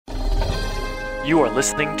You are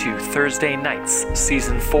listening to Thursday Nights,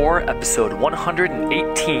 Season 4, Episode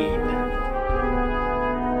 118.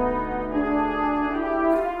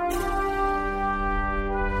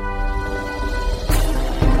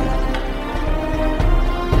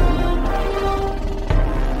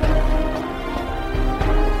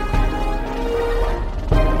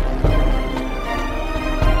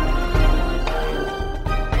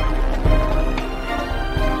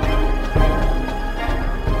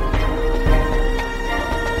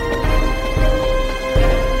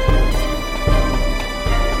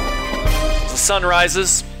 The sun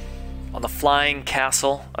rises on the flying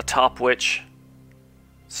castle atop which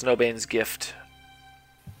Snowbane's gift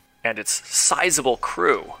and its sizable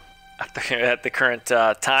crew at the current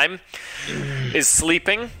time is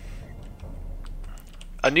sleeping.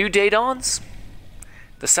 A new day dawns.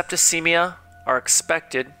 The Septicemia are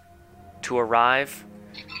expected to arrive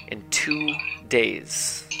in 2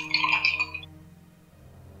 days.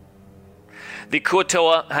 The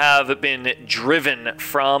Kuo-toa have been driven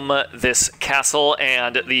from this castle,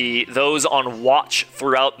 and those on watch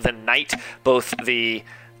throughout the night, both the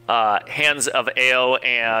Hands of Ao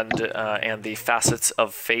and the Facets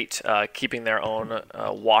of Fate, keeping their own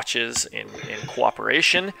watches in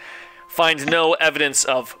cooperation, find no evidence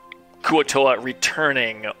of Kuo-toa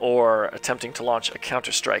returning or attempting to launch a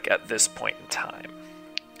counterstrike at this point in time.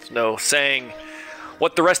 There's no saying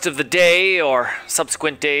what the rest of the day or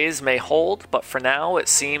subsequent days may hold, but for now, it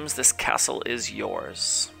seems this castle is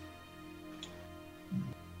yours.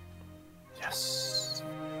 Yes.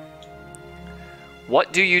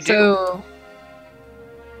 What do you do?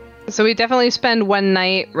 So we definitely spend one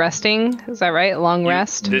night resting. Is that right? Long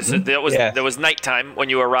rest? There was nighttime when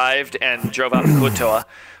you arrived and drove out of Kuo-toa.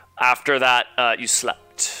 After that, you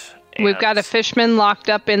slept. We've got a fishman locked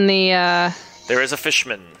up in the... There is a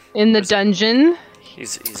fishman. In the dungeon.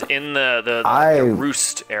 He's in the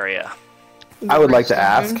roost area. I would like to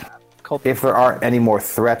ask if there aren't any more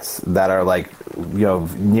threats that are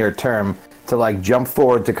near term to jump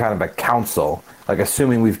forward to kind of a council,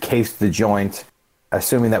 assuming we've cased the joint,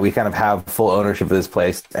 assuming that we kind of have full ownership of this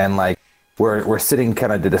place, and we're sitting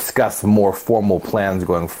kind of to discuss more formal plans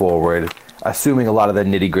going forward, assuming a lot of the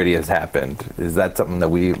nitty-gritty has happened. Is that something that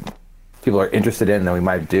people are interested in that we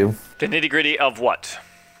might do? The nitty-gritty of what?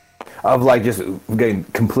 Of just getting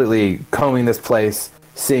completely combing this place,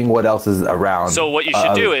 seeing what else is around. So what you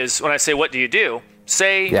should do is, when I say what do you do,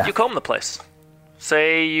 say you comb the place.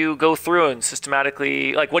 Say you go through and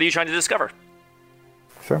systematically, what are you trying to discover?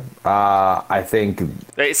 Sure. I think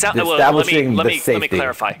establishing let me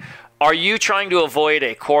clarify. Are you trying to avoid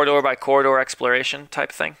a corridor by corridor exploration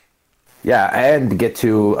type thing? Yeah, and get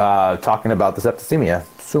to talking about the Septicemia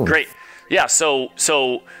soon. Great. Yeah. So.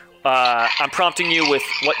 I'm prompting you with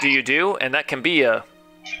what do you do, and that can be a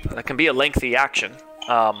lengthy action.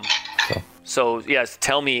 So yes,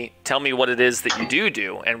 tell me what it is that you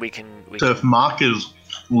do, and we can. If Mock is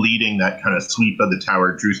leading that kind of sweep of the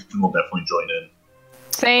tower, Drewston will definitely join in.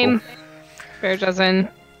 Same. Cool. Bear dozen.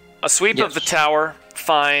 A sweep of the tower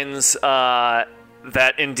finds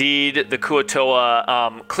that indeed the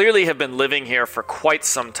Kuo-toa clearly have been living here for quite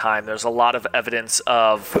some time. There's a lot of evidence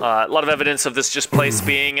of this just place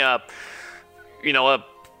being a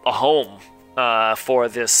home for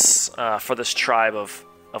this tribe of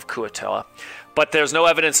Kuo-toa. But there's no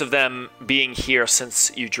evidence of them being here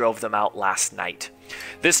since you drove them out last night.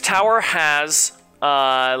 This tower has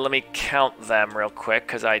let me count them real quick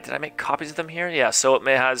because did I make copies of them here? Yeah, so it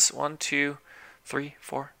has 1, 2, 3,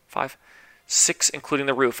 4, 5, 6, including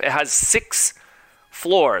the roof. It has 6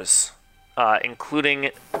 floors, including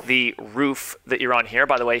the roof that you're on here.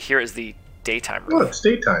 By the way, here is the daytime roof. Oh, it's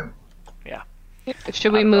daytime. Yeah.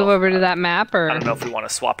 Should we move over to that map, or I don't know if we want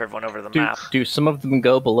to swap everyone over to the map. Do some of them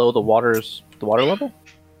go below the water level?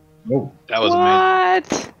 Oh, that was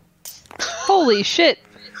amazing. What? Holy shit!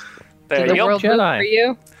 There Did you the world move for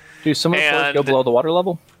you? Do some of the floors go below the water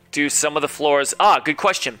level? Do some of the floors? Good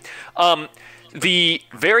question. The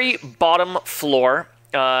very bottom floor.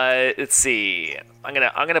 Let's see. I'm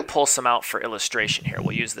gonna pull some out for illustration here.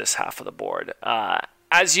 We'll use this half of the board.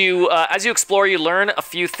 As you explore, you learn a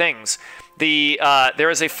few things. There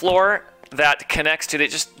is a floor that connects to the.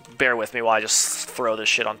 Just bear with me while I just throw this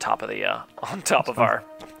shit on top of our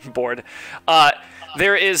board.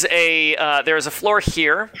 There is a floor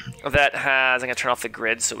here that has. I'm gonna turn off the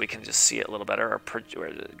grid so we can just see it a little better. Or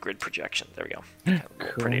grid projection. There we go. A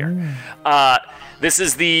little prettier. This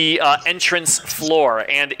is the entrance floor,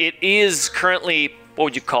 and it is currently, what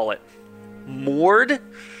would you call it? Moored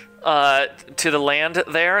to the land.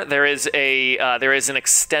 There is an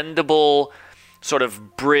extendable sort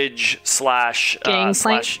of bridge slash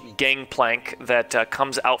gangplank that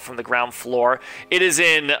comes out from the ground floor. It is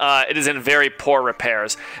in very poor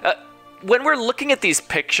repairs. When we're looking at these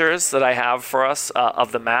pictures that I have for us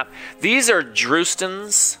of the map, these are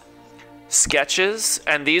Drewston's sketches,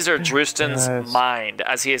 and these are Drewston's mind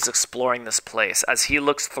as he is exploring this place, as he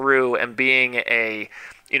looks through and being a,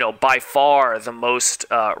 by far the most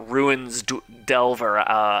ruins delver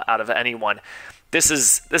out of anyone. This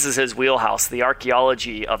is his wheelhouse, the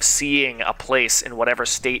archaeology of seeing a place in whatever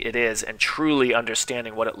state it is and truly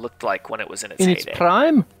understanding what it looked like when it was in its heyday. In its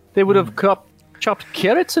prime, they would have chopped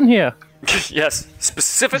carrots in here. Yes,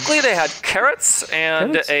 specifically they had carrots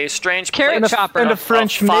and a strange carrot chopper and a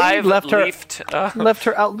French maid left her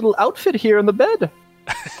little outfit here in the bed.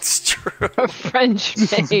 It's true. A French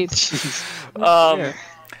maid.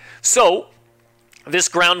 So this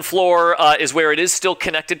ground floor is where it is still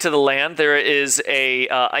connected to the land. There is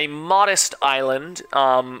a modest island,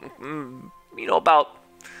 about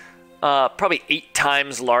probably 8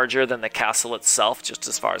 times larger than the castle itself, just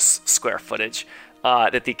as far as square footage.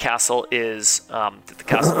 That the castle is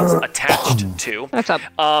attached to. That's a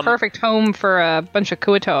perfect home for a bunch of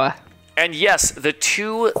Kuo-toa. And yes, the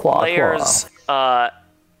two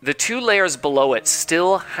layers below it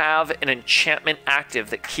still have an enchantment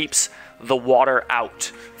active that keeps the water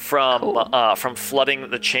out from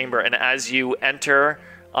flooding the chamber. And as you enter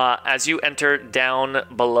down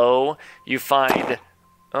below, you find.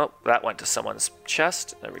 Oh, that went to someone's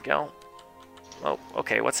chest. There we go. Oh,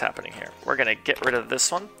 okay, what's happening here? We're going to get rid of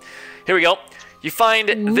this one. Here we go. You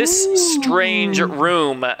find this strange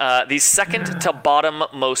room. The second to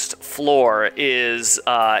bottommost floor is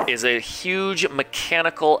a huge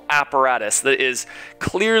mechanical apparatus that is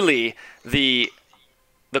clearly the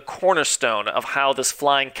cornerstone of how this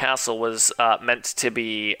flying castle was meant to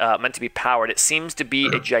be powered. It seems to be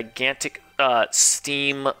a gigantic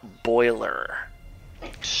steam boiler.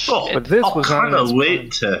 But this was kind of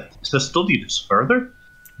late to study this further,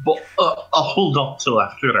 but I'll hold on till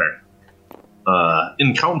after our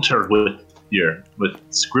encounter with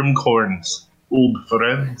Scrimcorn's old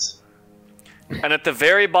friends. And at the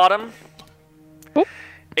very bottom,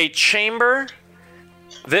 a chamber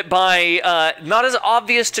that, by not as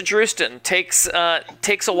obvious to Drewston, takes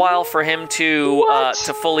a while for him to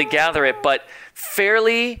fully gather it, but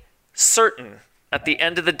fairly certain at the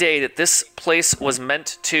end of the day that this place was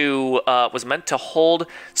meant to hold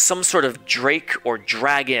some sort of drake or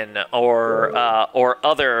dragon or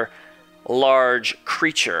other large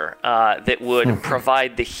creature that would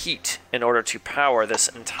provide the heat in order to power this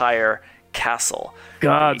entire castle.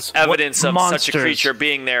 Gods, the evidence of such a creature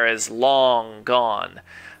being there is long gone.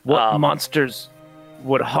 What monsters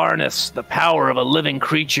would harness the power of a living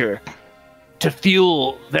creature to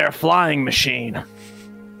fuel their flying machine?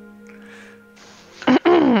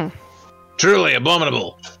 Truly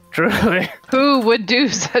abominable. Truly. Who would do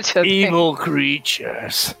such a evil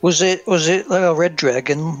creatures? Was it like a red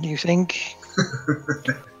dragon, you think? What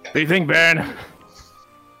do you think, Baron?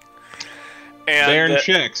 And Baron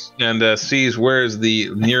checks and sees where's the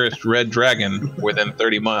nearest red dragon within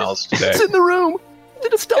 30 miles today. It's in the room.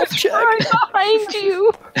 Did a stealth check. Right behind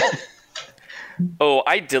you. Oh,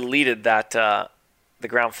 I deleted that the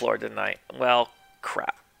ground floor, didn't I? Well,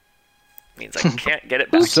 crap. Means I can't get it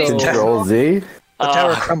back. So Control Z. The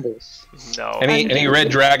tower crumbles. No. Any red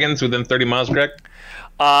dragons within 30 miles, Greg?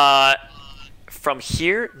 From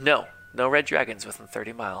here, no. No red dragons within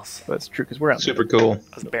 30 miles. That's true, because we're out Super cool.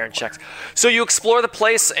 As Baron checks. So you explore the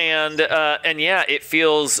place, and yeah, it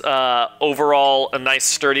feels overall a nice,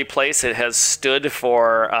 sturdy place. It has stood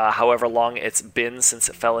for however long it's been since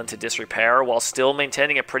it fell into disrepair, while still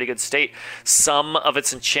maintaining a pretty good state. Some of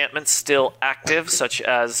its enchantments still active, such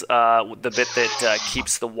as the bit that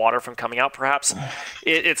keeps the water from coming out, perhaps.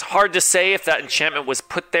 It's hard to say if that enchantment was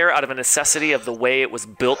put there out of a necessity of the way it was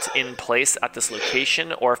built in place at this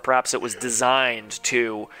location, or if perhaps it was designed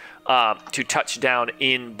to touch down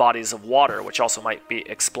in bodies of water, which also might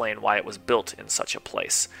explain why it was built in such a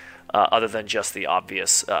place, other than just the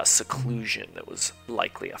obvious seclusion that was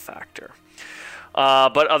likely a factor.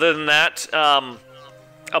 But other than that,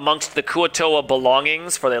 amongst the Kuo-toa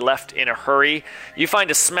belongings, for they left in a hurry, you find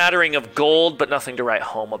a smattering of gold, but nothing to write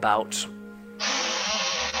home about.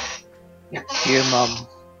 Dear Mum.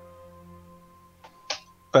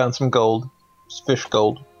 Found some gold. Fish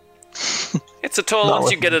gold. It's a total,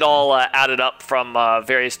 once you get it all added up from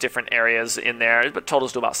various different areas in there, but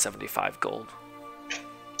totals to about 75 gold.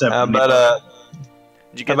 How about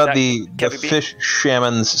the Kevy B? fish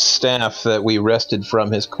shaman's staff that we wrested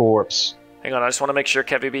from his corpse? Hang on, I just want to make sure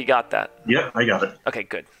Kevy B got that. Yep, I got it. Okay,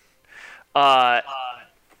 good.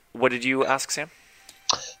 what did you ask, Sam?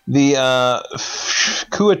 The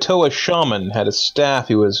Kuatoa shaman had a staff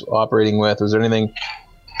he was operating with. Was there anything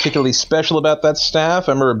particularly special about that staff?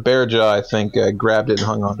 I remember Bearjaw, I think, grabbed it and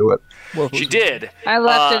hung onto it. She did. I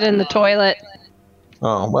left it in the toilet.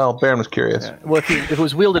 Oh, well, Baron was curious. Yeah. Well, if it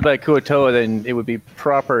was wielded by Kuatoa, then it would be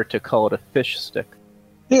proper to call it a fish stick.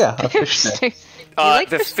 Yeah, a fish stick.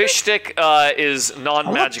 The fish stick is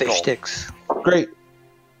non-magical. I love fish sticks. Great.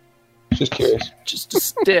 Just curious. Just a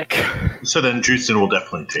stick. So then Drewston will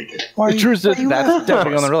definitely take it. That's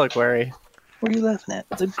definitely on the reliquary. What are you laughing at?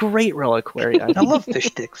 It's a great reliquary. I love fish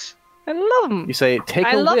sticks. I love them. You say, take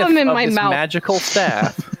I a love whiff them in of my this mouth. magical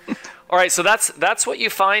staff. All right, so that's what you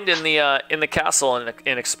find in the castle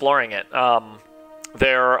in exploring it.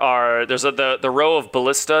 There's the row of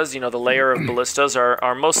ballistas. The layer of ballistas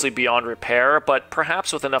are mostly beyond repair, but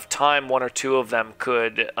perhaps with enough time, one or two of them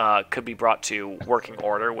could be brought to working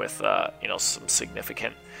order with some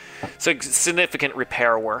significant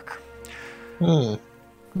repair work. I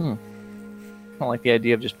don't like the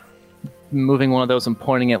idea of just moving one of those and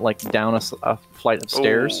pointing it down a flight of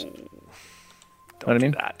stairs. Don't know what I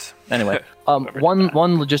mean? do that. Anyway, one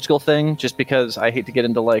logistical thing, just because I hate to get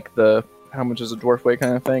into the how much is a dwarf weigh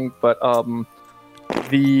kind of thing, but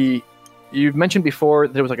you mentioned before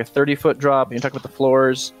there was a 30-foot drop, and you talked about the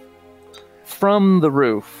floors from the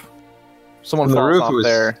roof. Someone From the falls roof, off it was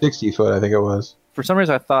there. 60 foot, I think it was. For some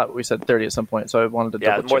reason, I thought we said 30 at some point, so I wanted to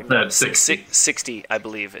double more check. than That's 60, I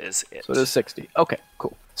believe, is it. So it is 60. Okay,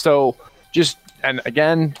 cool. So just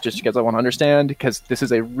because I want to understand, because this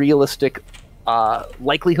is a realistic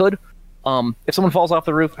likelihood. If someone falls off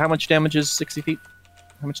the roof, how much damage is 60 feet?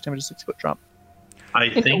 How much damage is a 60-foot drop? I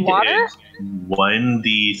think it's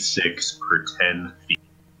 1d6 per 10 feet.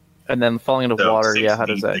 And then falling into So water, how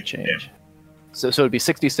does 60 that change? So it'd be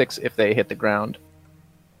 66 if they hit the ground.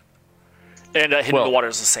 And hitting the water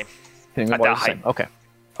is the same. Hitting the At water that is the same. height. Okay,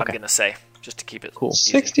 I'm gonna say, just to keep it cool.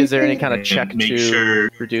 easy. Is there any kind of And check make to sure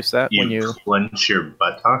reduce that when you? clench your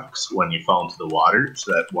buttocks when you fall into the water,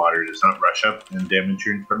 so that water does not rush up and damage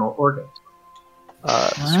your internal organs.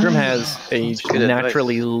 Scrim has a That's good advice.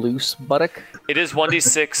 naturally loose buttock. It is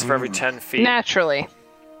 1d6 for every 10 feet. Naturally.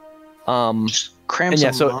 Just cram And some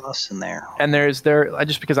yeah, so- moss in there. And I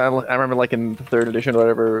just because I remember in the 3rd edition or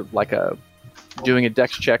whatever, doing a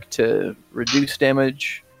dex check to reduce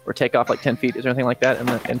damage or take off 10 feet. Is there anything like that in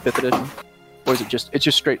 5th edition? Or is it's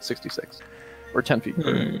just straight 66? Or 10 feet?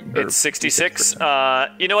 It's 66.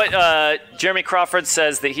 You know what? Jeremy Crawford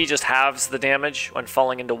says that he just halves the damage when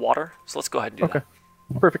falling into water. So let's go ahead and do that.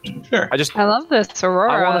 Perfect. Sure. I love this,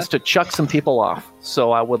 Aurora. I want us to chuck some people off,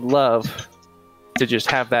 so I would love to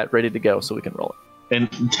just have that ready to go so we can roll And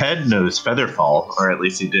Ted knows Featherfall, or at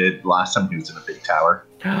least he did last time he was in a big tower.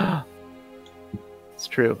 it. It's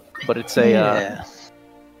true, but it's it's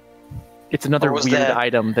another Or was weird that-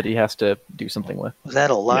 item that he has to do something with. Was that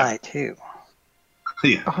a lie, too?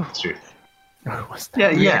 Yeah, that's true. What's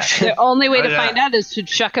that? Yeah. The only way to yeah. find out is to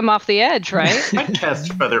chuck him off the edge, right? I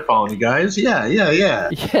cast Featherfall on you guys. Yeah. Yeah.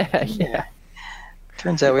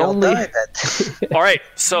 Turns out we all Only- died that. All right.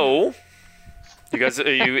 So you guys,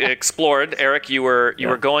 you explored. Eric, you were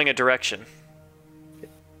going a direction.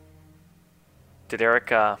 Did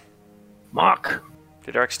Eric? Mock.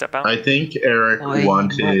 Did Eric step out? I think Eric Oh,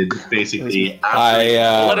 wanted basically.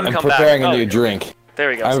 Let him I'm come preparing back. a new Oh. drink. There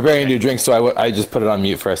we go. I'm preparing a new drink, so I just put it on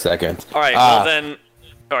mute for a second. All right. Well then,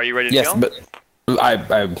 are you ready to Yes, go? but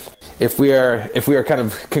if we are kind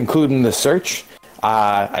of concluding the search,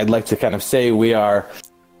 I'd like to kind of say we are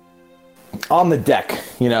on the deck.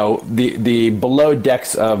 The below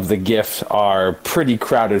decks of the gift are pretty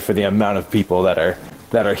crowded for the amount of people that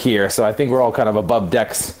are here. So I think we're all kind of above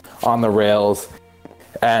decks on the rails,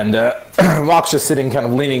 and Mock's just sitting, kind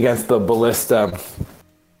of leaning against the ballista,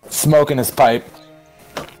 smoking his pipe,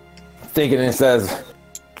 thinking, and says,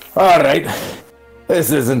 "All right,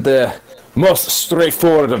 this isn't the most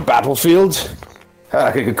straightforward of battlefields.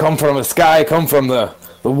 It could come from the sky, come from the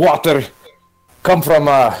water, come from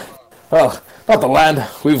not the land.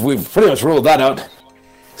 We've pretty much ruled that out.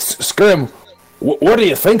 Scrim, where do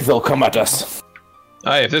you think they'll come at us?"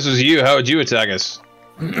 Hi, if this was you, how would you attack us?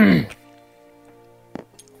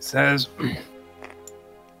 Says,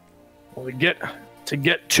 well, to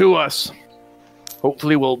get to us,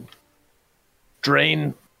 hopefully we'll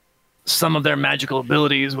drain some of their magical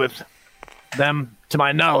abilities with them, to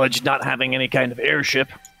my knowledge, not having any kind of airship.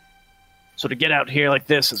 So to get out here like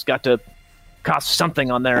this has got to cost something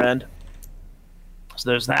on their end. So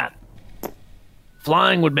there's that.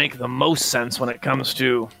 Flying would make the most sense when it comes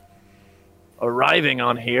to arriving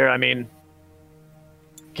on here. I mean,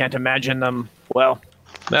 can't imagine them, well...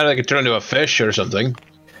 Now they could turn into a fish or something.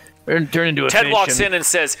 Turn into a Ted fish walks in and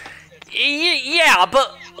says, yeah,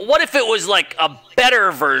 but what if it was like a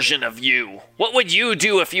better version of you? What would you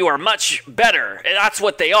do if you were much better? That's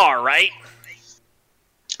what they are, right?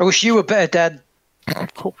 I wish you were better, Dad.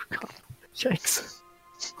 Oh, God. Yikes.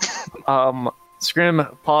 Scrim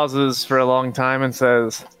pauses for a long time and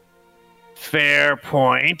says, fair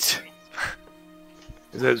point.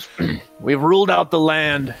 He says, we've ruled out the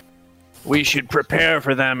land. We should prepare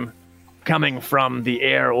for them coming from the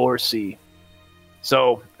air or sea.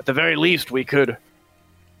 So, at the very least, we could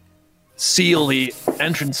seal the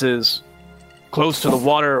entrances close to the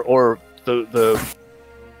water or the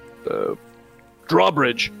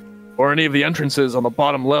drawbridge or any of the entrances on the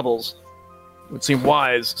bottom levels. It would seem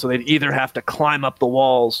wise, so they'd either have to climb up the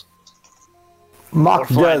walls Mock or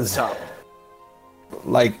fly does, to the top.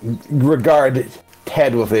 regard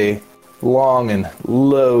Ted with a long and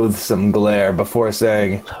loathsome glare before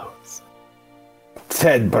saying,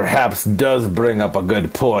 Ted perhaps does bring up a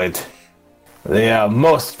good point. The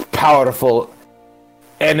most powerful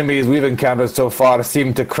enemies we've encountered so far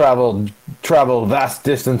seem to travel vast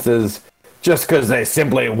distances just because they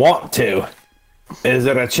simply want to. Is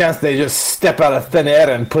there a chance they just step out of thin air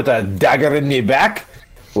and put a dagger in me back?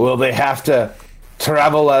 Will they have to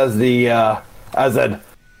travel as an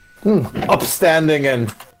upstanding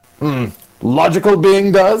and logical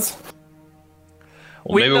being does?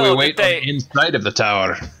 Well, We maybe know we that wait on the inside of the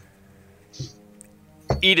tower.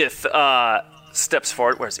 Edith steps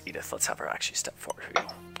forward. Where's Edith? Let's have her actually step forward. Here you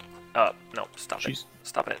go. No, stop it.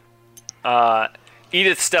 Stop it.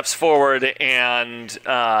 Edith steps forward and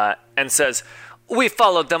says, we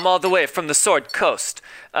followed them all the way from the Sword Coast.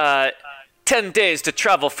 10 days to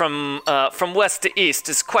travel from west to east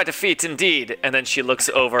is quite a feat indeed. And then she looks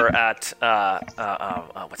over at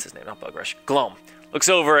what's his name? Not Bugrush. Gloam. Looks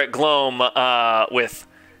over at Gloam with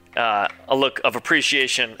a look of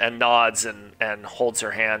appreciation and nods and holds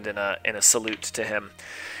her hand in a salute to him.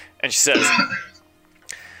 And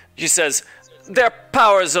she says, their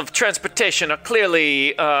powers of transportation are clearly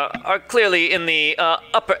in the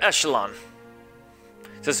upper echelon.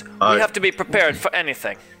 Says, we have to be prepared for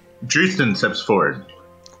anything. Drustin steps forward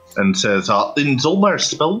and says, in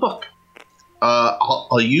Zolmar's spellbook,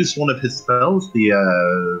 I'll use one of his spells, the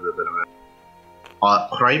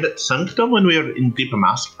Private Sanctum, when we are in Deep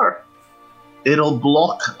Massacre. It'll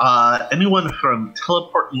block anyone from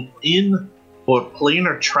teleporting in or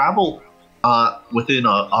planar travel within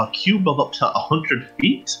a cube of up to 100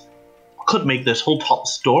 feet. Could make this whole top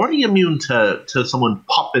story immune to someone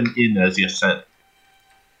popping in, as you said.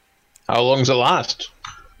 How long does it last?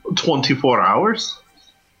 24 hours.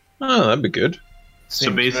 Oh, that'd be good.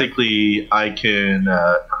 So basically, I can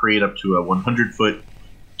create up to a 100-foot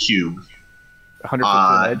cube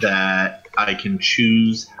 100 edge. that I can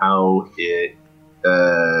choose how it,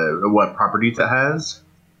 what properties it has.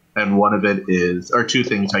 And one of it is, or two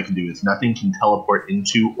things I can do is nothing can teleport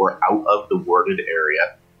into or out of the warded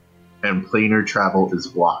area. And planar travel is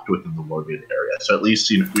blocked within the warded area. So at least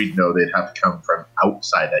we'd know they'd have to come from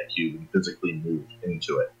outside that cube and physically move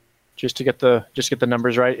into it. Just to get the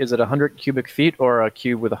numbers right, is it 100 cubic feet or a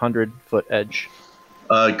cube with a 100-foot edge?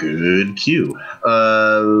 A good cube.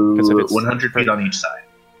 100 feet on each side.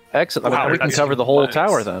 Excellent. Wow, we can cover the whole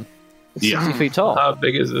tower then. It's 60 feet tall. How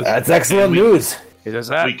big is this? That's excellent news. It is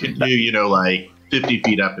that. We could do, like 50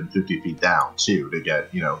 feet up and 50 feet down, too, to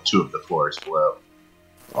get, two of the floors below.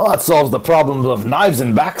 Well, that solves the problem of knives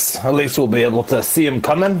and backs. At least we'll be able to see them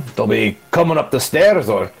coming. They'll be coming up the stairs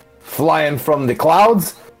or flying from the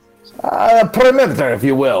clouds. A perimeter, if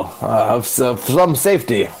you will, of some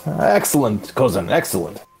safety. Excellent, cousin,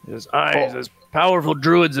 excellent. His eyes, as powerful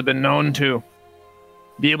druids have been known to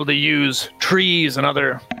be able to use trees and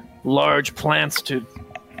other large plants to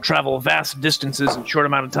travel vast distances in a short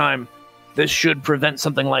amount of time. This should prevent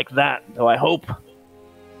something like that, though I hope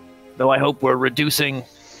we're reducing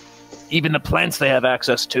even the plants they have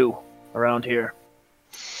access to around here.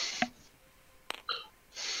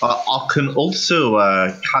 I can also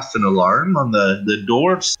cast an alarm on the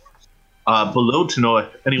doors below to know if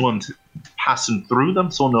anyone's passing through them,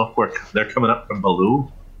 so we'll know if they're coming up from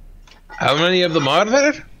below. How many of them are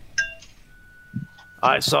there?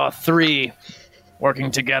 I saw 3 working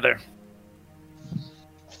together.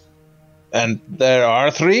 And there are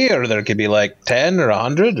 3, or there could be like 10 or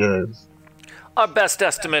 100, or... Our best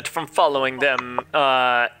estimate from following them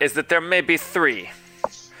is that there may be 3.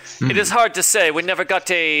 It is hard to say. We never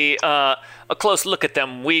got a close look at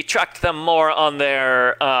them. We tracked them more on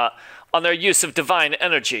their use of divine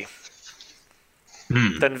energy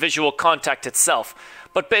than visual contact itself.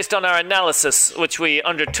 But based on our analysis, which we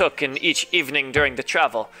undertook in each evening during the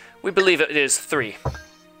travel, we believe it is 3.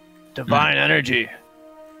 Divine energy.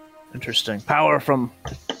 Interesting. Power from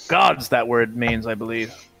gods, that word means, I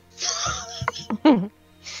believe.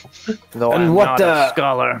 Though And I'm what, not a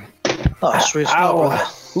scholar. Oh, sweet.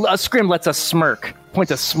 Scrim lets a smirk,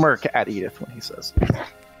 point a smirk at Edith when he says,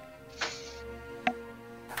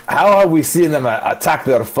 How have we seen them attack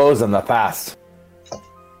their foes in the past?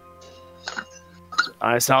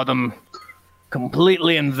 I saw them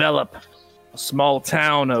completely envelop a small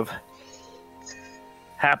town of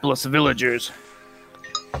hapless villagers.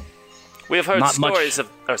 We have heard Not much. stories of.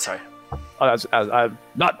 Oh, sorry.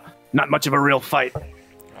 Not much of a real fight.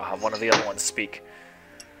 I'll have one of the other ones speak.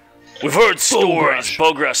 We've heard stories.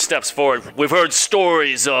 Bogrush steps forward. We've heard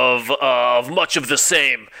stories of much of the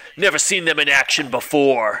same. Never seen them in action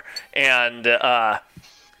before. And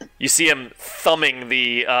you see him thumbing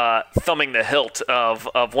the hilt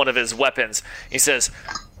of one of his weapons. He says,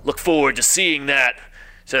 "Look forward to seeing that."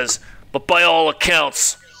 He says, "But by all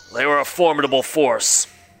accounts, they were a formidable force."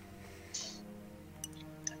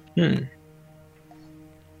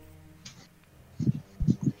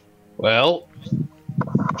 Well,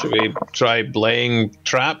 should we try laying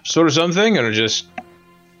traps or something, or just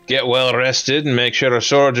get well rested and make sure our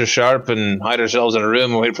swords are sharp and hide ourselves in a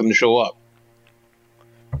room and wait for them to show up?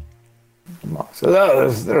 So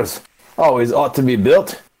there's always ought to be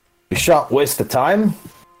built. You shan't waste the time.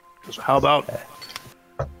 So how about...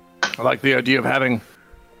 I like the idea of having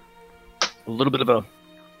a little bit of a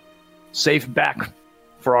safe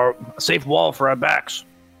safe wall for our backs.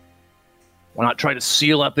 Why not try to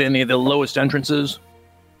seal up any of the lowest entrances?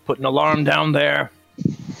 Put an alarm down there.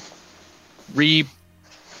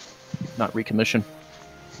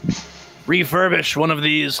 Refurbish one of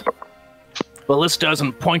these ballistas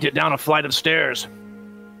and point it down a flight of stairs.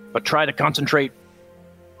 But try to concentrate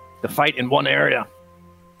the fight in one area.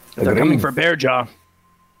 If they're coming for Bearjaw,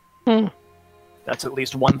 that's at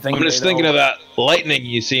least one thing. I'm just thinking of that lightning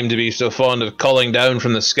you seem to be so fond of calling down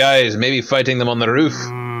from the skies. Maybe fighting them on the roof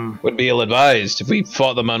would be ill-advised if we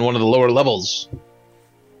fought them on one of the lower levels.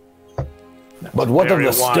 But what of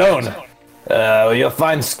the stone? You'll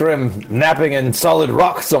find Scrim napping in solid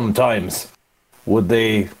rock sometimes. Would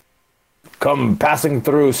they come passing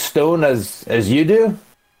through stone as you do?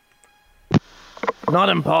 Not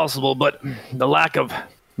impossible, but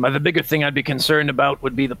the bigger thing I'd be concerned about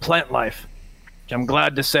would be the plant life. Which I'm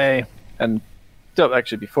glad to say, and so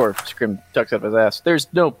actually before Scrim tucks out his ass, there's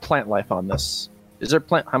no plant life on this. Is there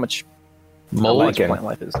how much plant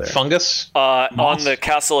life is there? Fungus? On the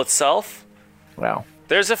castle itself? Wow.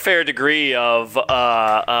 There's a fair degree of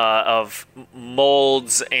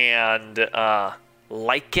molds and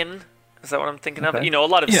lichen. Is that what I'm thinking of? Okay. You know, a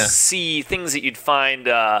lot of sea things that you'd find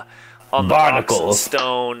on the Barnacles. rocks and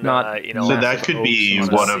stone. So that could be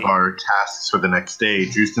one of our tasks for the next day.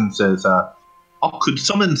 Drustin says, I could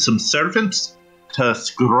summon some servants to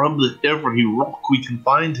scrub every rock we can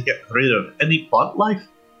find to get rid of any plant life.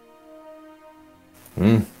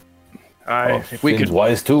 if we could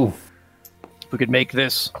wise too. If we could make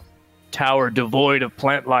this tower devoid of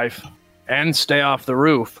plant life and stay off the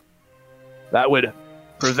roof, that would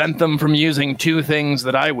prevent them from using two things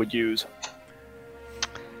that I would use.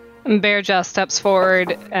 Bearjaw steps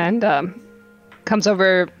forward and comes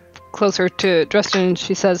over closer to Drustin.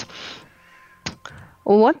 She says,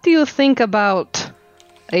 "What do you think about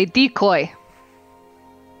a decoy?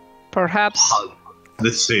 Perhaps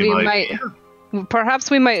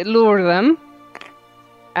we might lure them,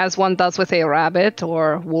 as one does with a rabbit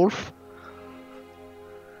or wolf."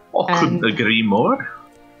 I couldn't agree more.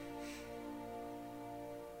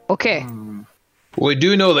 Okay. We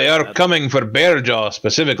do know they are coming for Bearjaw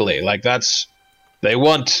specifically. Like they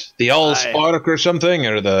want the Allspark or something,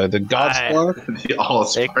 or the Godspark. The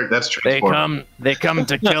Allspark, that's transport. They come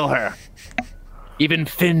to kill her. Even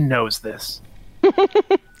Finn knows this.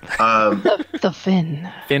 The Finn.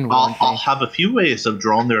 I'll have a few ways of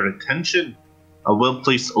drawing their attention. I will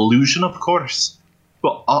place illusion, of course,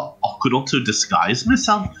 but I could also disguise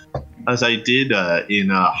myself, as I did in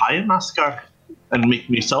Hyamaskar, and make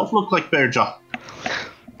myself look like Bearjaw.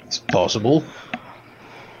 It's possible.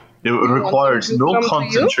 It requires no come to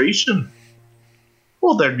concentration.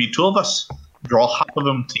 Well, there'd be two of us. Draw half of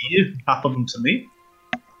them to you, half of them to me.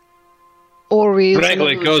 Or we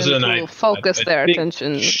Frankly, Cousin, to focus I their think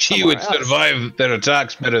attention. she would somewhere else. survive their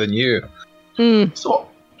attacks better than you. So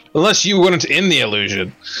Unless you weren't in the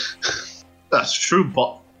illusion. that's true,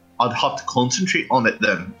 but I'd have to concentrate on it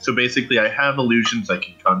then. So basically, I have illusions I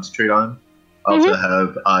can concentrate on. I also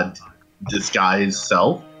have a disguise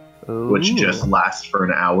self, which just lasts for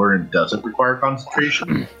an hour and doesn't require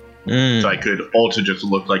concentration. So I could also just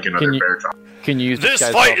look like another bear trap. Can you use This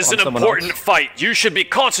disguise fight self is on an someone important else? fight. You should be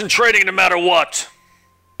concentrating no matter what.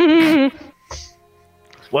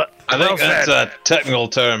 What? I think that's a technical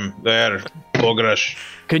term there, Ogrish.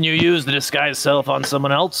 Can you use the disguise self on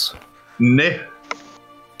someone else? Nah.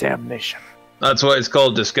 Damnation. That's why it's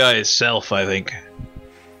called disguise self, I think.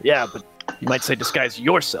 Yeah, but you might say disguise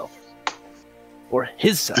yourself. Or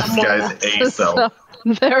his self. Disguise a self.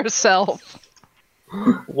 Their self.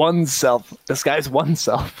 Oneself. Disguise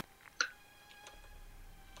oneself.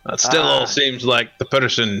 That still all seems like the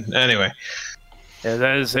person. Anyway.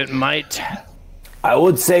 As it might. I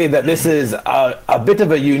would say that this is a bit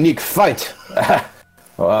of a unique fight.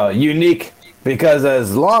 Unique because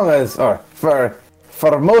as long as, or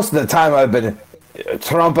for most of the time I've been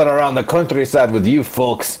tromping around the countryside with you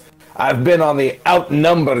folks, I've been on the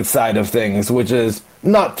outnumbered side of things, which is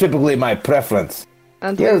not typically my preference.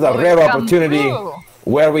 And Here's a rare come opportunity through.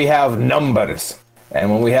 where we have numbers. And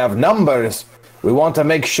when we have numbers, we want to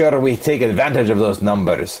make sure we take advantage of those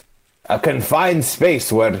numbers. A confined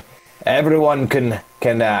space where everyone can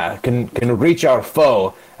reach our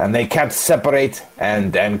foe and they can't separate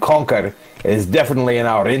and conquer is definitely in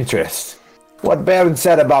our interest. What Baron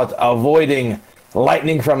said about avoiding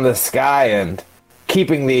lightning from the sky and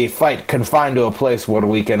keeping the fight confined to a place where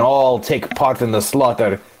we can all take part in the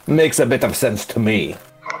slaughter makes a bit of sense to me.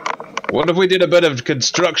 What if we did a bit of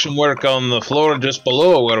construction work on the floor just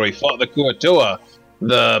below where we fought the Kuatoa?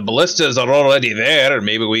 The ballistas are already there.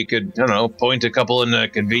 Maybe we could, point a couple in a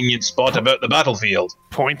convenient spot about the battlefield.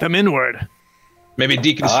 Point them inward. Maybe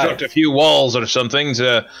deconstruct a few walls or something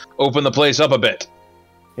to open the place up a bit.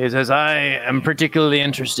 Is as I am particularly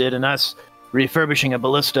interested in us refurbishing a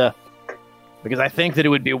ballista, because I think that it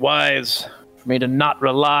would be wise for me to not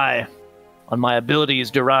rely on my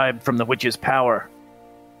abilities derived from the witch's power.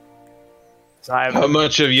 How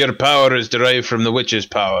much of your power is derived from the witch's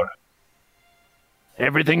power?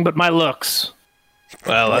 Everything but my looks.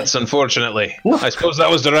 Well, that's unfortunately. I suppose that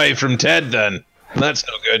was derived from Ted then. That's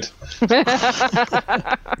no good.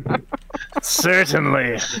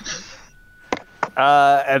 Certainly.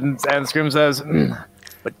 And Scrim says,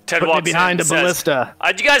 but Ted put me walks behind in a and says, ballista.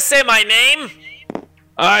 Did you guys say my name?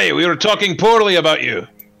 Aye, we were talking poorly about you.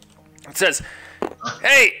 It says,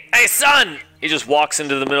 hey, son! He just walks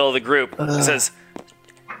into the middle of the group. He says,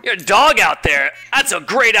 your dog out there, that's a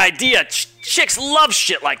great idea. Chicks love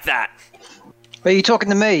shit like that. Are you talking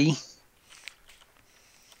to me?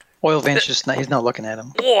 Oilvin's just he's not looking at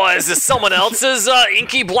him. What, is this someone else's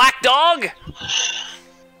inky black dog?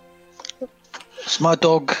 It's my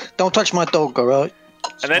dog. Don't touch my dog, alright?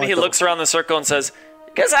 And then he looks around the circle and says,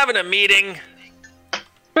 you guys having a meeting?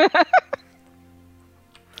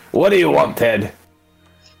 What do you want, Ted?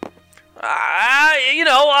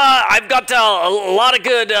 I've got a lot of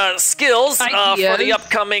good skills for Ideas. the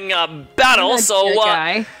upcoming battle, so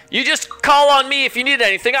you just call on me if you need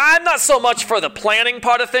anything. I'm not so much for the planning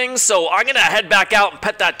part of things, so I'm gonna head back out and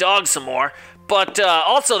pet that dog some more. But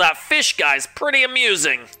also that fish guy's pretty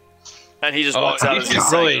amusing. And he just walks out You as should he's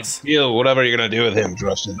probably saying deal whatever you're going to do with him,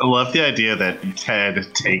 Justin. I love the idea that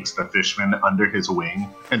Ted takes the fishman under his wing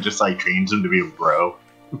and just trains him to be a bro.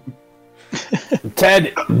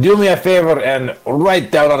 Ted, do me a favor and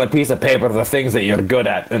write down on a piece of paper the things that you're good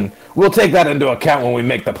at, and we'll take that into account when we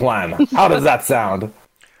make the plan. How does that sound?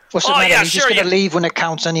 What's the matter? yeah, He's sure, just gonna leave when it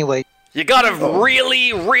counts anyway. You got a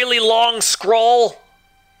really, really long scroll?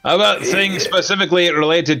 How about things specifically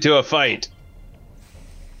related to a fight?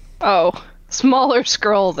 Oh, smaller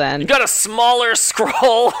scroll then. You got a smaller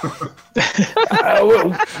scroll?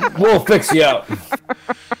 We'll fix you up.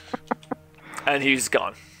 And he's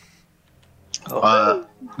gone.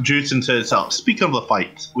 Judson says, speaking of the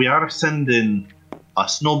fight, we are sending a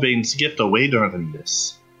Snowbane's gift away during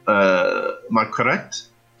this. Am I correct?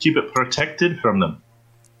 Keep it protected from them.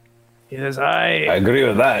 Is I agree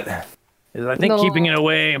with that. I think keeping it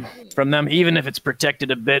away from them, even if it's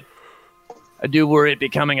protected a bit, I do worry it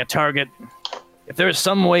becoming a target. If there's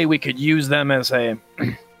some way we could use them as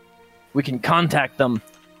we can contact them.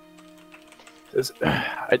 We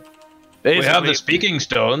have the speaking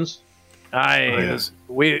stones.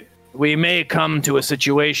 We may come to a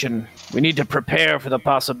situation. We need to prepare for the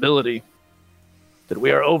possibility that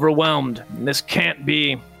we are overwhelmed. And this can't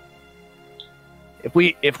be. If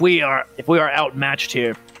we are outmatched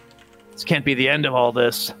here, this can't be the end of all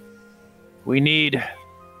this. We need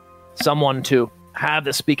someone to have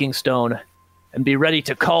the speaking stone and be ready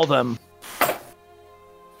to call them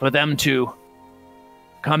for them to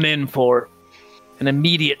come in for an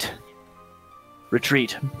immediate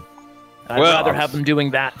retreat. I'd rather have them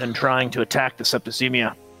doing that than trying to attack the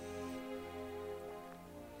septicemia.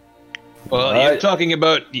 Well, you're talking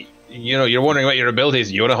about, you're wondering about your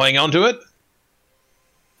abilities. You want to hang on to it?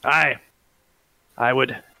 I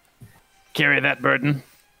would carry that burden.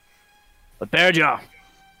 But Bearjaw,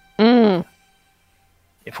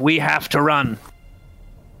 if we have to run,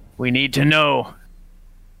 we need to know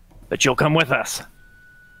that you'll come with us.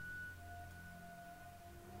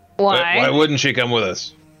 Why? Why wouldn't she come with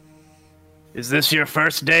us? Is this your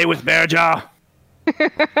first day with Bearjaw?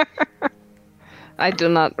 I do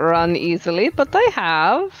not run easily, but I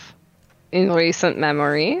have in recent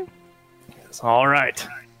memory. It's all right.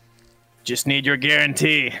 Just need your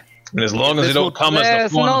guarantee. And as long as you don't come as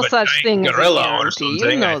There's the form no of a such giant thing as a gorilla or guarantee, you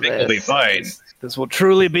something, know I think we'll be this. fine. This will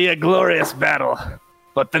truly be a glorious battle,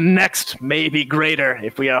 but the next may be greater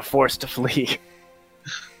if we are forced to flee.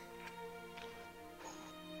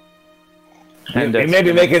 And you may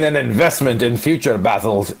be making an investment in future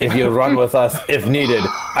battles if you run with us if needed.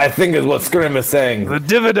 I think is what Scrim is saying. The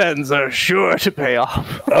dividends are sure to pay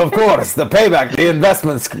off. Of course, the payback, the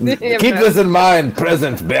investments. Keep this in mind,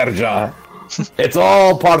 present Berja. It's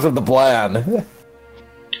all part of the plan.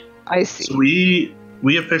 I see. So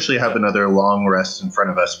we officially have another long rest in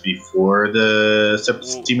front of us before the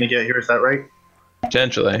Septima get here. Is that right?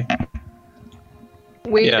 Potentially.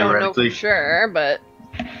 We Yeah, don't know theoretically. for sure, but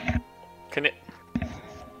Can it?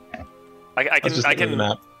 I I was just I looking at the can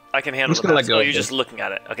map. I can handle just the gonna map. let go Oh, of you're this. just looking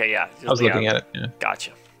at it. Okay, yeah. I was looking at it. Yeah.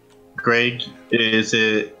 Gotcha. Greg, is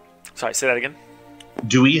it? Sorry, say that again.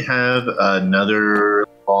 Do we have another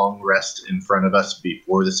long rest in front of us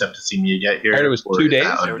before the Septicemia get here? I heard it was or 2 is days.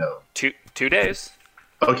 that unknown? Two days.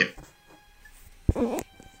 Okay.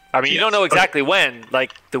 I mean, you don't know exactly when.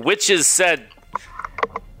 Like the witches said,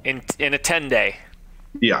 in a 10-day.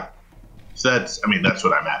 Yeah. So that's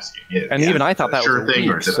what I'm asking. And even I thought Is it that a sure was a thing,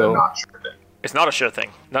 or week, is it so- a not sure thing? It's not a sure thing.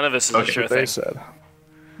 None of this is a Okay. sure They thing. said.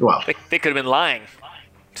 Well, They could have been lying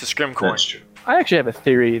to Scrimcorn. that's true. I actually have a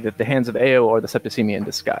theory that the hands of Ao are the Septicemia in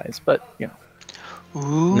disguise, but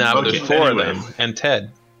Ooh. Nah, but Okay, there's four anyway. of them. And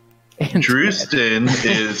Ted. And Drewston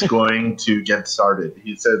is going to get started.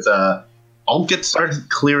 He says, I'll get started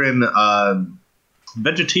clearing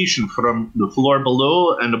vegetation from the floor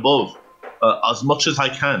below and above as much as I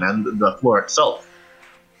can, and the floor itself.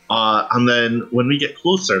 And then when we get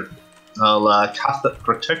closer, I'll cast a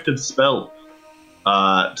protective spell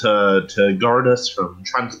to guard us from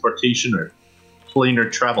transportation or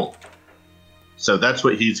planar travel. So that's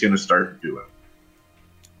what he's going to start doing.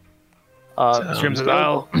 Scrim says,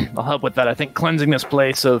 I'll help with that. I think cleansing this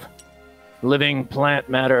place of living plant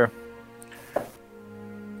matter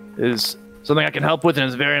is something I can help with and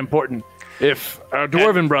is very important. If our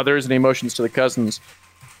dwarven brothers, and he motions to the cousins,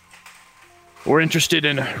 were interested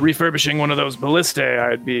in refurbishing one of those ballistae,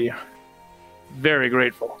 I'd be very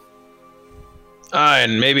grateful.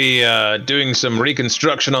 And maybe doing some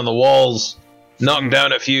reconstruction on the walls, knock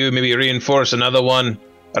down a few, maybe reinforce another one,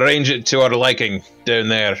 arrange it to our liking down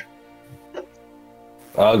there.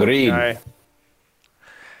 Agreed. Aye.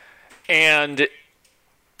 And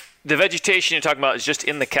the vegetation you're talking about is just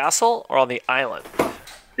in the castle or on the island?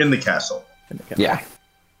 In the castle. Yeah.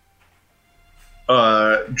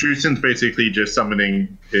 Drewson's basically just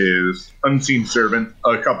summoning his unseen servant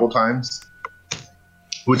a couple times,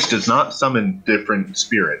 which does not summon different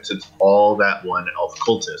spirits. It's all that one elf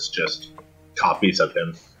cultist, just copies of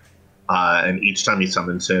him. And each time he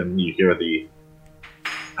summons him, you hear the...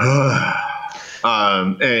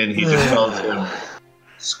 and he just tells him,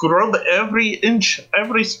 scrub every inch,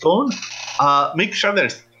 every stone. Make sure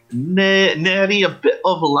there's nary a bit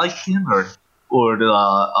of lichen or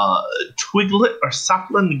twiglet or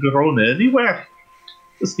sapling grown anywhere.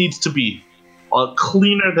 This needs to be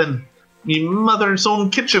cleaner than me mother's own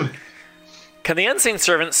kitchen. Can the unseen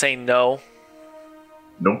servant say no?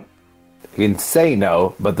 Nope. You can say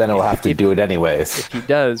no, but then he'll have to do it anyways. if he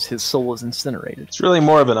does, his soul is incinerated. It's really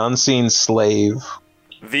more of an unseen slave.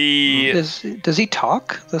 The Does he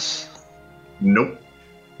talk? This Nope.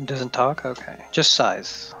 he doesn't talk. Okay, just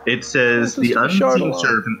sighs. It says This is the from Shardalon. unseen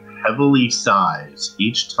servant heavily sighs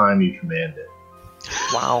each time you command it.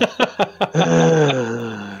 Wow.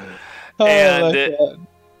 And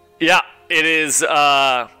yeah, it is.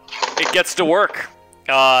 It gets to work,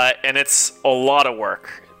 and it's a lot of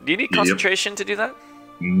work. Do you need Yep. concentration to do that?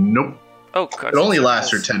 Nope. Oh, It only lasts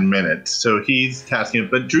for 10 minutes, so he's casting it.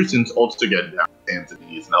 But Drewson's also getting down his hands and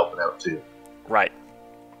knees and helping out too. Right.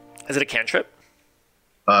 Is it a cantrip?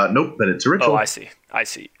 Nope, but it's a ritual. Oh, I see. I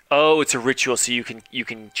see. Oh, it's a ritual, so you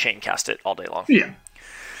can chain cast it all day long. Yeah.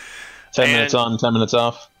 10 minutes And- on, 10 minutes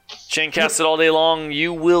off. Chain cast it all day long.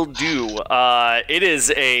 You will do. It is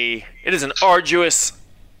an arduous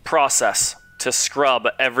process to scrub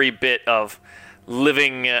every bit of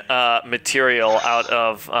living material out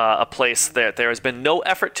of a place that there has been no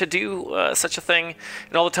effort to do such a thing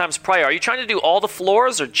in all the times prior. Are you trying to do all the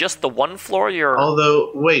floors or just the one floor?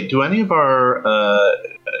 Although, wait, do any of our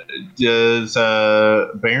does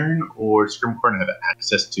Baron or Scrimcorn have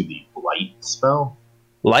access to the Blight spell?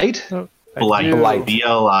 Light? Blight, Blight.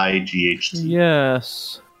 Blight.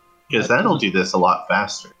 Yes. Because that'll do this a lot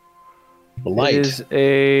faster. Light. It is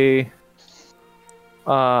a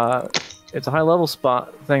it's a high level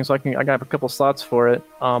spot thing, so I got a couple slots for it.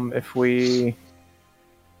 If we,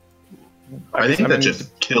 I think that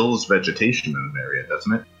just kills vegetation in an area,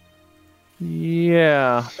 doesn't it?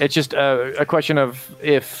 Yeah, it's just a question of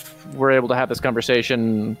if we're able to have this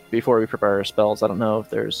conversation before we prepare our spells. I don't know if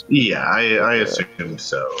there's. Yeah, I assume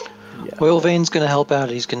so. Yeah. Oilvane's going to help out.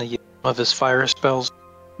 He's going to use one of his fire spells.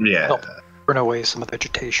 Yeah. Help burn away some of the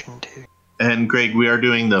vegetation too. And Greg, we are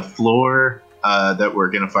doing the floor that we're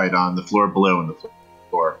going to fight on, the floor below and the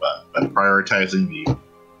floor above, but prioritizing the...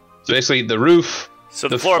 So basically, the roof. So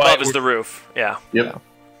the floor above is the roof. Yeah. Yep.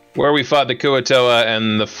 Where we fought the Kuatoa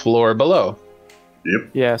and the floor below. Yep.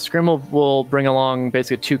 Yeah, Scrim will bring along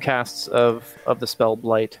basically 2 casts of the spell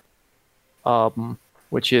Blight,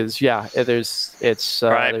 which is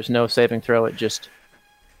there's no saving throw. It just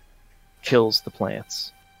kills the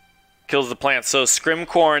plants. Kills the plants. So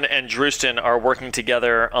Scrimcorn and Drustin are working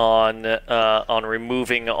together on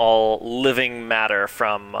removing all living matter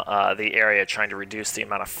from the area, trying to reduce the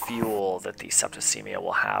amount of fuel that the Septicemia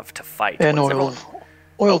will have to fight. And What is it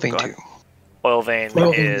Oilvane called? too. Oilvane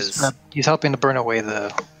Oilvane's, is... he's helping to burn away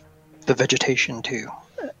the vegetation too.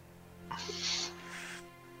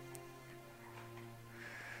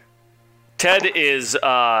 Ted is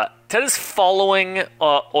following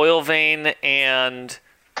Oilvane and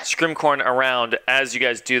Scrimcorn around as you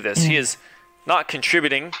guys do this. He is not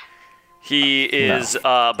contributing. He is,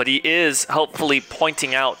 but he is helpfully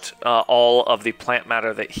pointing out all of the plant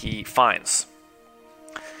matter that he finds.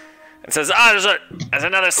 And says, there's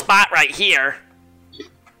another spot right here.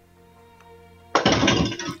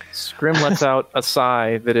 Scrim lets out a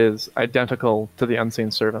sigh that is identical to the unseen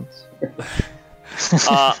servants.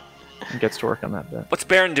 And gets to work on that bit. What's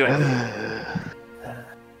Baron doing?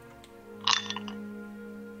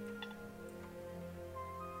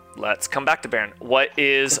 Let's come back to Baron. What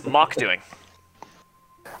is Mock doing?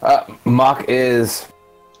 Mock is...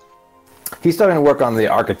 He's starting to work on the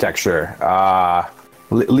architecture,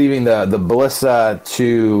 leaving the ballista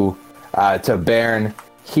to Baron.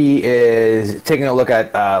 He is taking a look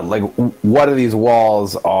at what of these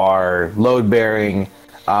walls are load bearing,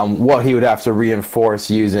 what he would have to reinforce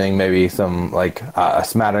using maybe some a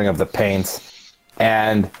smattering of the paints,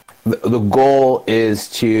 and the goal is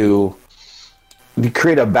to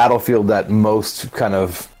create a battlefield that most kind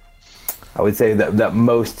of, I would say that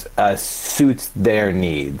most suits their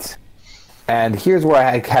needs. And here's where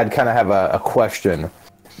I had kind of have a question.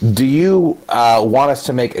 Do you want us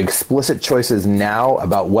to make explicit choices now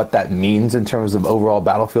about what that means in terms of overall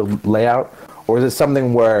battlefield layout? Or is it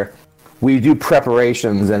something where we do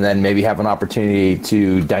preparations and then maybe have an opportunity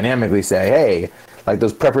to dynamically say, hey,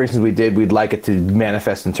 those preparations we did, we'd like it to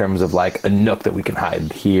manifest in terms of a nook that we can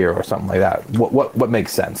hide here or something like that? What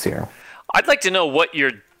makes sense here? I'd like to know what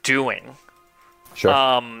you're doing. Sure.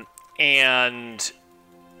 And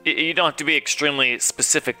you don't have to be extremely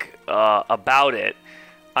specific about it.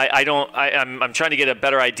 I'm trying to get a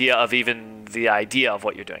better idea of even the idea of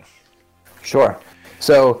what you're doing. Sure.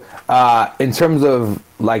 So, in terms of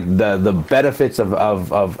the benefits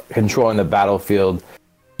of controlling the battlefield,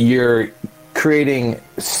 you're creating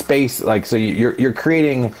space. So you're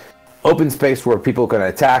creating open space where people can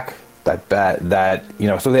attack.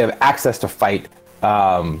 So they have access to fight.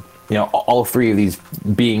 All 3 of these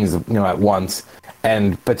beings, at once,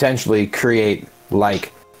 and potentially create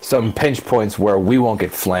some pinch points where we won't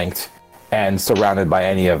get flanked and surrounded by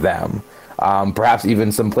any of them. Perhaps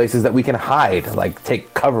even some places that we can hide,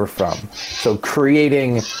 take cover from. So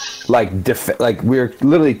creating, we're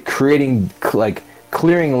literally creating,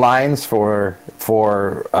 clearing lines for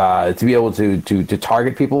to be able to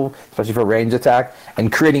target people, especially for range attack,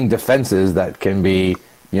 and creating defenses that can be,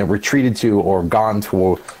 retreated to or gone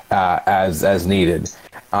to as needed.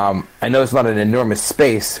 I know it's not an enormous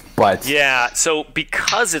space, but... Yeah, so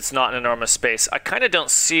because it's not an enormous space, I kind of don't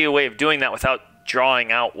see a way of doing that without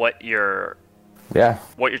drawing out what you're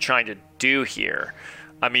trying to do here.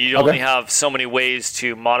 I mean, you only have so many ways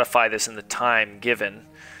to modify this in the time given.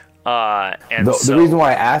 The reason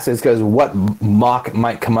why I asked is because what Mock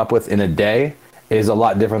might come up with in a day is a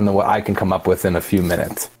lot different than what I can come up with in a few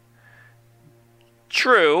minutes.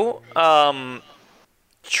 True.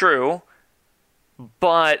 True.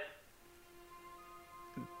 But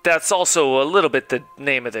that's also a little bit the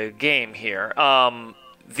name of the game here.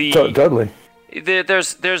 Totally.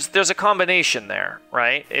 There's a combination there,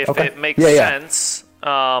 right? If it makes sense,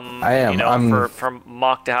 for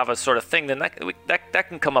Mock to have a sort of thing, then that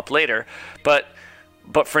can come up later. But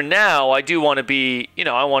for now, I do want to be,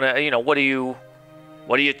 what are you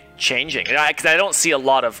changing? Because I don't see a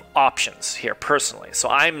lot of options here personally. So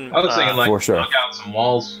I was thinking knock out some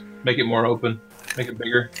walls, make it more open, make it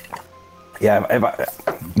bigger. Yeah,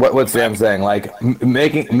 what Sam's saying, like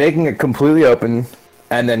making it completely open,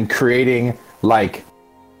 and then creating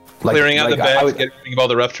clearing out the beds, getting rid of all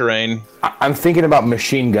the rough terrain. I'm thinking about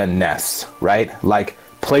machine gun nests, right? Like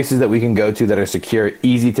places that we can go to that are secure,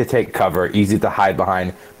 easy to take cover, easy to hide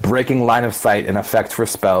behind, breaking line of sight and effect for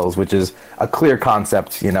spells, which is a clear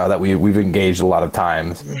concept, that we've engaged a lot of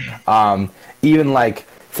times. Even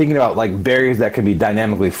thinking about barriers that can be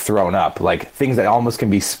dynamically thrown up, like things that almost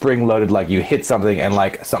can be spring loaded, like you hit something and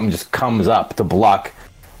something just comes up to block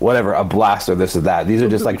whatever, a blast or this or that. These are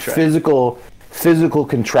just physical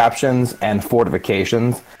contraptions and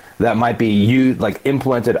fortifications that might be used,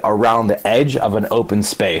 implemented around the edge of an open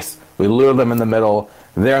space. We lure them in the middle,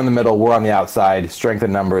 they're in the middle, we're on the outside, strength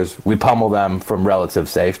in numbers, we pummel them from relative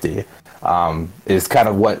safety, is kind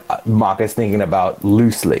of what Mock is thinking about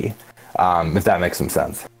loosely, if that makes some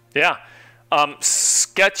sense. Yeah.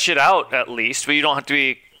 Sketch it out at least, but you don't have to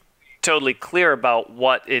be totally clear about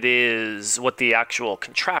what it is, what the actual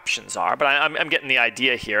contraptions are, but I'm getting the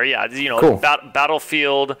idea here. Yeah, cool.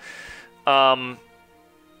 Battlefield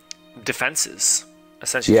defenses,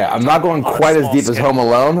 essentially. Yeah, I'm not going quite as deep as Home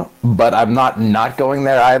Alone, but I'm not going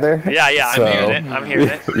there either. Yeah, so, I'm hearing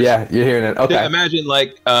it. Yeah, you're hearing it. Okay. Yeah, imagine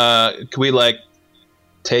could we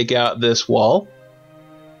take out this wall?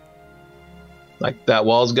 That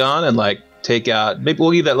wall's gone, and take out, maybe we'll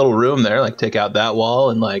leave that little room there, take out that wall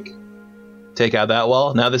and take out that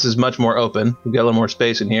wall. Now this is much more open. We've got a little more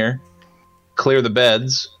space in here. Clear the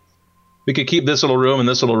beds. We could keep this little room and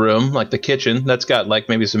this little room, the kitchen. That's got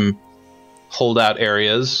maybe some holdout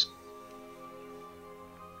areas.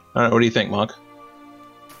 I don't know. What do you think, Monk?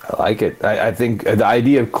 I like it. I think the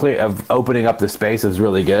idea of opening up the space is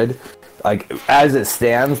really good. As it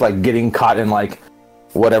stands, getting caught in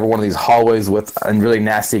whatever one of these hallways with a really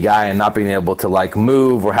nasty guy and not being able to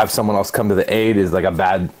move or have someone else come to the aid is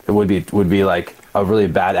would be a really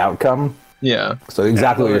bad outcome. Yeah. So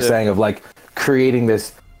exactly what you're saying of creating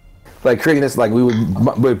this we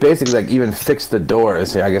would basically even fix the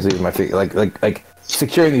doors. I guess even my feet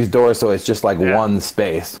securing these doors so it's just one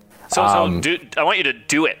space. So I want you to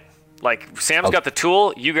do it. Sam's got the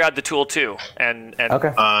tool, you grab the tool too, and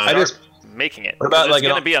okay. Making it. What about there's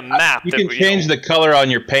going to be a map. You can change the color on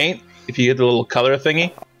your paint if you hit the little color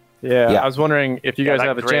thingy. Yeah, I was wondering if you guys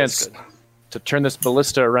have a chance to turn this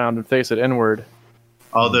ballista around and face it inward.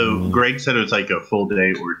 Although Greg said it was a full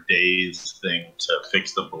day or days thing to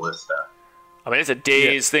fix the ballista. I mean, it's a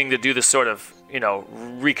days thing to do this sort of,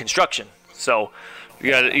 reconstruction. So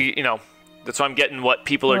you got to, that's why I'm getting what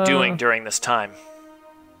people are doing during this time.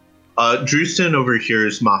 Drewston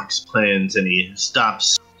overhears Mock's plans and he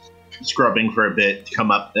stops scrubbing for a bit to come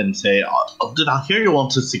up and say, did I hear you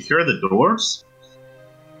want to secure the doors?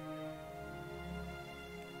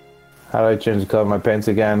 How do I change the color of my paints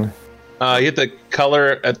again? You hit the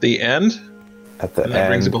color at the end. At the end.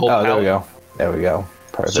 Brings up a whole there we go. There we go.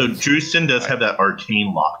 Perfect. So Drewston does have that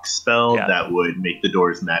arcane lock spell that would make the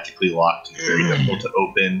doors magically locked and very difficult to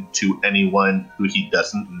open to anyone who he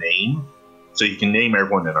doesn't name. So he can name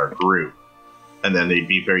everyone in our group, and then they'd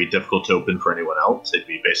be very difficult to open for anyone else. They'd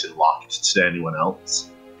be basically locked to anyone else.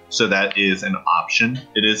 So that is an option.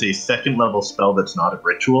 It is a second level spell that's not a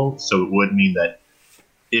ritual, so it would mean that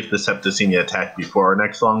if the Septicemia attacked before our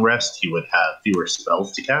next long rest, he would have fewer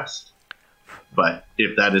spells to cast. But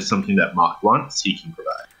if that is something that Mock wants, he can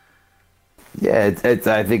provide. Yeah,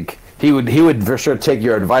 I think he would for sure take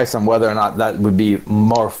your advice on whether or not that would be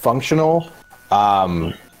more functional.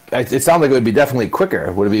 It sounds like it would be definitely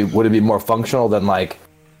quicker. Would it be more functional than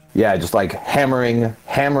just hammering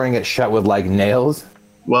it shut with nails?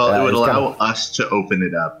 Well, it would allow us to open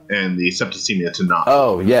it up and the Septicemia to not.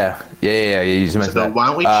 Oh yeah. You just mentioned that. Why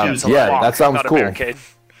don't we choose? That sounds cool.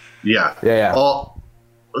 Yeah. Well,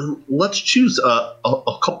 let's choose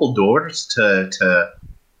a couple doors to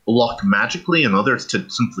lock magically and others to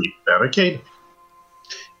simply barricade.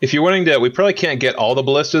 If you're wanting to, we probably can't get all the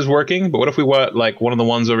ballistas working, but what if we want one of the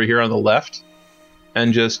ones over here on the left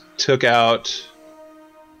and just took out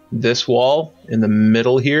this wall in the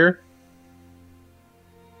middle here?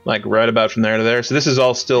 Right about from there to there. So this is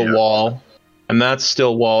all still wall, and that's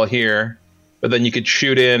still wall here. But then you could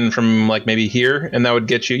shoot in from maybe here, and that would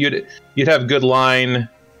get you. You'd have good line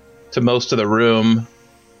to most of the room.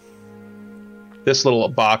 This little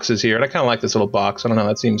box is here, and I kind of like this little box. I don't know.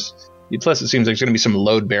 That seems. Plus, it seems like there's going to be some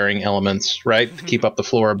load-bearing elements, right, to keep up the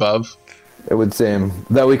floor above. It would seem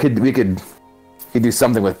that we could do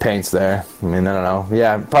something with paints there. I mean, I don't know.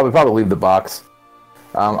 Yeah, probably leave the box.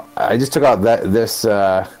 I just took out this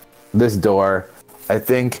door. I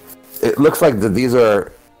think it looks like that these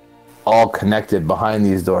are all connected behind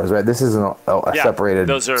these doors, right? This isn't a separated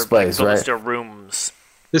those are space, like right? ballista rooms.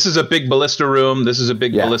 This is a big ballista room. This is a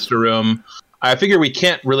big ballista room. I figure we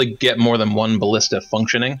can't really get more than one ballista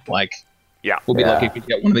functioning. Like, we'll be lucky if we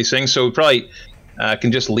get one of these things. So we probably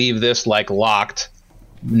can just leave this like locked,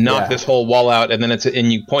 knock this whole wall out, and then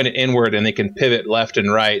and you point it inward, and they can pivot left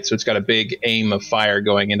and right. So it's got a big aim of fire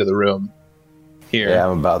going into the room. Here, yeah,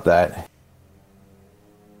 I'm about that.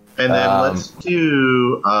 And then let's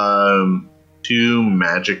do 2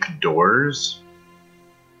 magic doors.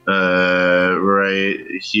 Right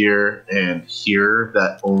here and here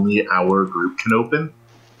that only our group can open.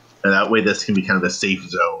 And that way this can be kind of a safe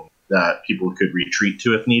zone that people could retreat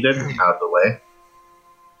to if needed, out of the way.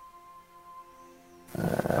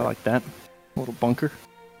 I like that. A little bunker.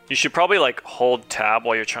 You should probably like hold tab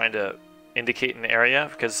while you're trying to indicate an area,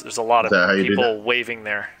 because there's a lot of people waving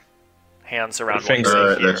their hands around.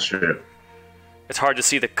 That's true. It's hard to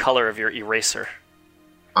see the color of your eraser.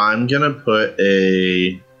 I'm gonna put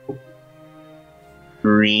a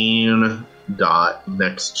green dot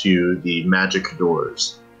next to the magic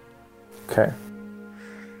doors. Okay.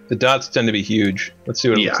 The dots tend to be huge. Let's see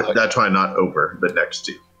what it looks like. That's why not over, but next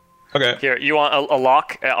to. Okay. Here, you want a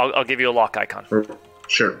lock? I'll give you a lock icon.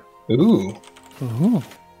 Sure. Ooh,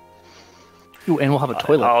 and we'll have a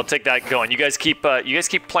toilet. I'll take that going. You guys keep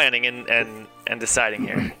planning and deciding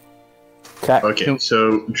here. Okay.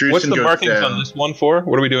 So Drewson what's the goes markings down. on this one for?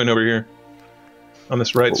 What are we doing over here? On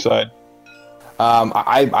this right side.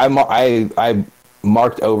 I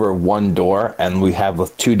marked over one door, and we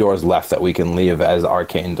have 2 doors left that we can leave as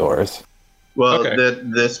arcane doors. Well,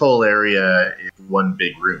 this whole area is one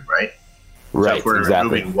big room, right? Right, so if we're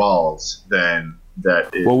removing walls, then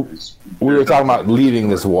that is... Well, we were talking about leaving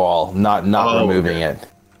this wall, not removing it.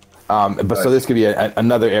 But so this could be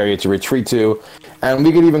another area to retreat to, and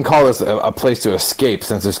we could even call this a place to escape,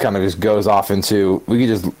 since this kind of just goes off into... We could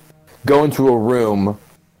just go into a room.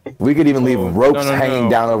 We could even leave ropes hanging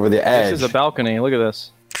down over the edge. This is a balcony. Look at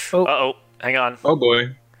this. Oh. Uh-oh. Hang on. Oh,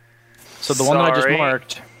 boy. So the one that I just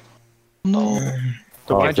marked... No.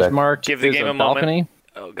 The one I just marked Give the is game a a balcony. moment.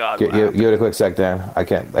 Oh, God. Give it a quick sec, Dan. I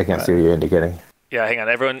can't see what you're indicating. Yeah, hang on.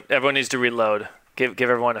 Everyone needs to reload. Give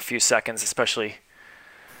everyone a few seconds, especially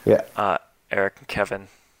Eric and Kevin.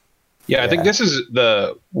 Yeah, I think this is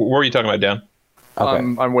the... What were you talking about, Dan?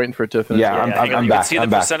 Okay. I'm waiting for it to finish. Yeah, I'm back.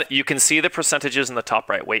 You can see the percentages in the top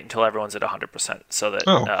right. Wait until everyone's at 100%, so that...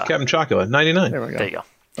 Captain Chocula, 99. There we go. There you go.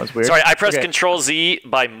 That's weird. Sorry, I pressed Control Z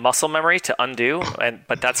by muscle memory to undo,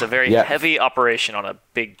 but that's a very heavy operation on a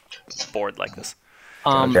big board like this.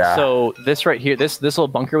 So this right here, this little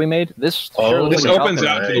bunker we made, this opens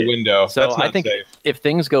out to the window. So that's not I think safe. if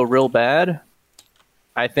things go real bad,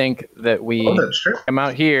 I think that we come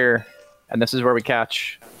out here, and this is where we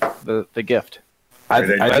catch the gift. I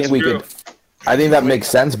think we could. I think that makes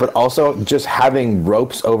sense, but also just having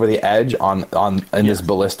ropes over the edge in this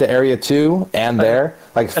ballista area too, and there,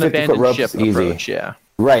 like 50-foot ropes is easy. Approach, yeah.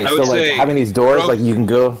 Right. So like having these doors, like you can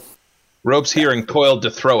go ropes here and coiled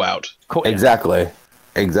to throw out. Exactly.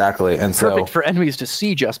 And perfect for enemies to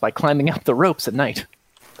siege us by climbing up the ropes at night.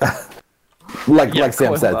 like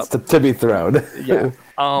Sam said, to be thrown. Yeah.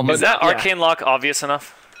 Is that arcane lock obvious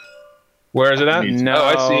enough? Where is it at? No,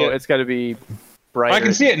 I see it. It's got to be brighter. I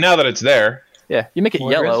can see it now that it's there. Yeah, you make it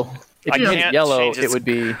yellow. If you make it yellow, it would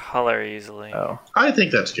be color easily. Oh, I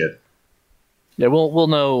think that's good. Yeah, we'll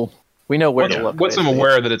know. We know where to look. Once I'm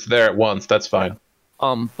aware that it's there at once, that's fine.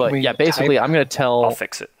 But yeah, basically, I'm gonna tell. I'll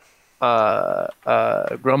fix it.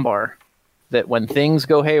 Grumbar, that when things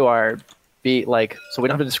go haywire, be like, so we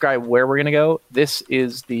don't have to describe where we're gonna go. This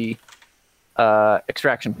is the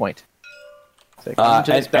extraction point. So come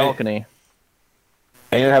to this balcony.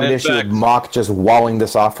 And you don't have an issue with Mock just walling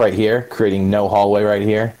this off right here, creating no hallway right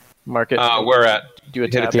here? Mark it. Where at? Do a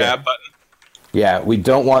hit a tab button. Yeah, we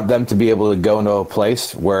don't want them to be able to go into a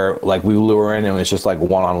place where, like, we lure in and it's just like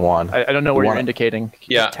one-on-one. I don't know where you're indicating.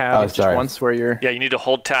 Yeah. Tab just once where you're... Yeah, you need to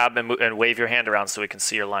hold tab and wave your hand around so we can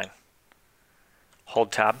see your line.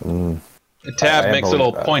 Hold tab. The tab makes a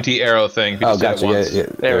little pointy arrow thing. Oh, gotcha. Yeah,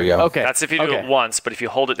 there we go. Okay. That's if you do it once, but if you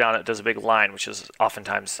hold it down, it does a big line, which is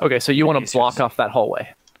oftentimes... Okay, so you want to block off that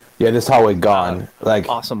hallway. Yeah, this hallway gone.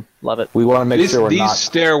 Awesome. Love it. We want to make sure we're not... These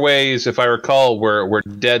stairways, if I recall, were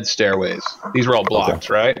dead stairways. These were all blocked,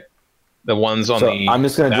 right? The ones on the. I'm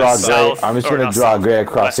just gonna that draw side. gray. I'm just gonna draw gray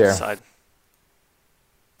across here.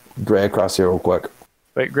 Gray across here, real quick.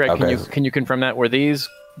 Wait, Greg, Okay. can you confirm that? Were these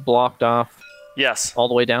blocked off Yes. all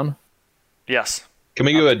the way down? Yes. Can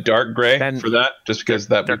we go a dark gray Then- for that? Just because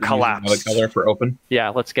that They're we can use another collapsed. color for open. Yeah,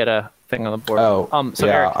 let's get a thing on the board. Oh, So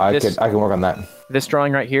yeah, Eric, I can work on that. this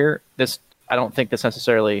drawing right here, I don't think this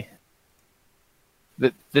necessarily.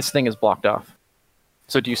 This thing is blocked off.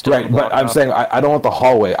 So do you still Right, want to but block I'm off? saying I don't want the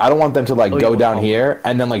hallway. I don't want them to like Oh, you go want down the here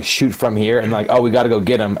and then like shoot from here and like, oh, we got to go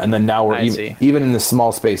get them, and then now we're I see. even in the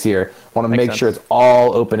small space here. Want to Makes make sure sense. it's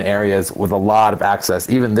all open areas with a lot of access.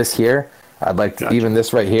 Even this here, I'd like to. Even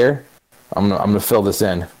this right here, I'm gonna fill this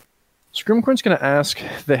in. Scrimcorn's going to ask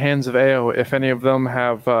the Hands of Ao if any of them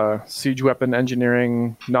have siege weapon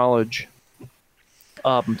engineering knowledge.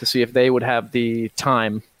 To see if they would have the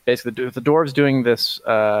time. Basically, if the dwarves doing this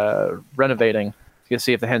renovating, to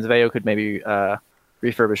see if the Hands of Ao could maybe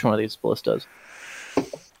refurbish one of these ballistas.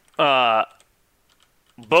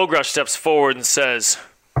 Bogrush steps forward and says,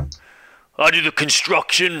 I do the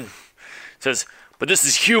construction. Says, but this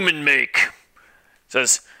is human make.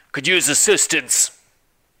 Says, could use assistance.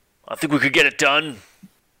 I think we could get it done.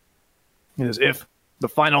 As if the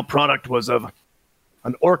final product was of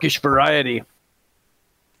an orcish variety,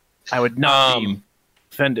 I would not be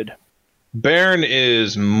offended. Baron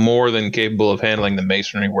is more than capable of handling the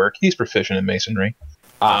masonry work. He's proficient in masonry.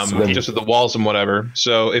 Just with the walls and whatever.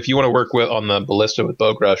 So if you want to work on the ballista with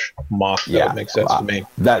Bogrush, Mock, that would make sense to me.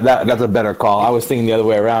 That's a better call. I was thinking the other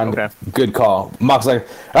way around. Okay. Good call. Mock's like,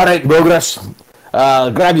 all right, Bogrush,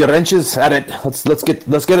 grab your wrenches. At it. Let's get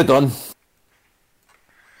it done.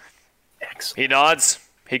 He nods.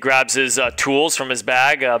 He grabs his tools from his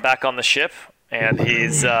bag back on the ship, and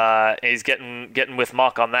he's getting with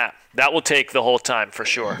Mock on that. That will take the whole time for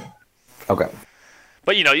sure. Okay.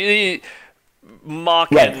 But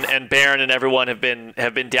Mock Right. and Baron and everyone have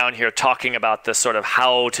been down here talking about this sort of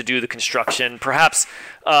how to do the construction. Perhaps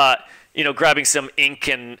grabbing some ink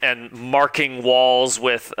and marking walls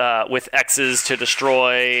with X's to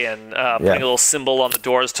destroy and putting a little symbol on the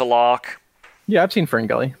doors to lock. Yeah, I've seen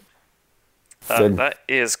Ferngully. That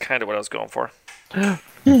is kind of what I was going for.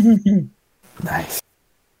 Nice.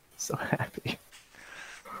 So happy.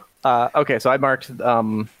 Okay, so I marked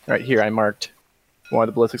right here. I marked one of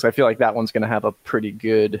the ballistics. I feel like that one's going to have a pretty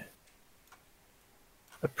good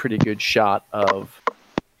shot of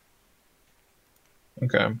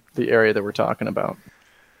the area that we're talking about.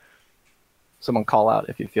 Someone call out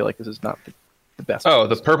if you feel like this is not the best. Oh,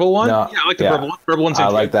 the purple one? No, Yeah, I like the purple one. Purple one's I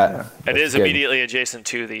like that. It That's is good. immediately adjacent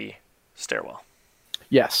to the stairwell.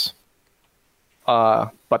 Yes.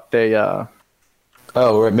 But they.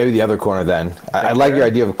 Oh, right, maybe the other corner then. I like your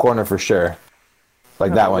idea of a corner for sure.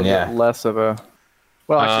 Like that one, yeah. Less of a.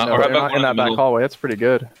 Well, actually, or no, how about not one in in that the back middle? hallway. That's pretty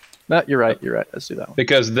good. No, you're right. You're right. Let's do that one.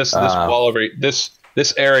 Because this wall over this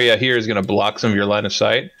area here is going to block some of your line of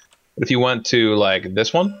sight. But if you went to like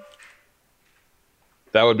this one,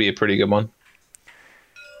 that would be a pretty good one.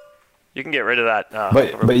 You can get rid of that.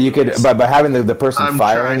 But you could by having the person I'm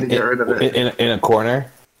firing trying to get rid of it. in a corner,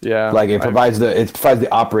 Yeah. like it provides the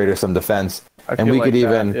operator some defense, I and feel we like could that,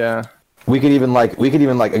 even Yeah. we could even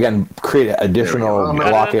again create additional There we go.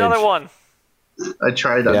 blockage. Another one. I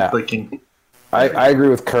tried Yeah. clicking. I agree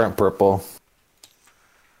with current purple.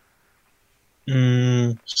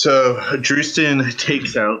 So Drewston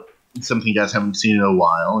takes out something you guys haven't seen in a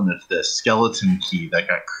while, and it's the skeleton key that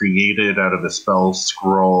got created out of a spell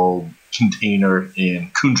scroll container in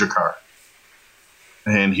Kundrakar.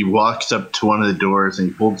 And he walks up to one of the doors and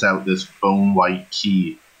he pulls out this bone white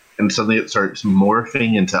key, and suddenly it starts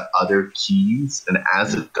morphing into other keys. And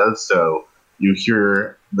as it does so, you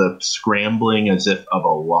hear the scrambling as if of a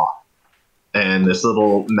lock. And this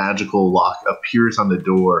little magical lock appears on the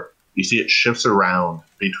door. You see it shifts around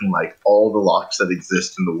between like all the locks that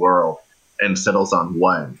exist in the world and settles on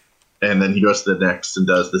one. And then he goes to the next and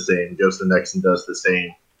does the same, goes to the next and does the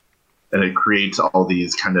same. And it creates all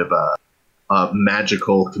these kind of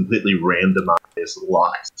magical, completely randomized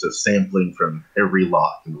locks, so sampling from every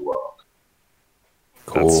lock in the world.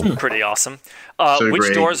 Cool. That's pretty awesome. So Which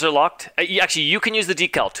great. doors are locked? Actually, you can use the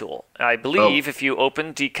decal tool. I believe if you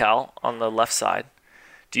open decal on the left side,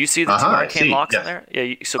 do you see the two I arcane see, locks yes. in there?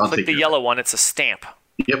 Yeah. So I'll click take the care of yellow one. It's a stamp,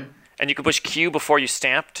 Yep. and you can push Q before you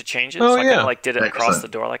stamp to change it. Oh, so I kind yeah. of like did it across Excellent. the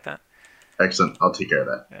door like that. Excellent. I'll take care of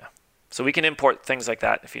that. So we can import things like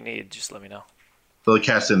that if you need. Just let me know. So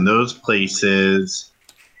cast in those places.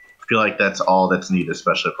 I feel like that's all that's needed,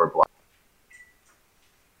 especially for black.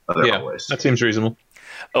 Other Yeah, hallways. that seems reasonable.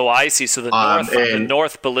 Oh, I see. So the and-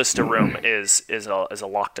 north ballista room is a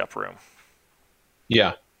locked up room.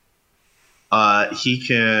 Yeah. He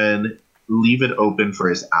can leave it open for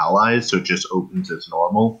his allies, so it just opens as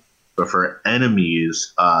normal. But for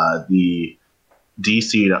enemies, the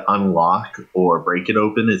DC to unlock or break it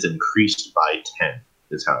open is increased by 10,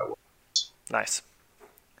 is how it works. Nice.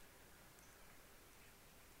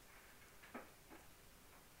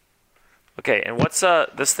 Okay, and what's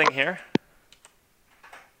this thing here?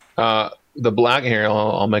 The black here,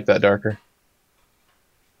 I'll make that darker.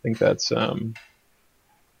 I think that's let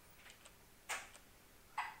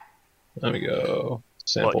me go.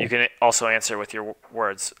 Sample. Well, you can also answer with your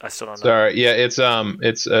words. I still don't know. Sorry, yeah,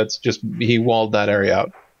 it's just he walled that area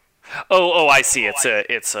out. Oh, I see. It's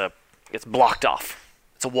blocked off.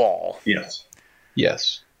 It's a wall. Yes.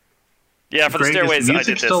 Yes. Yeah, for the Greg, stairways, is the I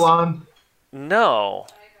music did this. still on? No,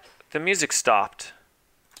 the music stopped.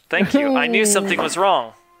 Thank you. I knew something was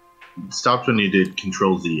wrong. It stopped when you did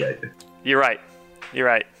Control Z, I think. You're right.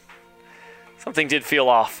 Something did feel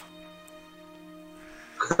off.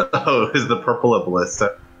 Oh, is the purple a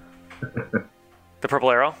ballista? The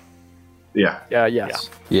purple arrow? Yeah, Yes.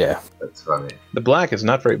 Yeah. that's funny. The black is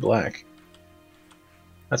not very black.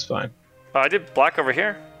 That's fine. Oh, I did black over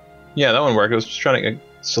here. Yeah, that one worked. I was just trying to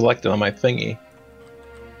select it on my thingy.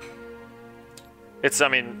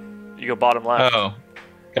 You go bottom left. Oh,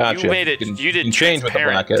 gotcha. You made it. You did change what the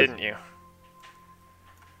transparent, black is. didn't you?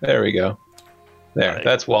 There we go. There, Right.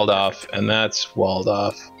 that's walled off, and that's walled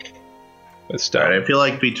off with stone. Alright, I feel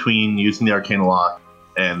like between using the Arcane Lock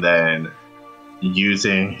and then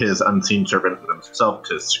using his Unseen Servant himself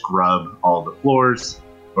to scrub all the floors,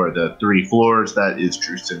 or the 3 floors, that is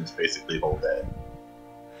Drusen's basically whole day.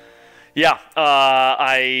 Yeah,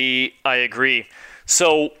 I agree.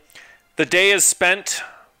 So the day is spent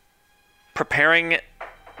preparing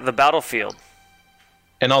the battlefield.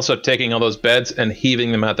 And also taking all those beds and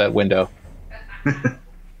heaving them out that window.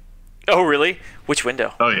 Oh, really? Which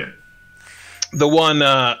window? Oh yeah. The one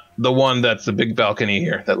that's the big balcony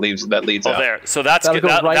here that leads Oh, out. there. So that's That'll good.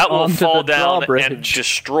 go right That will onto fall the down drawbridge. and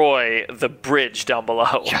destroy the bridge down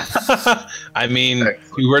below. I mean,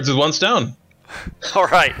 2 birds with 1 stone. All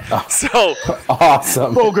right. So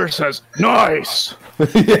Awesome. Boger says, "Nice."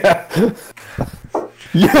 Yeah.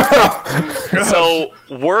 Yeah. so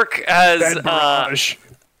work as. Bed barrage.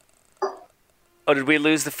 Oh, did we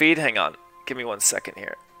lose the feed? Hang on. Give me 1 second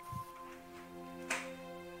here.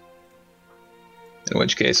 In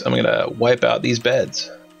which case, I'm gonna wipe out these beds.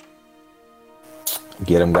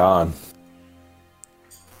 Get them gone.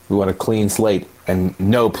 We want a clean slate and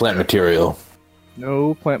no plant material.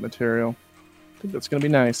 No plant material. I think that's gonna be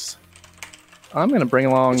nice. I'm gonna bring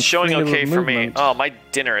along. It's showing three little okay for me. movement. Oh, my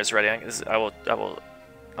dinner is ready. I will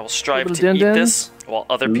strive Little to eat din-dins? this while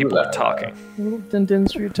other people are talking. Little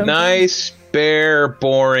din-dins for your temple. Nice, bare,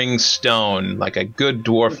 boring stone, like a good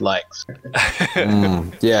dwarf likes.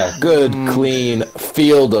 Yeah, good, clean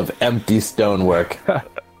field of empty stonework.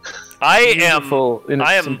 I Beautiful in its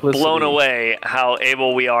am simplicity. blown away how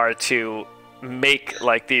able we are to make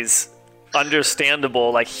like these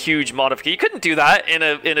understandable like huge modifications. You couldn't do that in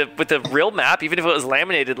a with a real map, even if it was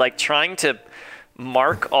laminated. Like trying to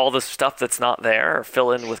mark all the stuff that's not there or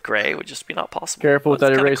fill in with gray would just be not possible. Careful with That's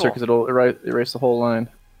that kinda eraser cool. because it'll erase the whole line.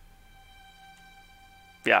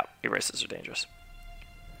 Yeah, erasers are dangerous.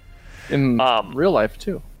 In real life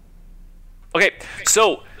too. Okay,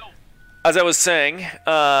 so as I was saying,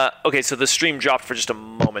 so the stream dropped for just a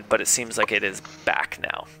moment, but it seems like it is back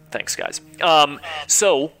now. Thanks, guys.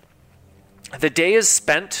 So the day is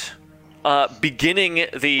spent beginning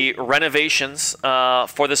the renovations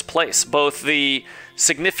for this place. Both there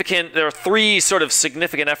are 3 sort of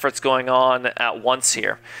significant efforts going on at once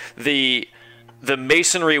here. The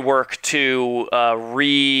masonry work to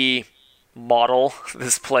remodel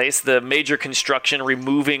this place, the major construction,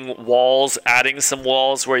 removing walls, adding some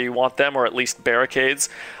walls where you want them, or at least barricades,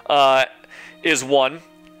 is one.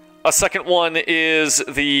 A second one is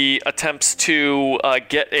the attempts to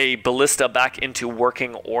get a ballista back into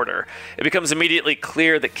working order. It becomes immediately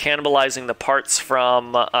clear that cannibalizing the parts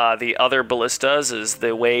from the other ballistas is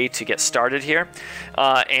the way to get started here,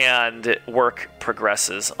 and work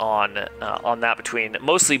progresses on that between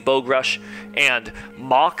mostly Bogrush and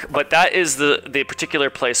Mock, but that is the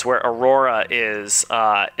particular place where Aurora is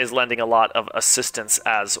lending a lot of assistance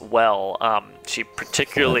as well. She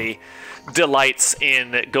particularly delights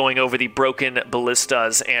in going over the broken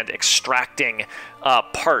ballistas and extracting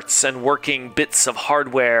parts and working bits of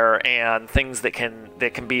hardware and things that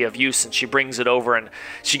can be of use, and she brings it over and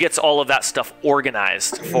she gets all of that stuff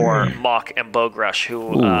organized for Mock and Bogrush,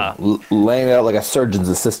 who Laying it out like a surgeon's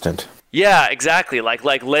assistant. yeah, exactly. Like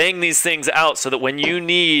laying these things out so that when you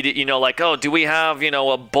need, do we have,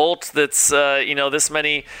 a bolt that's, this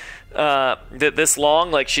many this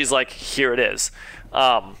long. Like she's like, here it is.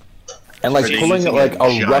 And like Are they pulling using like a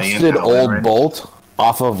a giant rusted outlet? old bolt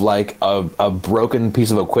off of like a broken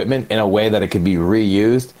piece of equipment in a way that it could be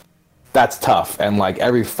reused. That's tough. And like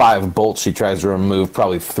every 5 bolts she tries to remove,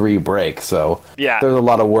 probably 3 break. So Yeah. there's a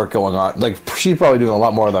lot of work going on. Like she's probably doing a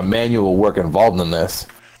lot more of the manual work involved in this.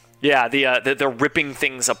 Yeah, they're ripping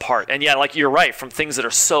things apart, and yeah, like you're right. From things that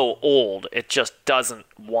are so old, it just doesn't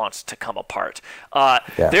want to come apart.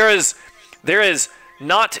 There is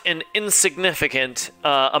not an insignificant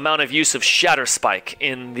amount of use of shatter spike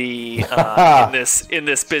in the in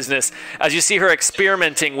this business, as you see her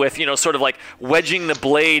experimenting with, sort of like wedging the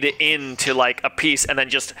blade into like a piece and then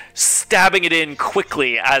just stabbing it in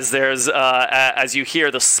quickly as there's as you hear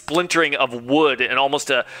the splintering of wood and almost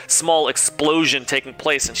a small explosion taking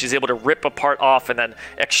place, and she's able to rip a part off and then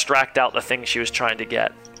extract out the thing she was trying to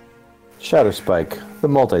get. Shatter Spike, the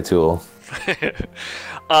multi-tool.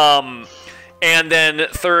 And then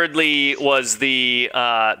thirdly was the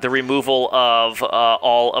removal of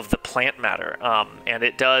all of the plant matter, and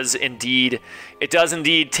it does indeed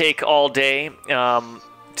take all day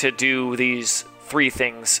to do these 3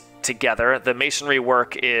 things together. The masonry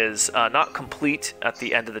work is not complete at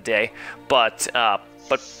the end of the day, but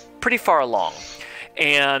pretty far along.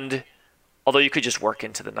 And although you could just work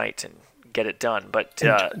into the night and get it done, but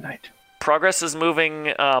progress is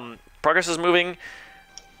moving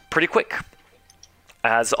pretty quick,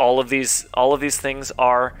 as all of these things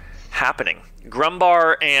are happening.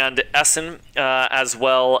 Grumbar and Essen, as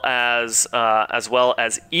well as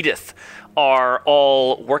Edith, are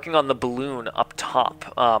all working on the balloon up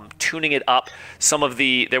top, tuning it up.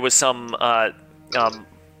 There was some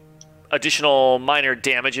additional minor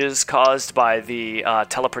damages caused by the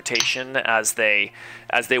teleportation as they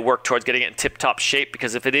work towards getting it in tip-top shape,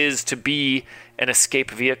 because if it is to be an escape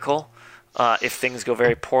vehicle, if things go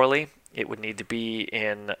very poorly, it would need to be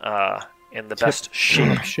in the best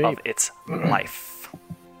shape of its life.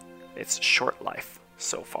 Its short life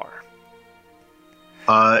so far.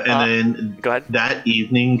 And then go ahead. That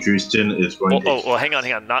evening, Drustin is going to... Well, hang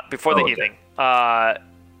on. Not before the evening.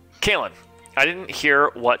 Kalen, I didn't hear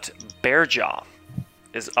what Bearjaw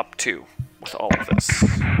is up to with all of this.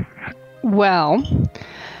 Well,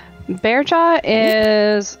 Bearjaw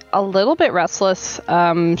is a little bit restless.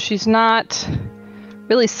 She's not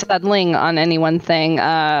really settling on any one thing.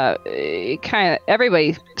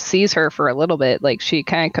 Everybody sees her for a little bit. Like she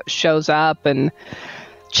kind of shows up and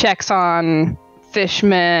checks on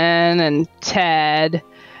Fishman and Ted,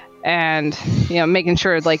 and making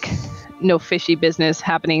sure like no fishy business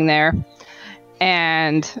happening there.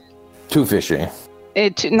 And too fishy.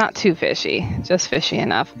 Not too fishy, just fishy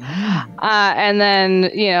enough. And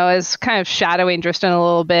then is kind of shadowing Dristan a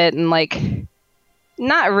little bit, and like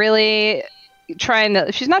not really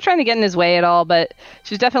she's not trying to get in his way at all, but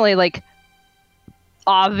she's definitely like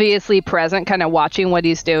obviously present, kind of watching what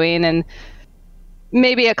he's doing, and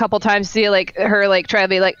maybe a couple times see like her like try to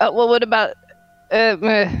be like, oh well, what about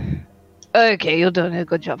okay, you're doing a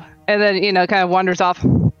good job, and then kind of wanders off.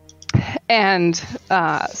 And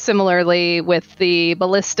similarly with the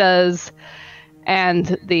ballistas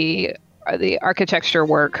and the architecture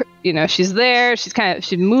work, she's there.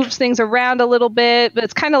 She moves things around a little bit, but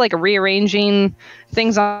it's kind of like rearranging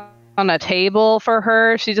things on a table for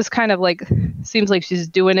her. She just kind of like seems like she's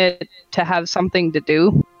doing it to have something to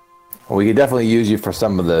do. Well, we could definitely use you for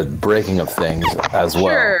some of the breaking of things as well.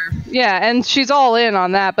 Sure, yeah, and she's all in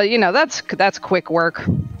on that. But that's quick work.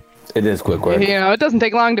 It is quick work. It doesn't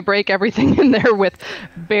take long to break everything in there with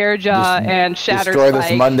Bearjaw and Shatter Destroy Spike.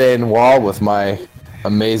 this mundane wall with my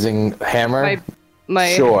amazing hammer.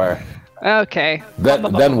 My sure. Okay.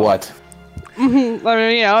 Then what? I mean, but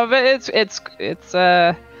it's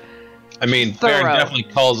I mean, thorough. Baron definitely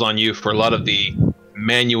calls on you for a lot of the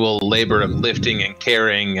manual labor of lifting and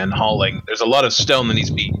carrying and hauling. There's a lot of stone that needs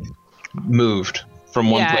to be moved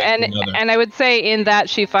from one place to another. And I would say in that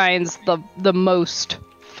she finds the most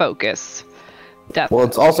focus. Definitely. Well,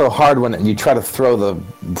 it's also hard when you try to throw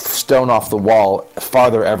the stone off the wall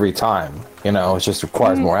farther every time. It just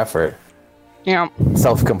requires more effort. Yeah.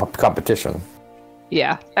 Self-competition.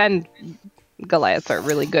 Yeah, and Goliaths are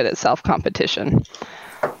really good at self-competition.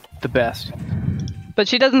 The best. But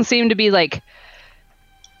she doesn't seem to be like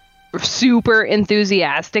super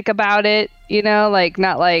enthusiastic about it, like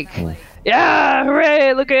not like, yeah,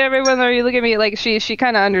 hooray, look at everyone, look at me. Like she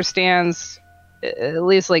kind of understands, at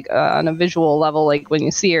least like on a visual level, like when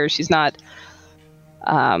you see her, she's not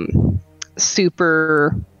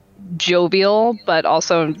super jovial, but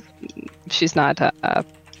also she's not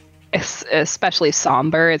especially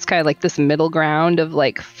somber. It's kind of like this middle ground of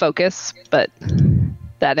like focus, but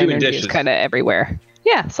that Doing energy dishes. is kind of everywhere.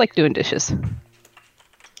 Yeah, it's like doing dishes.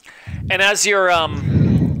 And as you're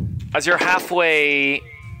halfway,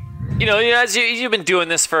 as you've been doing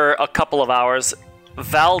this for a couple of hours,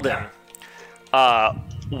 Valden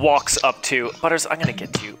walks up to Butters. I'm gonna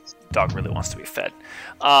get to you. Dog really wants to be fed,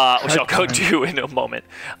 which I'll go to in a moment.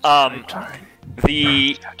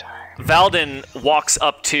 The Valden walks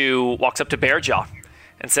up to Bearjaw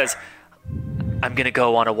and says, "I'm gonna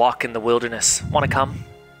go on a walk in the wilderness. Want to come?"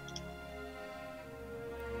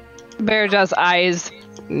 Bearjaw's eyes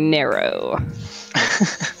narrow.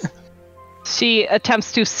 She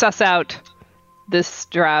attempts to suss out this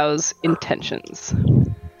drow's intentions.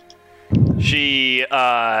 She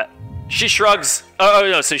shrugs. Oh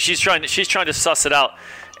no! So she's trying to suss it out.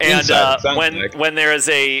 And when there is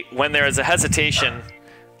a hesitation,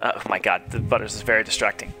 oh my God, the Butters is very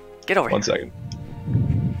distracting. Get over here. 1 second.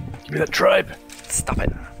 Give me that tribe. Stop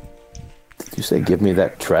it. Did you say give me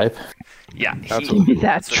that tripe? Yeah,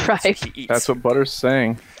 That tribe. That's what Butter's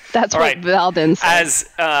saying. That's All what right. Valden says.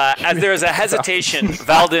 As there is a hesitation,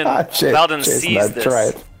 Valden sees this.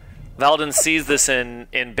 Tripe. Valden sees this in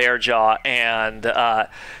Bearjaw, and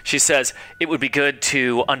she says, "It would be good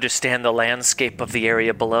to understand the landscape of the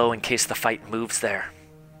area below in case the fight moves there."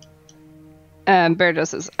 And Bearjaw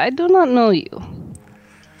says, "I do not know you.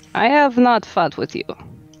 I have not fought with you.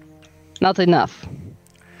 Not enough.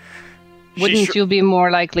 Wouldn't you be more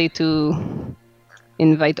likely to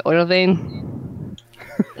invite Orvain?"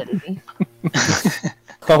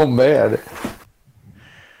 Oh man.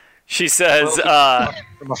 She says,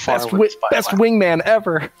 From afar Best, with best wingman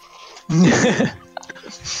ever.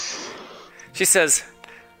 She says,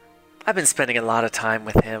 "I've been spending a lot of time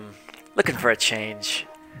with him, looking for a change."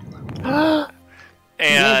 And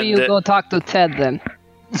Maybe you go talk to Ted then.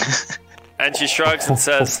 and she shrugs and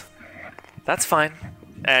says, "That's fine,"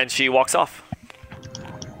 and she walks off.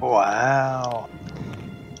 Wow.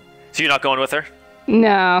 So you're not going with her?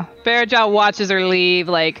 No. Bearjaw watches her leave,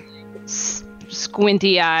 like,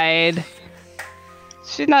 squinty-eyed.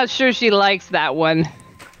 She's not sure she likes that one.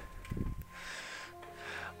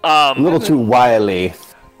 A little too wily.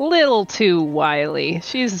 Little too wily.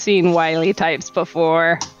 She's seen wily types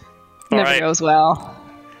before. Never right. goes well.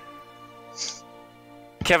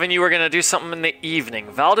 Kevin, you were going to do something in the evening.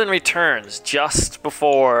 Valden returns just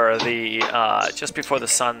before the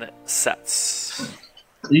sun sets.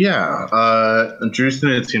 Yeah,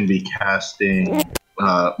 Drewston is going to be casting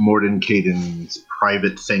Morden Caden's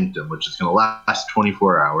Private Sanctum, which is going to last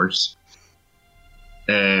 24 hours.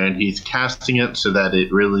 And he's casting it so that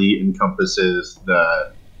it really encompasses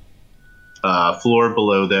the floor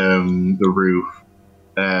below them, the roof,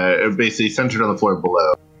 basically centered on the floor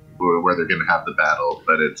below where they're going to have the battle,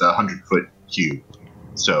 but it's a 100-foot cube,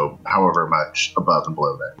 so however much above and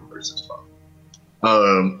below that versus above.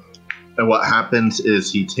 And what happens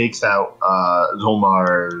is he takes out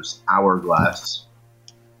Zolmar's hourglass,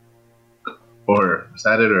 or is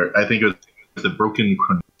that it? Or I think it was the broken.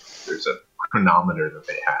 There's a chronometer that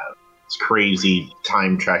they have. It's crazy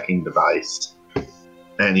time tracking device,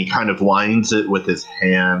 and he kind of winds it with his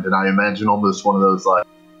hand, and I imagine almost one of those like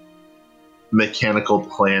mechanical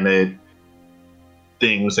planet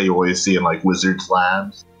things that you always see in like wizards'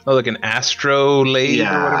 labs. Oh, like an astrolabe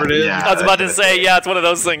or whatever it is? Yeah. I was about to say, yeah, it's one of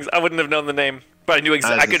those things. I wouldn't have known the name, but I knew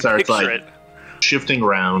exactly. I could starts, picture like, it. Shifting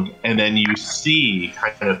around, and then you see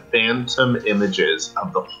kind of phantom images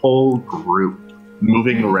of the whole group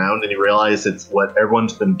moving around, and you realize it's what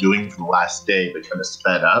everyone's been doing for the last day, but kind of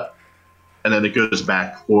sped up. And then it goes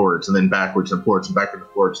back forwards, and then backwards and forwards and backwards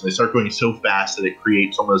and forwards, and they start going so fast that it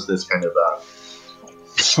creates almost this kind of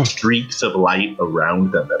streaks of light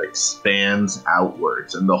around them that expands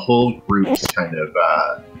outwards, and the whole group's kind of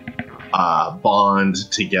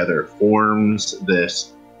bond together, forms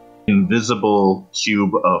this invisible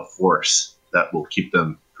cube of force that will keep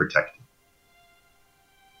them protected.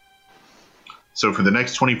 So for the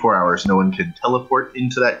next 24 hours, no one can teleport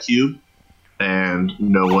into that cube, and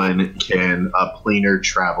no one can planar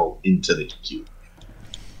travel into the cube.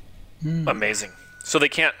 Amazing. So they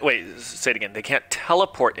can't say it again. They can't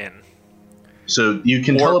teleport in. So you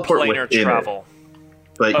can or teleport planar within travel. it,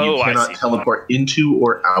 but you I cannot see. teleport into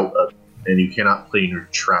or out of it, and you cannot planar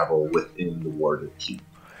travel within the warded cube.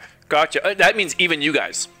 Gotcha. That means even you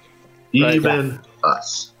guys. Even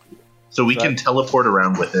us. So we can teleport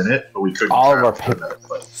around within it, but we couldn't All of travel our to another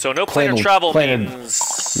place. So no planar travel planar- means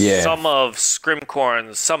Yeah. some of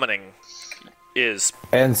Scrimcorn's summoning is.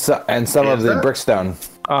 And some of the Brickstone.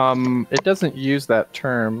 It doesn't use that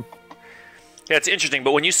term. Yeah, it's interesting.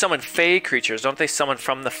 But when you summon Fey creatures, don't they summon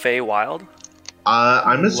from the Fey Wild?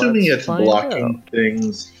 I'm assuming Let's it's find blocking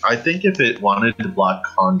things. I think if it wanted to block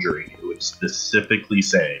conjuring, it would specifically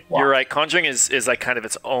say block. You're right. Conjuring is like kind of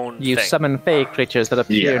its own You thing. summon fey creatures that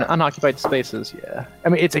appear in Yeah. unoccupied spaces. Yeah. I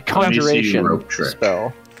mean, it's a me see conjuration rope trick.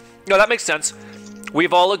 spell. No, that makes sense.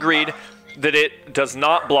 We've all agreed that it does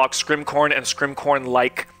not block Scrimcorn and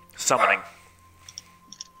Scrimcorn-like summoning.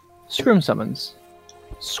 Scrum summons.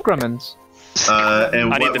 Scrummins.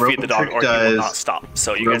 And I need what to feed the rope dog, trick or he will not does, stop.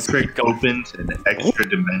 So you rope guys trick keep going. opens an extra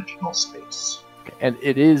dimensional space. And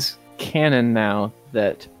it is canon now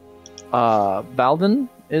that Valden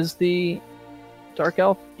is the Dark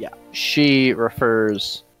Elf. Yeah. She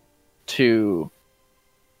refers to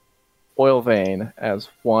Oil Vein as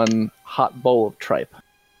one hot bowl of tripe.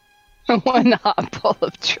 One hot bowl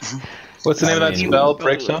of tripe. What's the name of that spell,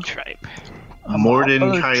 Breakstone? Tripe.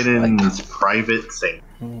 Mordenkainen's private saint.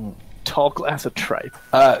 Tall glass of tripe.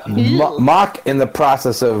 Mock, in the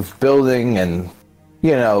process of building and,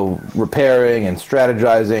 repairing and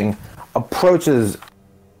strategizing, approaches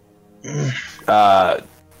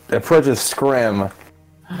Scrim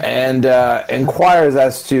and inquires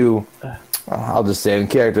as to, I'll just say in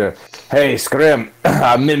character, "Hey, Scrim,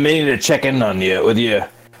 I'm meaning to check in on you with you.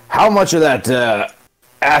 How much of that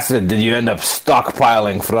acid did you end up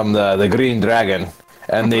stockpiling from the Green Dragon?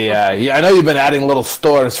 And I know you've been adding little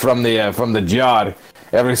stores from the jar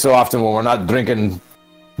every so often when we're not drinking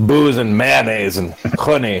booze and mayonnaise and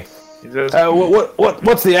honey.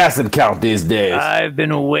 What's the acid count these days?" I've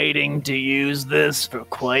been waiting to use this for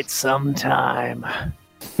quite some time.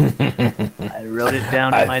 I wrote it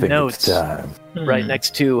down in my notes. Right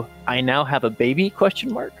next to "I now have a baby?" ?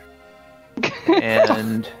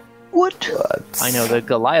 And What? I know the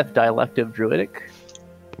Goliath dialect of Druidic.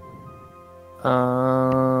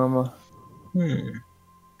 1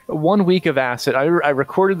 week of acid. I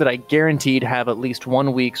recorded that I guaranteed have at least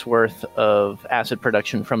 1 week's worth of acid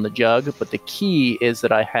production from the jug, but the key is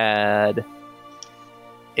that I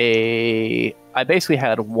basically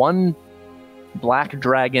had one black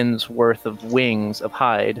dragon's worth of wings of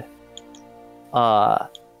hide that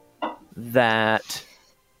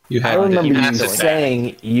I remember you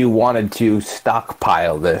saying you wanted to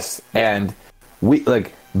stockpile this, and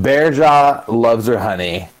Bearjaw loves her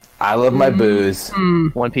honey. I love my booze.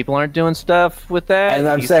 when people aren't doing stuff with that, And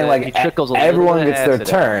I'm he saying, said he trickles a little everyone bit of gets their acid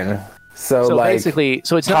turn. So basically,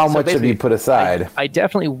 so it's not, how so much have you basically, put aside? I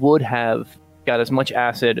definitely would have got as much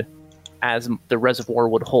acid as the reservoir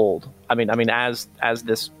would hold. I mean, as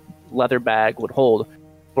this leather bag would hold.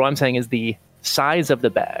 What I'm saying is the size of the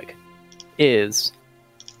bag is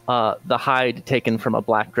the hide taken from a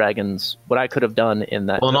black dragon's. What I could have done in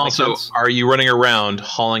that. Well, and that makes also, sense? are you running around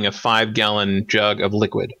hauling a 5-gallon jug of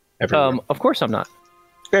liquid everywhere? Of course I'm not.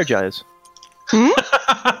 Bearjaw is.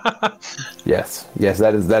 Yes,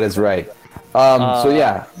 that is right. So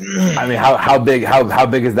yeah, I mean, how big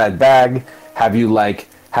is that bag? Have you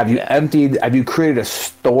emptied? Have you created a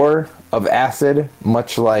store of acid?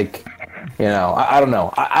 Much like, I don't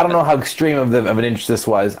know. I don't know how extreme of an inch this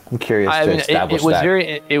was. I'm curious to establish it was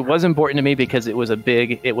that. It was important to me because it was a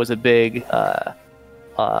big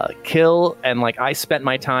kill, and I spent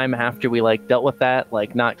my time after we dealt with that,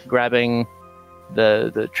 not grabbing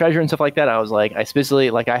the treasure and stuff like that. I was I specifically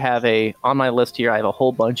I have on my list here. I have a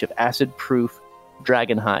whole bunch of acid-proof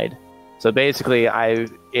dragon hide. So basically,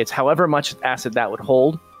 it's however much acid that would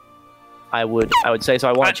hold. I would say so.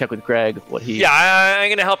 I want to check with Greg what he. Yeah, I'm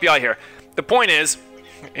gonna help you out here. The point is,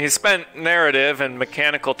 he spent narrative and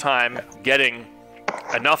mechanical time getting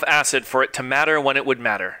enough acid for it to matter when it would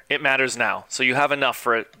matter. It matters now, so you have enough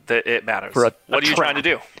for it that it matters. For what are you trying to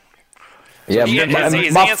do? Yeah,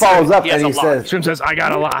 his Mock answer- follows up he has and he a lot. says, Shrim says, I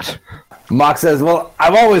got a lot. Mock says, "Well,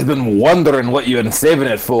 I've always been wondering what you been saving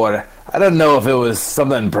it for. I don't know if it was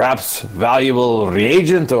something perhaps valuable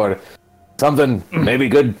reagent or something maybe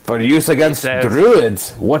good for use against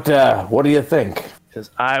druids. What do you think?" Says,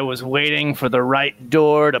 I was waiting for the right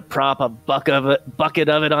door to prop a bucket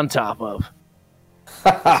of it on top of.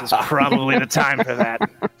 This is probably the time for that.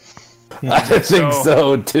 I think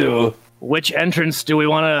so too. Which entrance do we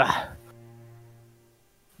want to...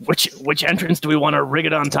 Which entrance do we want to rig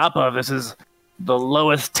it on top of? This is the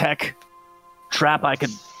lowest tech trap I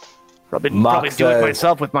could probably do it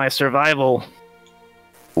myself with my survival.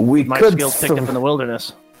 My skills picked up in the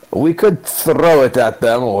wilderness. We could throw it at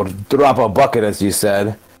them or drop a bucket, as you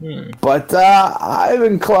said. But I'm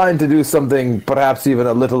inclined to do something perhaps even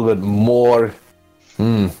a little bit more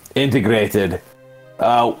integrated.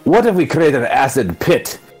 What if we create an acid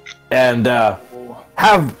pit and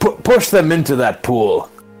push them into that pool?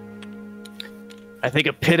 I think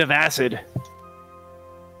a pit of acid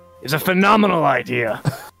is a phenomenal idea.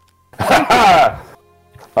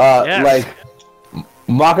 Like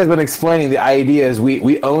Mock has been explaining, the idea is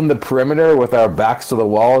we own the perimeter with our backs to the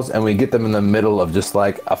walls, and we get them in the middle of just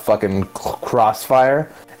like a fucking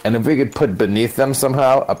crossfire. And if we could put beneath them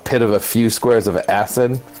somehow a pit of a few squares of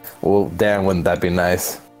acid, well, damn, wouldn't that be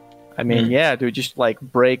nice? I mean, yeah, dude, just like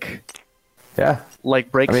break Yeah.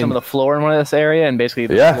 like break some of the floor in one of this area, and basically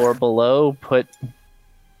the floor below put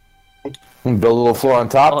build a little floor on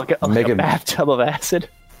top, make a bathtub of acid.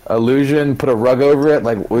 Illusion, put a rug over it.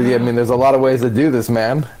 Like, I mean, there's a lot of ways to do this,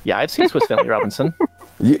 man. Yeah, I've seen Swiss Family Robinson.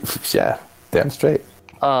 Yeah, damn straight.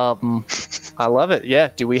 I love it. Yeah,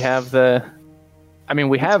 do we have the? I mean,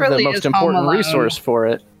 we have the most important resource for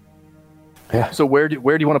it. Yeah. So where do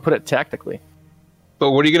you want to put it tactically?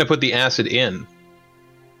 But what are you going to put the acid in?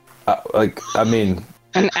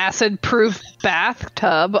 An acid-proof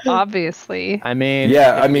bathtub, obviously. I mean,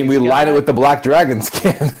 we line it with the black dragon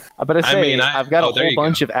skin. But I've got a whole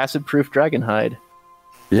bunch of acid-proof dragon hide.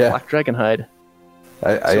 Yeah, black dragon hide.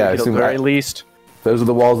 I assume at the very least, those are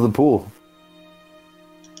the walls of the pool.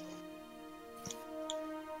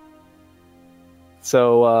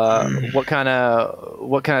 So, what kind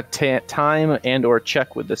of time and or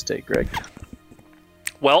check would this take, Greg?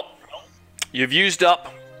 Well, you've used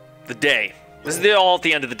up the day. This is all at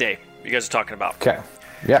the end of the day you guys are talking about. Okay.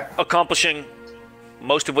 Yeah. Accomplishing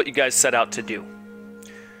most of what you guys set out to do.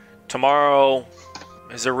 Tomorrow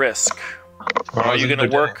is a risk. Are you going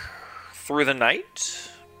to work through the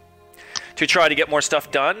night to try to get more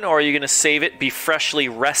stuff done, or are you going to save it, be freshly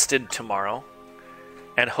rested tomorrow,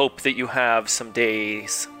 and hope that you have some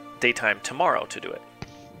daytime tomorrow to do it?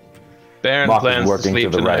 Baron plans to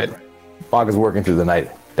sleep tonight. Bog is working through the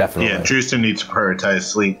night, definitely. Yeah, Drewston needs to prioritize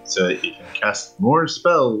sleep so he can cast more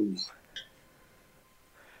spells.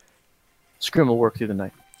 Scrim will work through the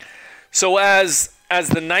night. So as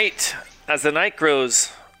the night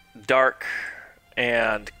grows dark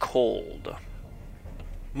and cold,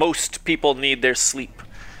 most people need their sleep.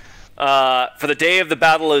 For the day of the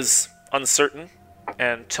battle is uncertain,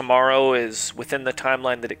 and tomorrow is within the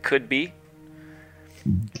timeline that it could be.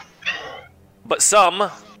 But some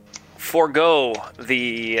forego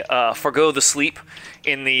the sleep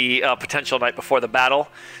in the potential night before the battle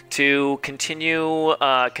to continue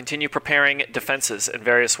preparing defenses in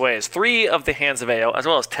various ways. 3 of the Hands of Ao, as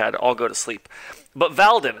well as Ted, all go to sleep. But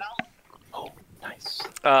Valden... Oh, nice.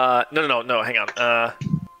 No, hang on.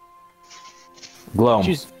 Gloam.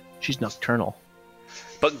 She's nocturnal.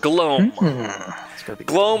 But Gloam.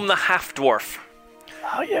 Gloam the half-dwarf.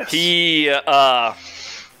 Oh, yes. He,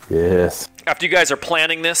 Yes. After you guys are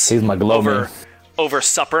planning this... He's my Gloam. Over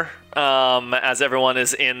supper, as everyone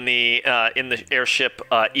is in the airship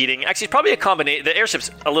eating. Actually, it's probably a combination. The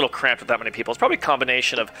airship's a little cramped with that many people. It's probably a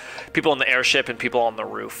combination of people in the airship and people on the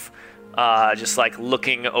roof, just like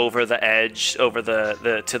looking over the edge, over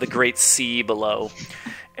to the great sea below.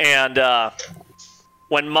 And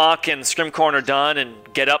when Mock and Scrimcorn are done and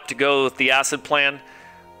get up to go with the acid plan,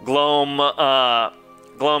 Gloam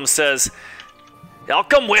says, "I'll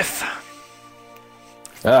come with."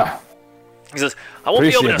 He says, "I won't be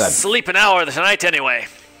able to sleep an hour tonight anyway."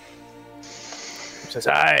 He says,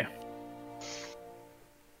 "Aye."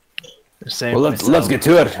 Well, let's get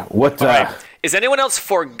to it. What? Is anyone else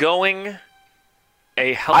foregoing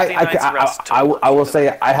a healthy night's rest? I will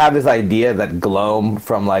say I have this idea that Gloam,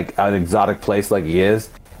 from like an exotic place like he is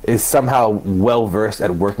somehow well versed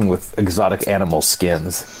at working with exotic animal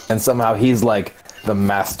skins, and somehow he's like the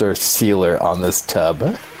master sealer on this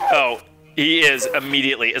tub. Oh. He is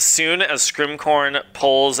immediately. As soon as Scrimcorn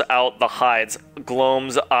pulls out the hides,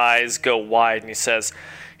 Gloam's eyes go wide, and he says,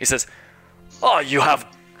 "Oh, you have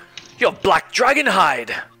black dragon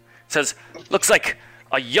hide." He says, "Looks like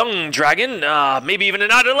a young dragon, maybe even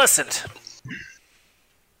an adolescent."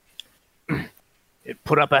 It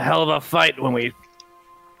put up a hell of a fight when we...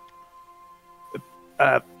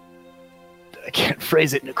 I can't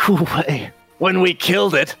phrase it in a cool way. When we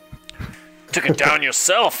killed it. Took it down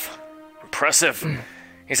yourself. Impressive.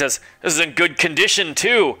 He says, "This is in good condition,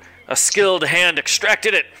 too. A skilled hand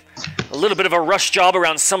extracted it. A little bit of a rush job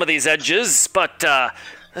around some of these edges, but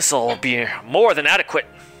this'll be more than adequate."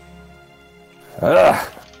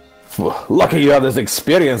 Lucky you have this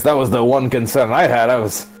experience. That was the one concern I had. I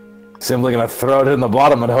was simply going to throw it in the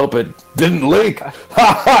bottom and hope it didn't leak. Ha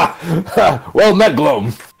ha! Well met,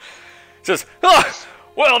 Gloam. He says,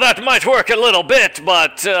 "Well, that might work a little bit,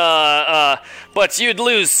 but but you'd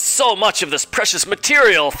lose so much of this precious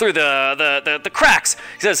material through the cracks.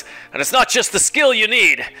 He says, and it's not just the skill you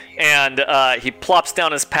need. And he plops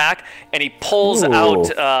down his pack and he pulls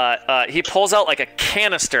out like a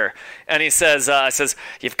canister. And he says,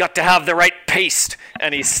 you've got to have the right paste.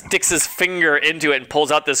 And he sticks his finger into it and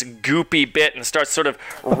pulls out this goopy bit and starts sort of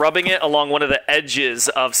rubbing it along one of the edges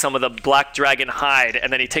of some of the black dragon hide.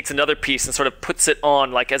 And then he takes another piece and sort of puts it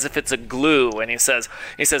on like as if it's a glue. And he says,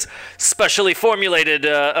 specially formulated,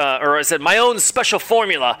 or I said, my own special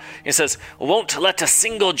formula. He says, won't let a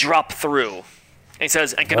single drop through. And he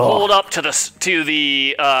says, and can hold up to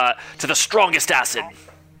the strongest acid.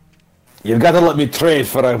 You've got to let me trade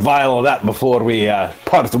for a vial of that before we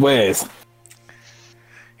part ways.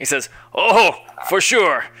 He says, oh, for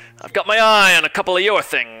sure. I've got my eye on a couple of your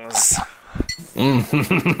things.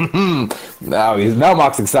 Now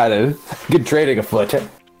Mock's excited. Good trading afoot.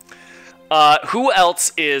 Who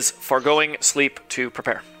else is foregoing sleep to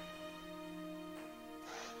prepare?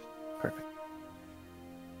 Perfect.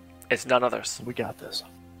 It's none others. We got this.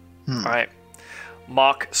 All right.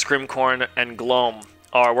 Mock, Scrimcorn, and Gloam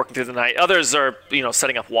are working through the night. Others are,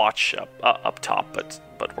 setting up watch up top, but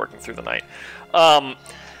working through the night. Of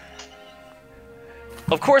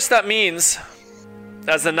course, that means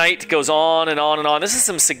as the night goes on and on and on, this is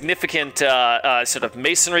some significant sort of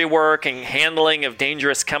masonry work and handling of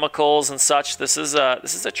dangerous chemicals and such. This is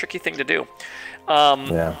a tricky thing to do.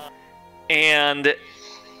 But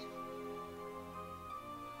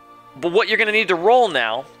what you're going to need to roll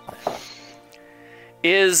now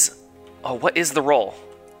is... Oh, what is the roll?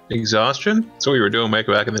 Exhaustion? That's what we were doing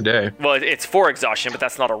back in the day. Well, it's for exhaustion, but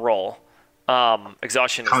that's not a roll.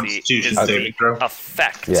 Exhaustion is the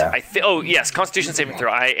effect. Yeah. Yes, Constitution saving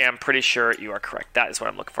throw. I am pretty sure you are correct. That is what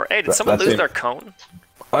I'm looking for. Hey, did someone lose their cone?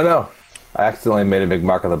 Oh, no. I accidentally made a big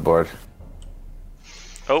mark on the board.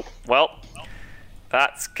 Oh, well,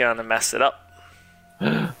 that's going to mess it up.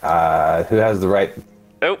 Who has the right...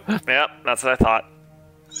 Oh, yeah, that's what I thought.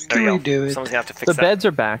 There you go. Someone's going to have to fix that. The beds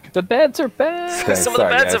are back. The beds are back. Okay, Some of the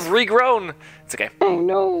beds have regrown. It's okay. Oh,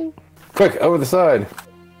 no. Quick, over the side.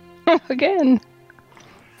 Again.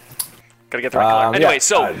 Gotta get the right color. Anyway,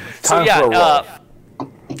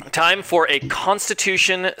 time for a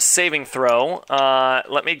Constitution saving throw.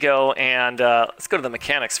 Let me go and let's go to the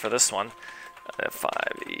mechanics for this one.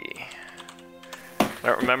 5e. I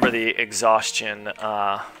don't remember the exhaustion.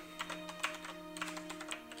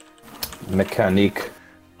 Mechanique.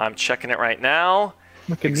 I'm checking it right now.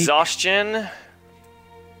 Exhaustion.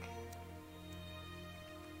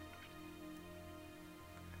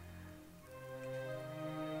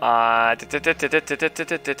 Okay,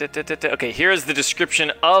 here's the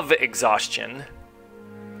description of exhaustion.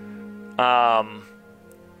 I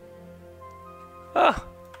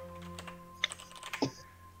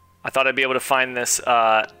thought I'd be able to find this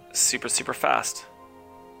super fast.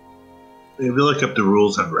 Maybe look up the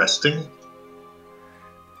rules on resting.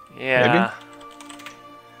 Yeah. Maybe?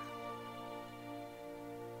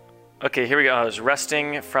 Okay, here we go. I was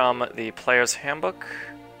resting from the player's handbook.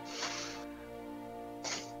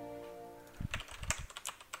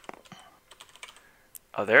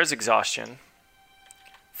 Oh, there's exhaustion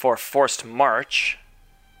for forced march.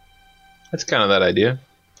 That's kind of that idea.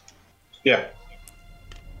 Yeah.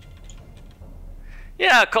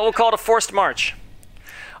 Yeah, we'll call it a forced march.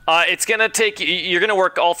 It's going to take... You're going to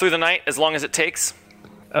work all through the night as long as it takes?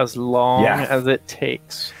 As long as it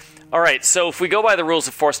takes. All right, so if we go by the rules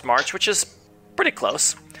of forced march, which is pretty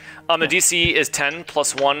close, the DC is 10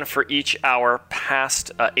 plus 1 for each hour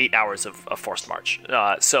past 8 hours of forced march.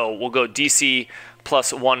 So we'll go DC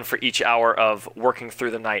plus 1 for each hour of working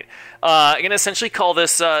through the night. I'm going to essentially call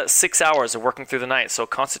this 6 hours of working through the night. So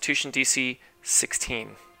Constitution DC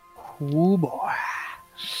 16. Ooh, boy.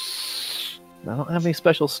 I don't have any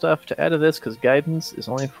special stuff to add to this because guidance is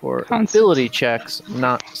only for ability checks,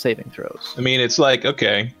 not saving throws. I mean, it's like,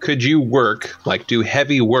 okay, could you do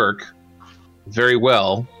heavy work very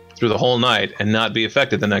well through the whole night and not be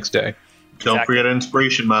affected the next day? Don't forget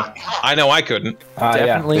inspiration, Mark. I know I couldn't.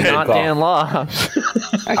 Definitely not Dan Law.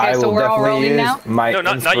 Okay, so we're all rolling now? No,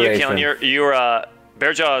 not you, Keelan. You're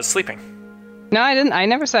Bearjaw is sleeping. No, I didn't. I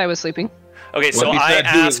never said I was sleeping. Okay, so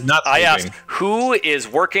I asked who is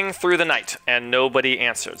working through the night, and nobody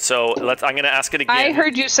answered. So I'm going to ask it again. I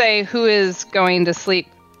heard you say who is going to sleep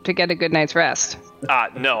to get a good night's rest.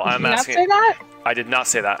 No, I'm asking. Did you not say that? I did not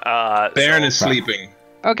say that. Baron is sleeping.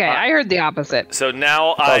 Okay, I heard the opposite. So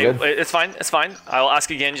now it's fine. It's fine. I'll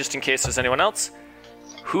ask again just in case there's anyone else.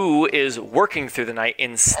 Who is working through the night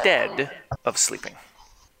instead of sleeping?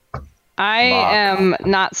 I am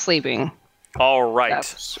not sleeping. All right.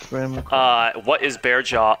 Yep. What is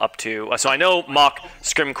Bearjaw up to? So I know Mock,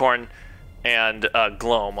 Scrimcorn, and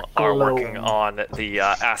Gloam are working on the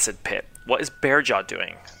acid pit. What is Bearjaw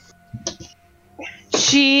doing?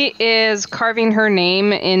 She is carving her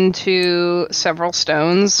name into several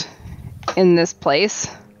stones in this place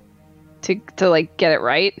to like get it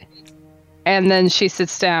right. And then she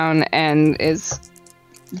sits down and is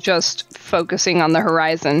just focusing on the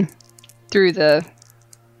horizon through the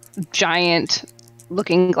giant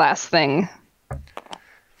looking glass thing.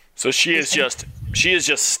 So she is just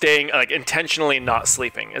staying, like, intentionally not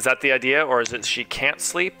sleeping. Is that the idea, or is it she can't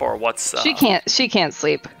sleep, or what's? She can't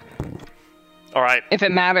sleep. All right. If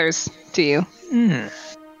it matters to you.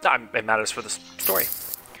 It matters for the story.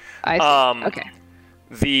 I see.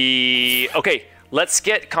 Okay. Okay. Let's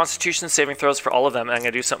get Constitution saving throws for all of them. And I'm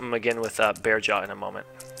gonna do something again with Bearjaw in a moment.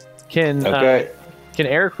 Can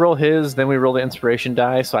Eric roll his? Then we roll the inspiration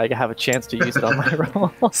die, so I have a chance to use it on my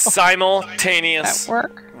roll. Simultaneous. That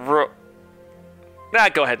work?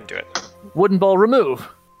 Go ahead and do it. Wooden ball remove.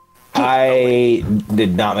 I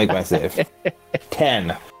did not make my save.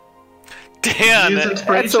 10. Damn Use it.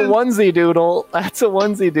 inspiration. That's a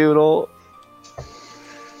onesie doodle.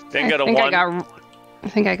 Then got a 1. I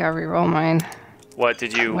think I got to re-roll mine. What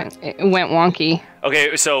did you? It went wonky.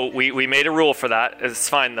 Okay, so we made a rule for that. It's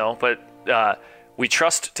fine though, but we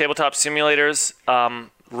trust Tabletop Simulator's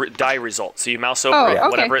die result. So you mouse over it. Okay.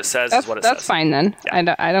 Whatever it says is what it says. That's fine then.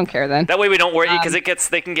 Yeah. I don't care then. That way we don't worry because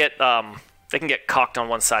they can get cocked on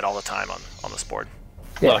one side all the time on this board.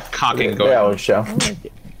 A lot of cocking They going on. always show.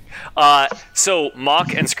 So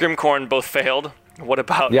Mock and Scrimcorn both failed. What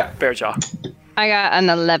about Bearjaw? I got an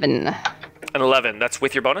 11. An 11. That's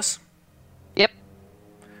with your bonus? Yep.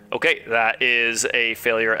 Okay, that is a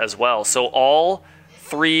failure as well. So all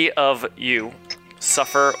 3 of you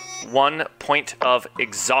suffer 1 point of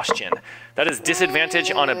exhaustion. That is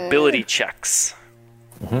disadvantage on ability checks.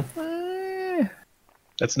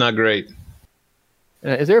 That's not great.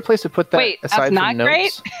 Is there a place to put that Wait, aside that's from not notes?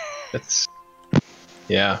 great? That's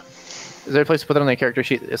yeah. Is there a place to put that on the character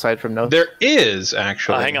sheet aside from notes? There is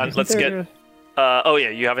actually. Hang on, let's get... you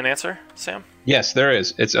have an answer, Sam? Yes, there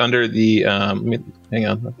is. It's under the. Hang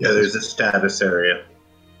on. Yeah, there's a status area.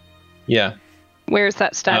 Yeah. Where's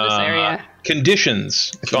that status area?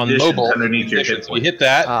 Conditions. It's on Conditions mobile. underneath your Conditions. hit You hit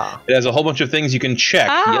that. It has a whole bunch of things you can check.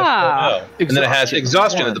 Yes or no. And then it has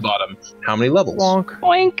exhaustion at the bottom. How many levels?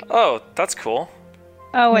 Boink. Oh, that's cool.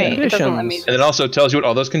 Oh wait, it doesn't let me. And it also tells you what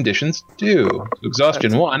all those conditions do. So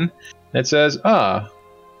exhaustion 1. And it says Huh?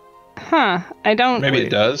 I don't. Maybe it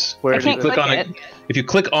does. I can't click on it. If you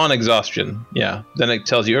click on exhaustion, then it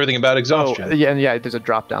tells you everything about exhaustion. Yeah, there's a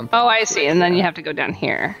drop down. Oh, I see. And then you have to go down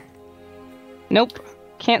here. Nope.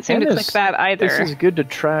 Can't seem to click that either. This is good to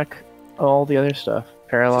track all the other stuff.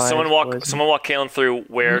 Paralyzed. So someone walk Kalen through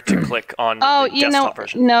where to click on the desktop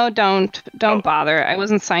version. No, don't bother. I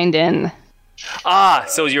wasn't signed in.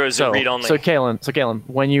 So you're a read only. So Kalen,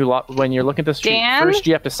 when you're looking at this sheet, Dan? first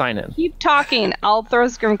you have to sign in. Keep talking. I'll throw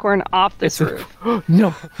Scrimcorn off this roof.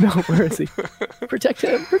 No, where is he? Protect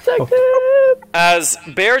him! As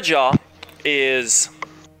Bearjaw is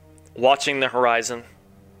watching the horizon,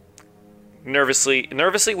 nervously,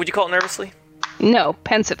 would you call it nervously? No,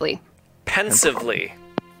 pensively. Pensively.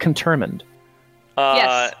 Contermined.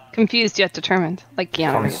 Yes, confused yet determined, like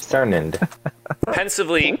Keanu Reeves. Concerned.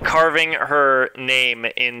 Pensively carving her name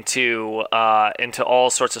into all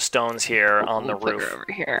sorts of stones here on the Put roof. her over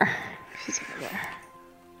here. She's over there.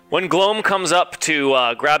 When Gloam comes up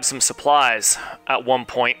to grab some supplies at one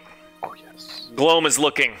point, Gloam is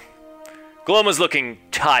looking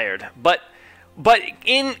tired, but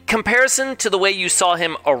in comparison to the way you saw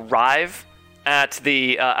him arrive at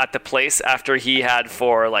the place after he had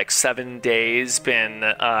for like 7 days been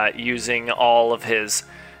using all of his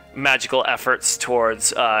magical efforts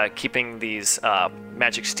towards keeping these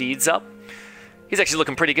magic steeds up, he's actually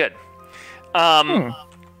looking pretty good. I'm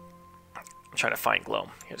trying to find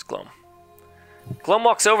Gloam. Here's Gloam. Gloam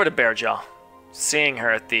walks over to Bearjaw, seeing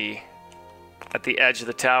her at the edge of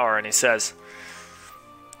the tower, and he says,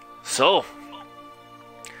 "So,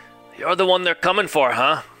 you're the one they're coming for,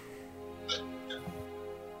 huh?"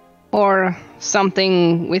 Or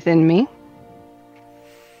something within me.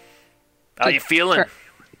 How you feeling?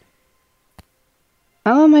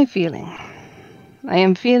 How am I feeling? I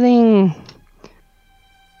am feeling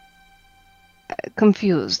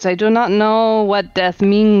confused. I do not know what death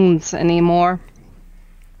means anymore.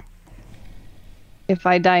 If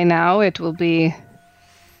I die now, it will be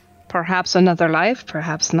perhaps another life,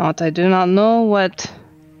 perhaps not. I do not know what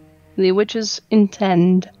the witches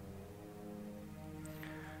intend.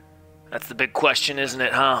 That's the big question, isn't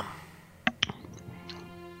it, huh?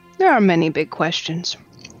 There are many big questions.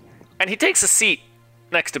 And he takes a seat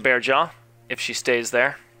next to Bearjaw, if she stays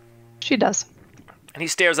there. She does. And he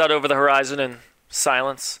stares out over the horizon in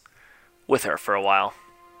silence with her for a while.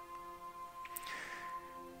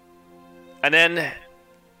 And then,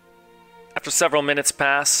 after several minutes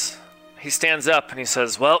pass, he stands up and he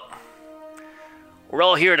says, well, we're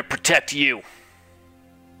all here to protect you.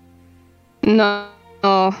 No.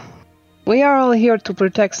 We are all here to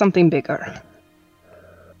protect something bigger.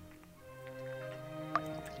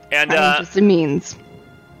 And just the means.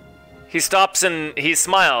 he stops and he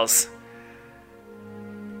smiles.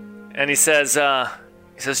 And he says,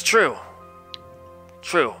 true.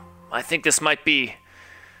 True. I think this might be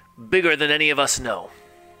bigger than any of us know.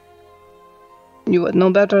 You would know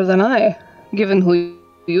better than I, given who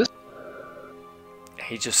you...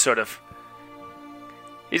 He just sort of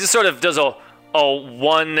does a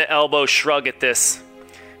one elbow shrug at this.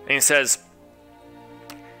 And he says,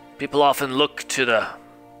 people often look to the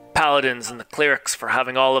paladins and the clerics for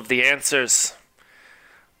having all of the answers.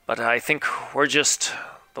 But I think we're just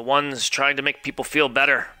the ones trying to make people feel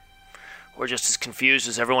better. We're just as confused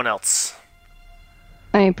as everyone else.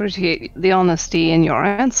 I appreciate the honesty in your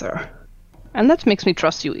answer. And that makes me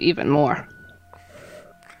trust you even more.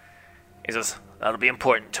 He says, that'll be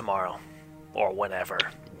important tomorrow. Or whenever.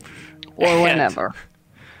 Or whenever.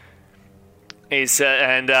 He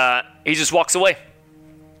just walks away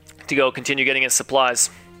to go continue getting his supplies.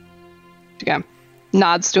 Yeah.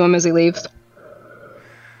 Nods to him as he leaves.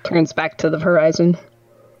 Turns back to the horizon.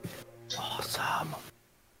 Awesome.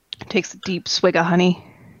 Takes a deep swig of honey.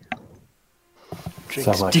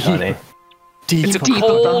 So much honey. It's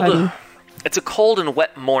a cold and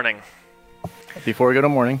wet morning. Before we go to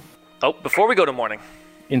morning. Oh, before we go to morning.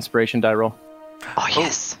 Inspiration die roll. Oh,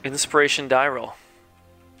 yes. Inspiration die roll.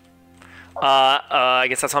 I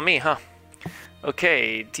guess that's on me, huh?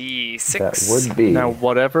 Okay, D6. That would be. Now,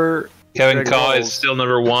 whatever Kevin Greg Kaw rolls, is still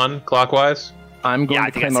number 1 clockwise. I'm going Yeah, I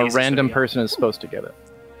to think claim that's a easiest random for you. person is supposed to get it.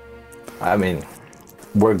 I mean,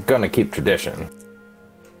 we're gonna keep tradition.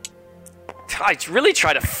 I really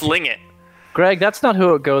try to fling it. Greg, that's not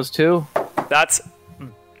who it goes to. That's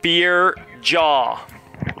Beer Jaw.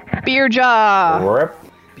 Beer jaw. Rip.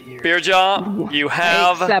 Beer Jaw, you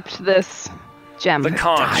have Accept this gem. the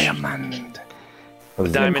conch. Diamond. The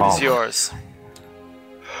diamond is yours.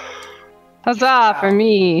 Huzzah for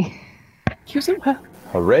me. Use it well.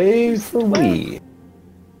 Hooray for we.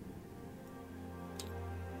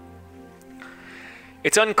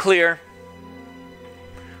 It's unclear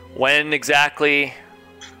when exactly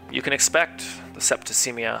you can expect the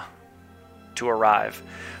Septicemia to arrive.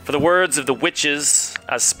 For the words of the witches,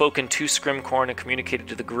 as spoken to Scrimcorn and communicated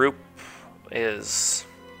to the group, is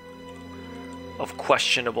of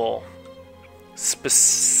questionable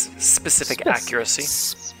specific accuracy.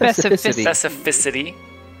 Specificity.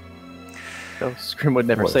 So Scrim would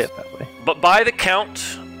never say it that way. But by the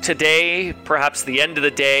count, today, perhaps the end of the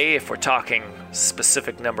day, if we're talking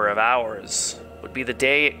specific number of hours, would be the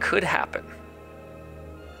day it could happen.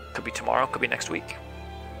 Could be tomorrow, could be next week.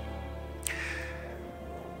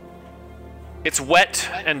 It's wet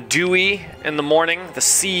and dewy in the morning. The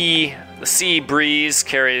sea breeze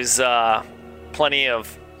carries plenty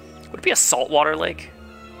of. Would it be a saltwater lake?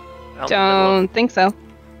 Out in the middle Don't think so.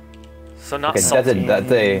 so not Okay, salty.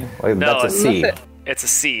 that's a sea. It's a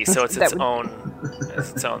sea, so it's its own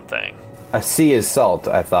thing. A sea is salt,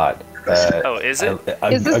 I thought. Oh, is it?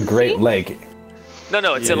 Is this A Great sea? Lake.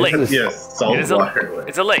 No, it's a lake. Yes, salt It is water.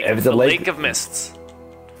 It's a lake. If It's it's a a lake- lake of mists.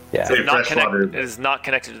 Yeah. Say Not fresh water. it is not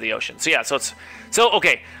connected to the ocean. So yeah, so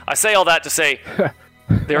okay. I say all that to say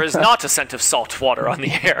there is not a scent of salt water on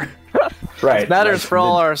the air. Right. Matters like for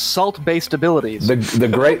all our salt-based abilities. The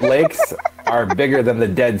Great Lakes are bigger than the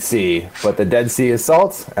Dead Sea, but the Dead Sea is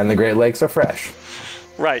salt, and the Great Lakes are fresh.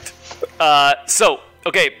 Right. So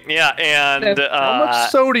okay, yeah, and How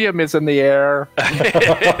much sodium is in the air?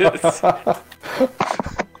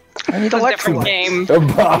 It's a different game.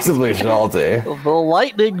 Possibly salty. The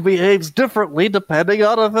lightning behaves differently depending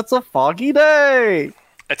on if it's a foggy day.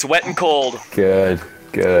 it's wet and cold. Good.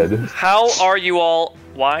 How are you all?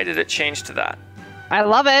 Why did it change to that? I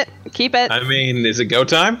love it. Keep it. I mean, is it go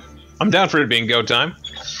time? I'm down for it being go time.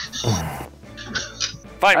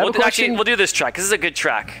 Fine, have we'll a question. we'll do this track. This is a good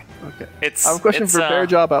track. Okay. It's I have a question it's, for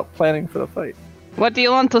Bearjaw about planning for the fight. What do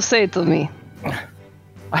you want to say to me?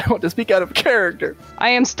 I want to speak out of character. I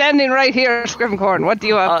am standing right here, Scrimcorn. What do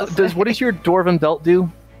you have to say? What does your Dwarven belt do?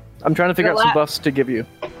 I'm trying to figure out some buffs to give you.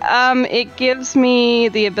 It gives me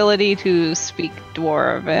the ability to speak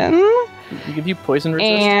Dwarven, Does it give you poison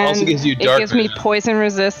resistance? and Also gives you it dark gives me vision. poison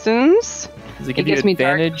resistance. Does it give gives you me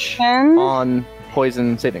dark advantage vision. on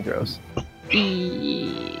poison saving throws?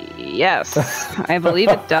 Yes, I believe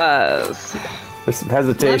it does. There's some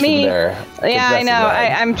hesitation there. Yeah, I know.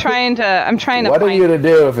 I'm trying to. What are you gonna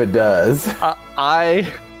do if it does? What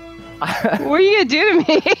are you gonna do to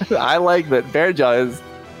me? I like that Bearjaw is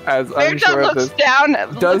as unsure of looks this. down.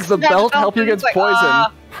 Does the belt help you against poison?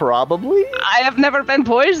 Probably. I have never been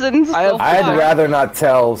poisoned. I'd rather not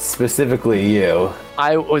tell specifically you.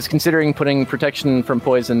 I was considering putting protection from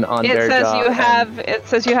poison on Bearjaw. It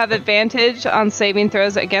says you have advantage on saving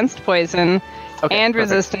throws against poison, and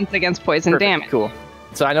resistance against poison damage. Cool.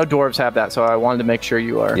 So I know dwarves have that, so I wanted to make sure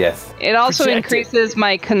you are. Yes. It also increases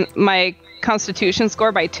my Constitution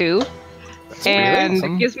score by 2. And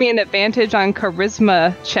awesome. It gives me an advantage on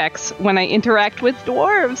charisma checks when I interact with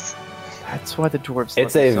dwarves. That's why the dwarves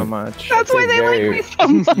love you so much. That's why they like me so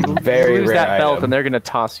much. Very lose rare that belt item. and they're gonna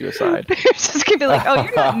toss you aside. They're just gonna be like, "Oh,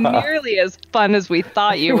 you're not nearly as fun as we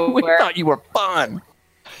thought you were." We thought you were fun.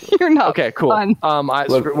 You're not. Okay, cool. Fun.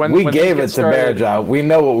 Look, when we when gave things it get to started- Bearjaw. We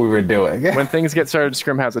know what we were doing. When things get started,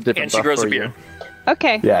 Scrim has a different And she buff grows for a beard.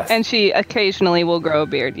 Okay. Yes. And she occasionally will grow a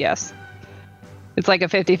beard. Yes. It's like a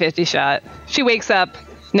 50-50 shot. She wakes up,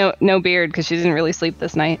 no beard because she didn't really sleep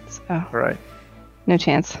this night. So All right. no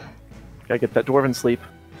chance. Gotta get that dwarven sleep.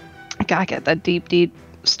 I gotta get that deep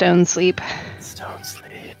stone sleep. Stone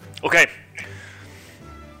sleep. Okay.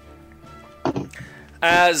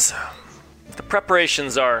 As the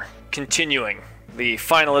preparations are continuing, the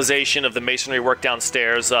finalization of the masonry work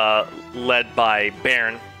downstairs, led by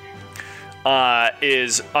Bairn,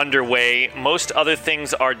 is underway. Most other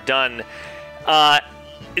things are done.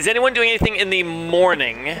 Is anyone doing anything in the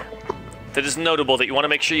morning that is notable that you want to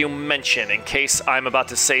make sure you mention in case I'm about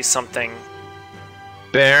to say something?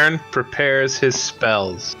 Bairn prepares his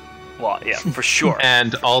spells. Well, yeah, for sure.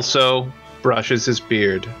 And also brushes his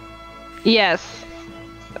beard. Yes.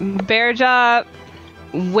 Bearjaw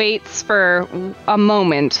waits for a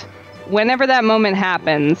moment. Whenever that moment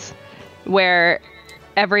happens, where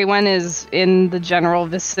everyone is in the general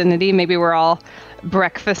vicinity, maybe we're all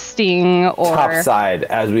breakfasting or Topside,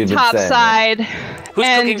 as we've been saying. topside. Who's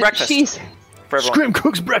and cooking breakfast? For everyone. Scrim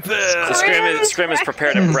cooks breakfast. So Scrim is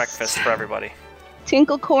prepared a breakfast for everybody.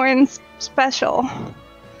 Tinkle corn special.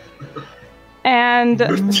 And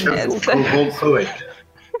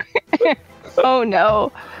oh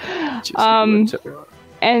no.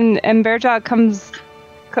 And Bearjaw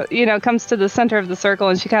comes to the center of the circle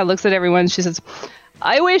and she kind of looks at everyone and she says,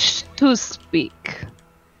 "I wish to speak."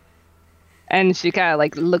 And she kind of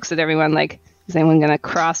like looks at everyone like, "Is anyone gonna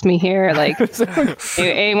cross me here? Like,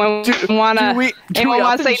 anyone wanna? Do we anyone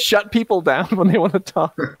wanna often say?" shut people down when they want to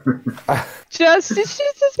talk? She's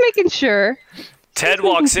just making sure. Ted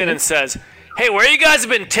walks in and says, "Hey, where you guys have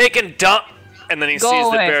been taking dump?" And then he Go sees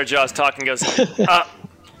away. that Bearjaw's talking, goes,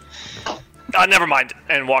 never mind,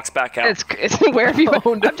 and walks back out. It's where have you been?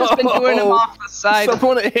 Oh, no. I've just been doing them off the side.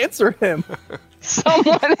 Someone answer him.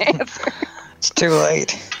 Someone answer. It's too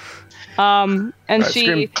late. And Right, she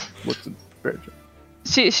Scrim looks at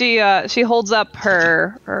Bearjaw. she holds up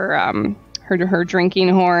her drinking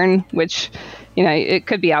horn, which, it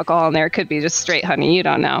could be alcohol in there, it could be just straight honey, you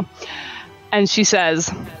don't know. And she says,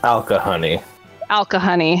 Alka honey. "Alka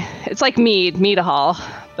honey." It's like meadahol,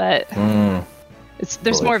 but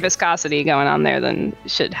there's more viscosity going on there than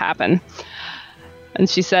should happen. And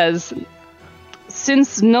she says,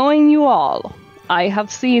 "Since knowing you all, I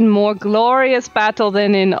have seen more glorious battle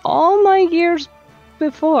than in all my years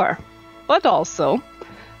before. But also,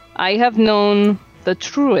 I have known the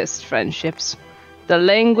truest friendships, the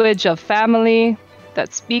language of family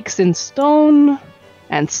that speaks in stone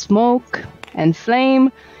and smoke and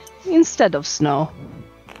flame instead of snow.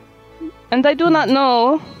 And I do not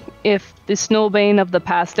know if the Snowbane of the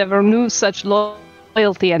past ever knew such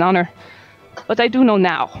loyalty and honor, but I do know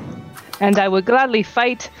now, and I would gladly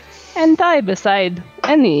fight and die beside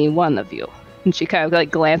any one of you." And she kind of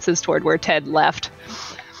like glances toward where Ted left.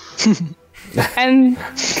 And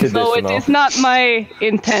though it is not my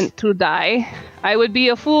intent to die, I would be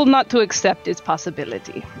a fool not to accept its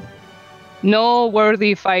possibility. No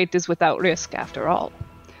worthy fight is without risk, after all.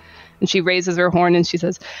 And she raises her horn and she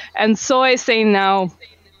says, "And so I say now,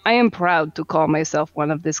 I am proud to call myself one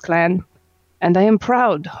of this clan, and I am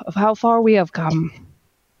proud of how far we have come.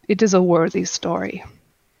 It is a worthy story,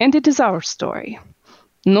 and it is our story,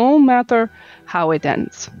 no matter how it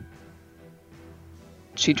ends."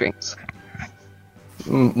 She drinks.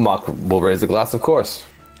 Mock will raise a glass, of course.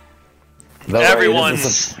 Every one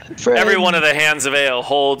of the hands of ale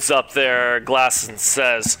holds up their glasses and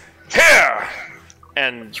says, "Here!"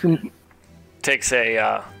 and takes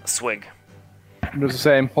a swig. He does the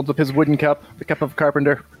same. Holds up his wooden cup, the cup of a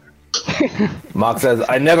carpenter. Mock says,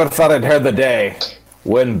 I never thought I'd heard the day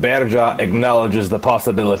when Berja acknowledges the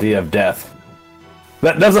possibility of death.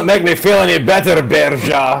 That doesn't make me feel any better,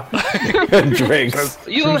 Berja. Drinks.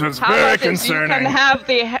 You, Seems how very about this? concerning.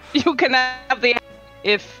 You can have the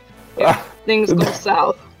if things go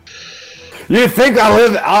south. You think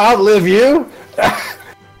I'll outlive you?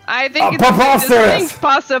 I think it's a preposterous. distinct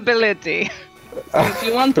possibility. If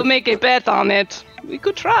you want to make a bet on it, we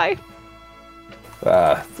could try.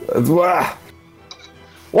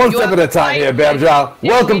 One You step have at a time here, Berja. If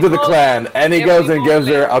Welcome we to the both- clan. And he if goes we and both gives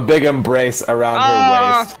her live- a big embrace around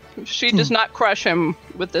her waist. She does not crush him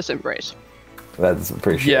with this embrace. That's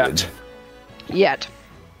appreciated. Yet.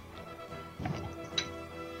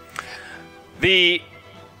 The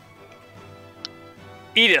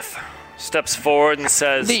Edith steps forward and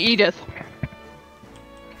says, The Edith.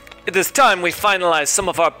 It is time we finalize some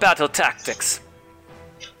of our battle tactics.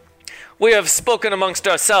 We have spoken amongst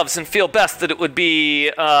ourselves and feel best that it would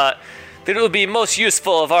be most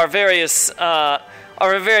useful of our various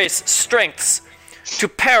strengths to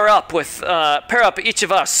pair up each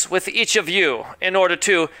of us with each of you in order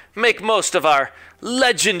to make most of our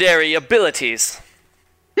legendary abilities.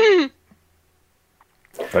 Very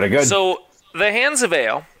good. So, the Hands of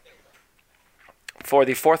Ale, for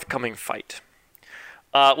the forthcoming fight,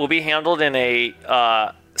 will be handled in a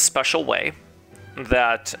special way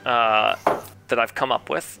that I've come up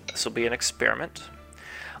with. This will be an experiment.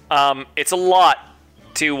 It's a lot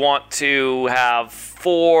to want to have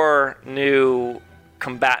 4 new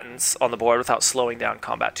combatants on the board without slowing down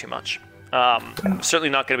combat too much. Certainly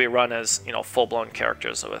not going to be run as full-blown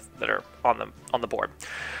characters that are on the board.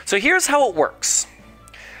 So here's how it works.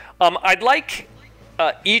 I'd like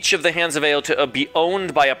each of the Hands of Ale to be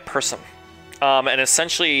owned by a person, and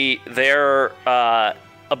essentially their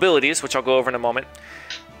abilities, which I'll go over in a moment,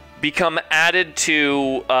 become added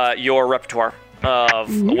to your repertoire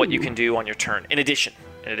of what you can do on your turn, in addition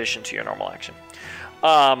to your normal action.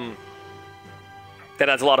 That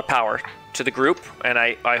adds a lot of power to the group, and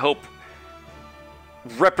I hope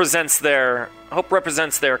represents their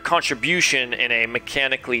contribution in a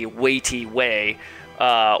mechanically weighty way,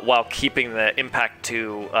 while keeping the impact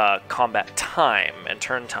to combat time and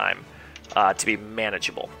turn time to be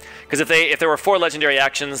manageable. Because if there were 4 legendary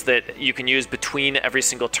actions that you can use between every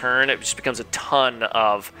single turn, it just becomes a ton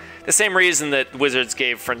of the same reason that Wizards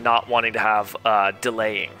gave for not wanting to have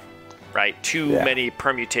delaying, right? Too many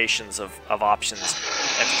permutations of options at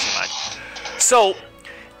the same time. So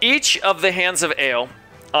each of the Hands of Ale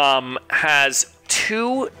has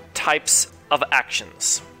 2 types of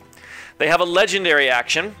actions. They have a legendary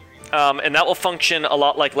action, and that will function a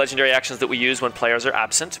lot like legendary actions that we use when players are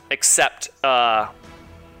absent, except, well,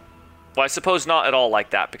 I suppose not at all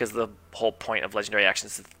like that, because the whole point of legendary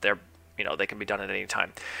actions is that they can be done at any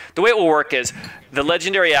time. The way it will work is the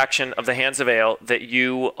legendary action of the Hands of Ale that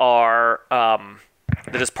you are,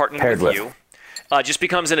 that is partnered with you, just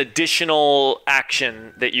becomes an additional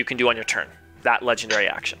action that you can do on your turn, that legendary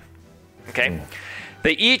action. Okay?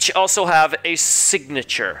 They each also have a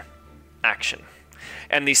signature action.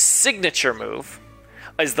 And the signature move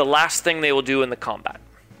is the last thing they will do in the combat.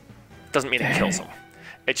 Doesn't mean it kills them.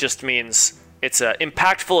 It just means it's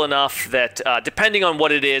impactful enough that depending on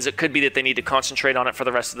what it is, it could be that they need to concentrate on it for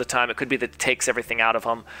the rest of the time. It could be that it takes everything out of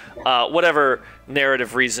them. Whatever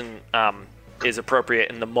narrative reason is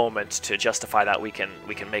appropriate in the moment to justify that, we can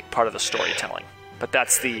make part of the storytelling. But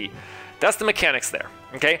that's the mechanics there.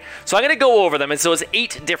 Okay, so I'm going to go over them, and so it's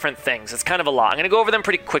 8 different things. It's kind of a lot. I'm going to go over them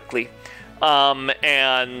pretty quickly,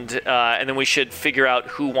 and then we should figure out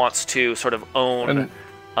who wants to sort of own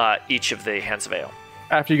each of the Hands of Ale.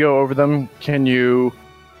 After you go over them, can you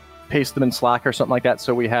paste them in Slack or something like that,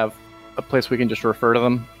 so we have a place we can just refer to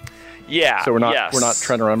them? Yeah. So we're not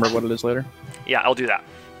trying to remember what it is later. Yeah, I'll do that.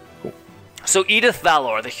 Cool. So Edith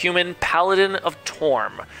Valor, the human paladin of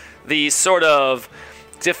Torm, the sort of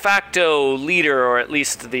de facto leader, or at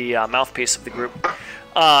least the mouthpiece of the group.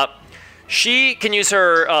 She can use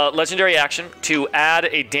her legendary action to add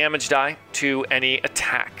a damage die to any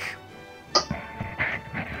attack.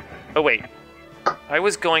 Oh, wait. I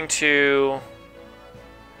was going to...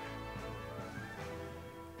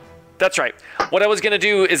 That's right. What I was going to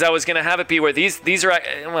do is I was going to have it be where these are...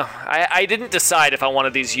 Well, I didn't decide if I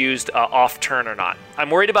wanted these used off-turn or not. I'm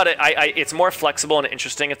worried about it. It's more flexible and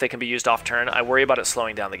interesting if they can be used off-turn. I worry about it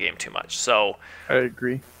slowing down the game too much. So I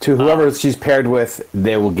agree. To whoever she's paired with,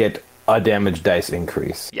 they will get a damage dice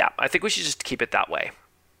increase. Yeah, I think we should just keep it that way.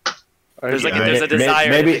 There's a desire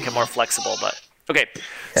to make it more flexible, but... Okay,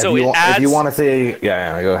 so if you want to say...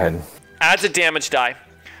 Yeah, go ahead. Adds a damage die.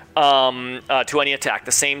 to any attack.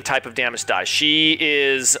 The same type of damage die. She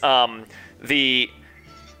is the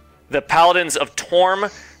Paladins of Torm.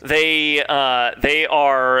 They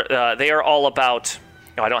are all about.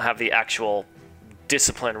 I don't have the actual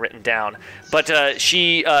discipline written down, but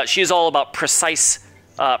she is all about precise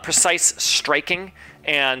striking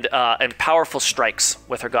and powerful strikes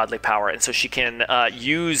with her godly power, and so she can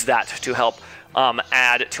use that to help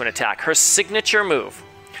add to an attack. Her signature move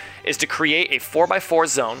is to create a 4x4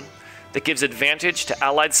 zone that gives advantage to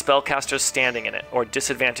allied spellcasters standing in it, or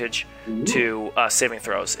disadvantage to saving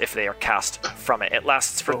throws if they are cast from it. It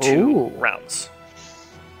lasts for 2 rounds.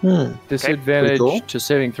 Disadvantage cool. to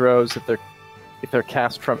saving throws if they're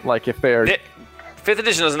cast from, like if they're. 5th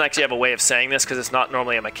edition doesn't actually have a way of saying this because it's not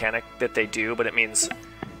normally a mechanic that they do, but it means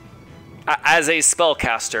as a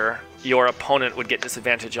spellcaster, your opponent would get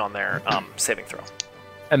disadvantage on their saving throw.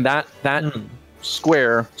 And that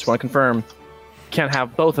square, just want to confirm, can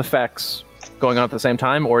have both effects going on at the same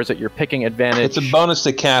time, or is it you're picking advantage? It's a bonus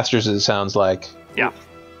to casters, it sounds like. Yeah.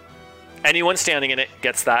 Anyone standing in it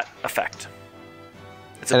gets that effect.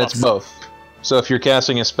 It's both. So if you're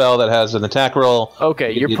casting a spell that has an attack roll...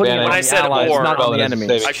 Okay, you're putting it on the allies, not on the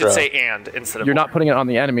enemies. I should say and instead of You're not putting it on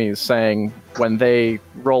the enemies, saying when they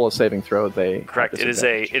roll a saving throw, they... Correct. It is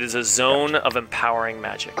a zone of empowering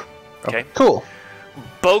magic. Okay? Cool.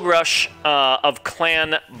 Bogrush of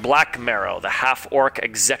Clan Blackmarrow, the half-orc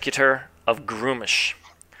executor of Groomish.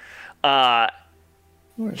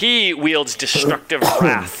 He wields destructive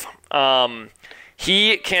wrath.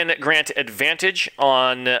 He can grant advantage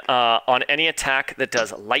on any attack that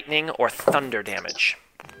does lightning or thunder damage.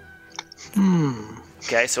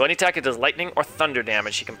 Okay, so any attack that does lightning or thunder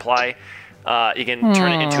damage, he can apply. You can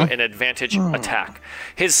turn it into an advantage attack.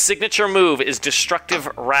 His signature move is Destructive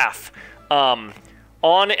Wrath.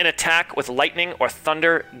 On an attack with lightning or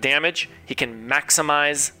thunder damage, he can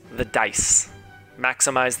maximize the dice.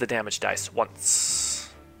 Maximize the damage dice once.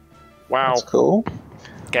 Wow. That's cool.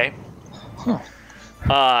 Okay.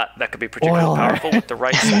 That could be particularly powerful with the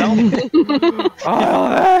right spell.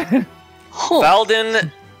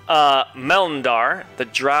 Valdin Melndar, the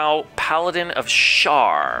Drow Paladin of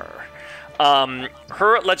Shar.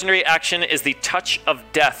 Her legendary action is the Touch of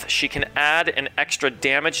Death. She can add an extra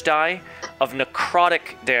damage die of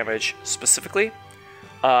necrotic damage, specifically,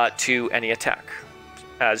 to any attack.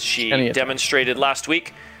 As she demonstrated last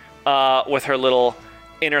week with her little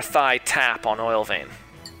inner thigh tap on Oil Vein.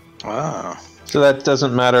 Wow. So that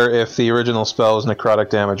doesn't matter if the original spell is necrotic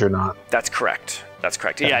damage or not. That's correct. That's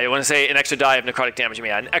correct. Yeah, you want to say an extra die of necrotic damage. I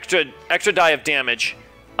mean, an extra die of damage,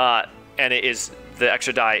 and it is the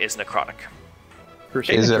extra die is necrotic.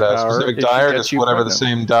 Is it a specific die or just whatever the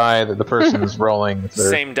same die that the person is rolling?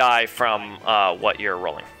 Same die from what you're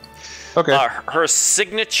rolling. Okay. Her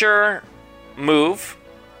signature move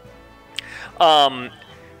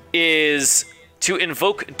is to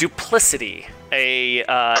invoke Duplicity,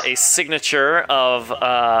 a signature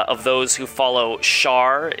of those who follow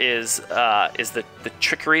Shar is the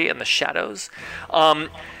trickery and the shadows.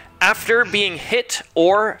 After being hit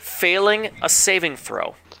or failing a saving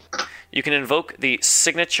throw, you can invoke the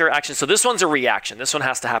signature action. So this one's a reaction. This one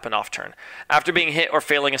has to happen off turn. After being hit or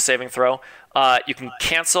failing a saving throw, you can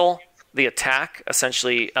cancel the attack,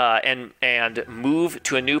 essentially, and move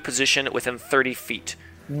to a new position within 30 feet.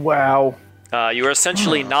 Wow. You are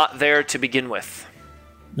essentially not there to begin with.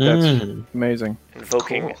 That's amazing.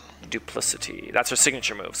 Invoking Duplicity. That's her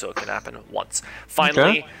signature move, so it can happen once.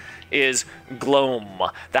 Finally is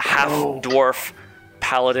Gloam, the half-dwarf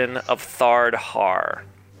paladin of Thard Har.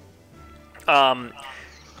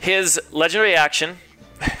 His legendary action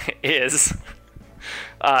is...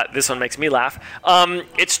 this one makes me laugh.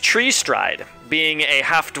 It's Tree Stride, being a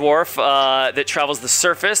half-dwarf that travels the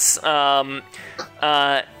surface.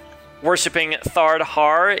 Worshipping Thard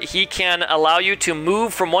Har, he can allow you to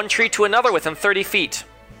move from one tree to another within 30 feet.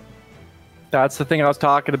 That's the thing I was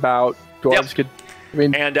talking about. Dwarves could... I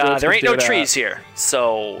mean, and there ain't no trees here,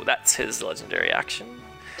 so that's his legendary action.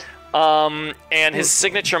 And his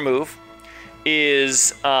signature move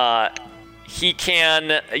is he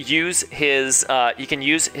can use his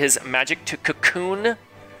magic to cocoon,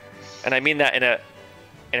 and I mean that in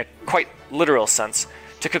a quite literal sense,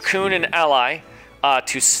 to cocoon an ally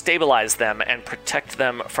to stabilize them and protect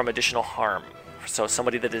them from additional harm. So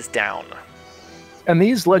somebody that is down. And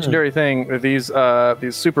these legendary these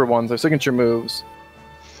super ones, their signature moves,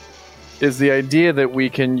 is the idea that we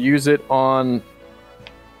can use it on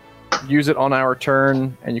our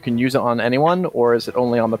turn, and you can use it on anyone, or is it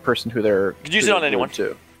only on the person who they're... You can use it on anyone.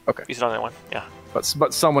 Too? Okay. Use it on anyone, yeah.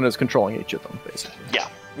 But someone is controlling each of them, basically. Yeah.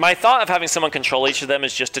 My thought of having someone control each of them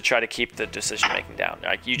is just to try to keep the decision making down.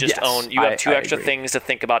 Like you just you have two extra things to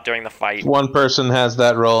think about during the fight. One person has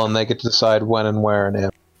that role, and they get to decide when and where and if.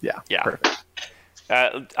 Yeah. Perfect.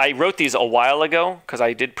 I wrote these a while ago because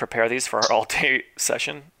I did prepare these for our all-day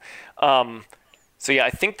session. So yeah, I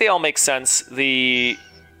think they all make sense. The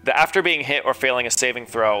after being hit or failing a saving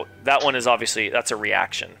throw, that one is obviously that's a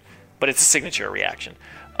reaction, but it's a signature reaction.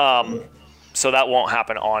 So that won't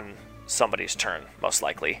happen on somebody's turn, most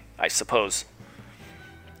likely. I suppose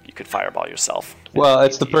you could fireball yourself. Well,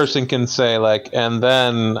 it's the person can say like, and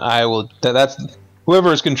then I will. That's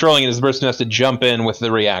whoever is controlling it is the person who has to jump in with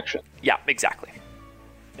the reaction. Yeah, exactly.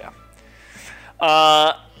 Yeah.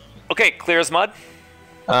 Okay, clear as mud.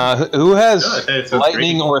 Who has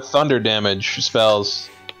lightning or thunder damage spells?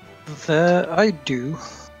 I do.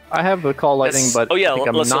 I have the call lightning, but I think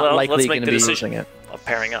I'm not likely going to be using it. Of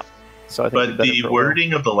pairing up. So I think but the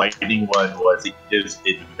wording of the lightning one was it gives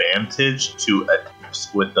advantage to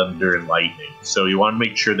attacks with thunder and lightning. So you want to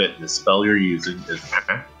make sure that the spell you're using is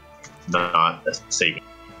not a saving.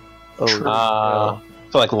 So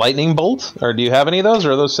like lightning bolt, or do you have any of those,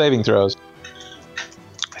 or are those saving throws?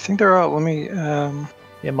 I think they're out. Let me.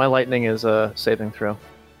 Yeah, my lightning is a saving throw.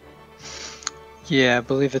 Yeah, I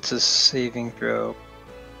believe it's a saving throw.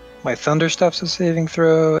 My thunder stuff's a saving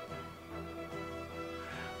throw.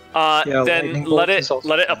 Then let it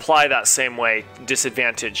apply that same way.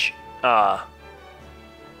 Disadvantage.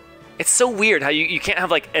 It's so weird how you can't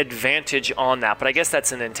have like advantage on that, but I guess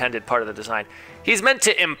that's an intended part of the design. He's meant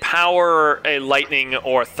to empower a lightning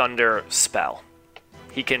or thunder spell.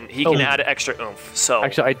 He can add extra oomph. So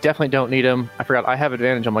actually, I definitely don't need him. I forgot. I have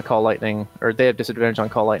advantage on my call lightning, or they have disadvantage on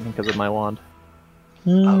call lightning because of my wand.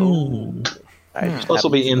 This will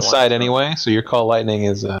be inside anyway, so your call lightning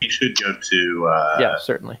is. You should go to. Yeah,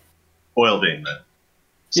 certainly. Oil vein then.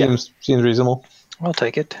 Seems reasonable. I'll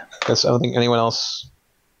take it. Guess I don't think anyone else,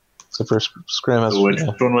 except for Scram, has. Which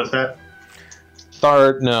one was that?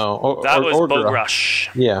 Thard, no. That was Bogrush.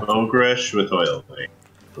 Yeah. Bogrush with oil vein.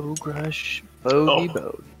 Bogrush, Bogey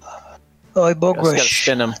Bode. Oh, Bogrush.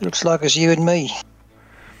 Spin him. Looks like it's you and me.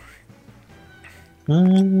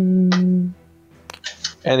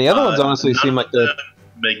 And the other ones honestly seem like they're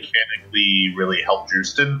mechanically really help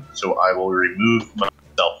Drewston, so I will remove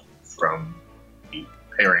myself from the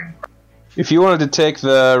pairing. If you wanted to take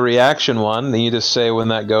the reaction one, then you just say when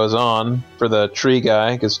that goes on for the tree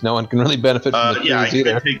guy, because no one can really benefit from the trees I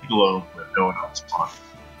either. can take Glow, but no one else on.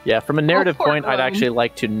 Yeah, from a narrative poor point, I'd Gloom. actually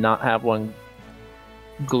like to not have one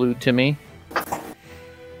glued to me.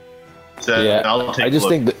 So Yeah, I'll take I just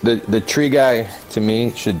Glow. think the tree guy to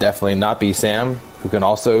me should definitely not be Sam, who can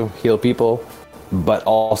also heal people, but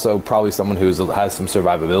also probably someone who has some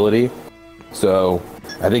survivability. So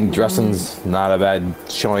I think Dressen's not a bad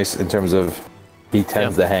choice in terms of he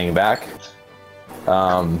tends to hang back.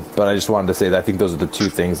 But I just wanted to say that I think those are the two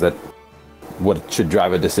things that should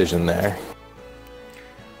drive a decision there.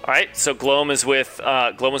 All right, so Gloam is with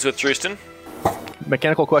Drewston.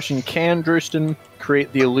 Mechanical question: can Drewston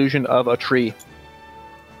create the illusion of a tree?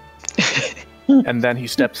 And then he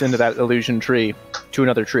steps into that illusion tree to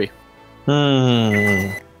another tree.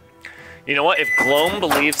 You know what? If Gloam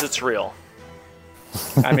believes it's real,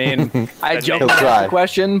 I mean, I joked He'll about try. the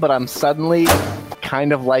question, but I'm suddenly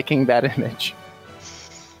kind of liking that image.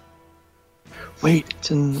 Wait,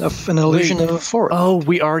 It's an illusion of a forest. oh,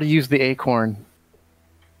 we already used the acorn.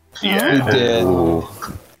 Yeah, We did.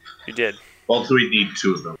 you did. also we need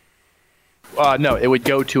two of them. No, it would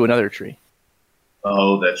go to another tree.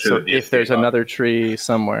 Oh, that should So be if there's another tree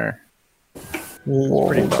somewhere, it's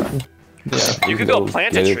pretty fun. You could go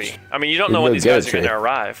plant a tree. I mean, you don't know when these guys are going to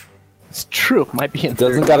arrive. It's true. Might be in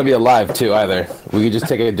Doesn't got to be alive too either. We could just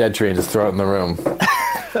take a dead tree and just throw it in the room.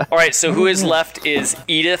 All right, so who is left is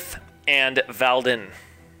Edith and Valdin.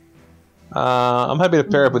 I'm happy to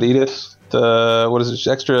pair up with Edith. What is it?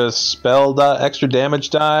 Extra spell die, extra damage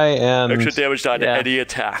die, and Extra damage die to Yeah. any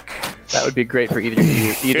attack. That would be great for either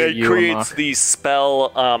you. It or creates Mock. the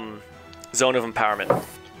spell zone of empowerment.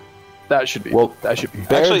 That should be. Well, that should be.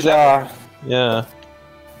 Actually, Bearjaw, yeah.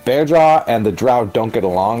 Bearjaw and the Drow don't get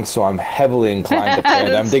along, so I'm heavily inclined to pair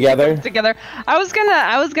them together. Together. I was gonna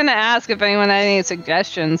ask if anyone had any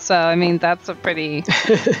suggestions. So I mean, that's a pretty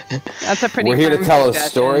We're here to firm tell a suggestion.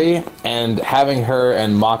 story, and having her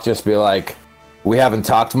and Mock just be like, we haven't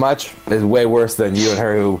talked much, is way worse than you and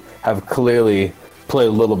her, who have clearly played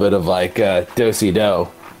a little bit of like do-si-do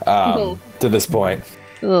to this point.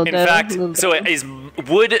 Little In bit, fact, little so bit.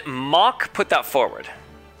 would Mock put that forward?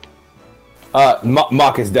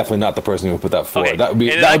 Mock is definitely not the person who would put that forward. Okay, That would be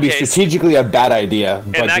in that that would be case- strategically a bad idea,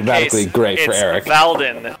 In but that dramatically case, great for it's Eric.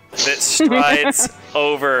 Valdin that strides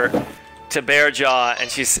over to Bearjaw,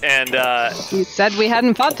 and You said we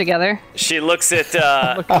hadn't fought together. she looks at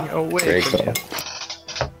Looking away Very from cool.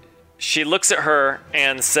 you. she looks at her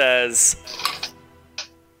and says,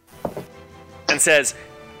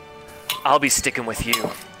 "I'll be sticking with you.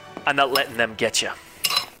 I'm not letting them get you."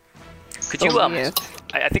 Could you Yes.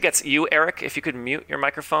 I think that's you, Eric. If you could mute your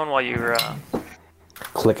microphone while you're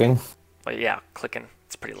Clicking. clicking.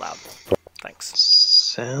 It's pretty loud. Thanks.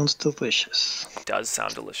 Sounds delicious. It does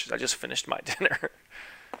sound delicious. I just finished my dinner.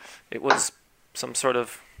 It was some sort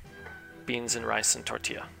of beans and rice and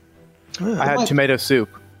tortilla. I had tomato soup.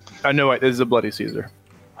 Oh no, wait, this is a Bloody Caesar.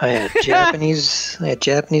 I had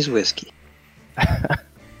Japanese whiskey.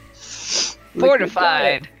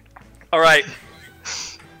 Fortified. All right.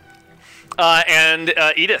 And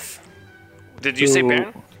Edith, did you say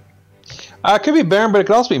Baron? It could be Baron, but it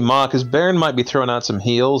could also be Maw, because Baron might be throwing out some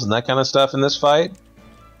heals and that kind of stuff in this fight.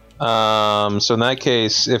 So in that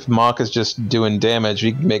case, if Mach is just doing damage,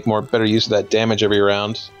 we can make better use of that damage every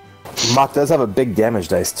round. Mach does have a big damage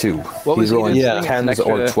dice too. What was He's rolling he doing? 10s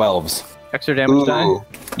or 12s. Extra damage die? Ooh.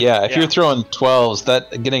 Yeah, if Yeah. you're throwing 12s,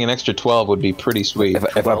 getting an extra 12 would be pretty sweet.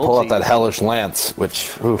 If I pull out that Hellish Lance,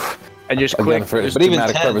 which, oof, And just again, quick, for but even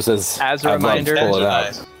dramatic 10, purposes, as a I'd love to reminder- pull it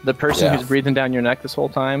out. the person Yeah. who's breathing down your neck this whole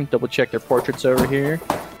time, double check their portraits over here.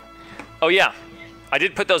 Oh yeah, I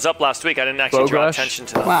did put those up last week. I didn't actually draw Bogash? attention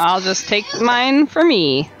to them. Well, I'll just take mine for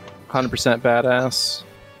me. 100% badass.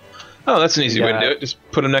 Oh, that's an easy way to Yeah. do it. Just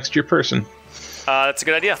put them next to your person. That's a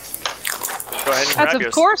good idea. Go ahead and That's grab of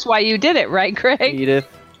yours. course why you did it, right, Greg? Edith,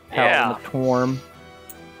 Yeah. Paladin of Torm,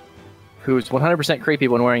 who's 100% creepy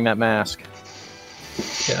when wearing that mask.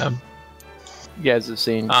 Yeah. You guys have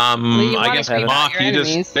seen. you I wanna guess creep out Mach, your you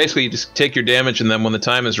enemies. just basically just take your damage, and then when the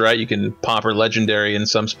time is right, you can pop her legendary in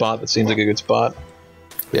some spot that seems like a good spot.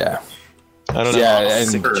 Yeah. I don't know. Yeah, and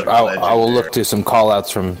Signature I will look to some call-outs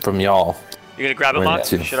from y'all. You gonna grab it, Wait, Mach?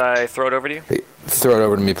 too. Should I throw it over to you? Hey, throw it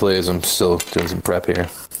over to me, please. I'm still doing some prep here.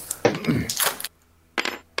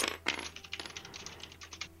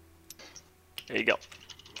 There you go.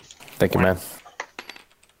 Thank you, man.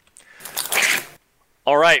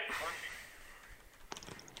 All right.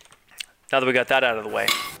 Now that we got that out of the way,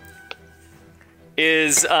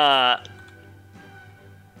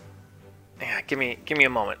 give me a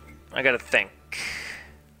moment. I gotta think.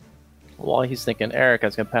 While he's thinking, Eric, I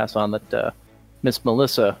was going to pass on that Miss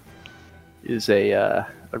Melissa is a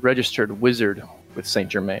registered wizard with Saint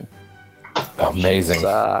Germain. Amazing.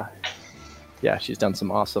 Yeah, she's done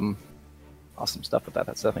some awesome stuff with that.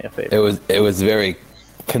 That's definitely a favorite. It was very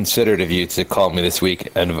considerate of you to call me this week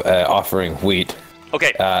and offering wheat.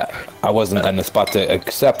 Okay. I wasn't in the spot to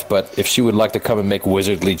accept, but if she would like to come and make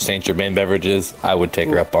wizardly Saint Germain beverages, I would take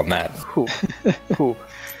her up on that. Cool. Cool.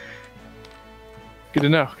 Good to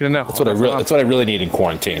know. Good to know. That's what I really need in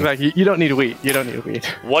quarantine. Like, you don't need wheat. You don't need wheat.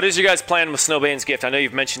 What is your guys' plan with Snowbane's gift? I know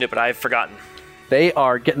you've mentioned it, but I've forgotten. They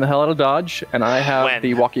are getting the hell out of Dodge, and I have When?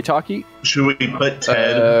 the walkie-talkie. Should we put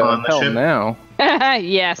Ted on the Hell ship? now.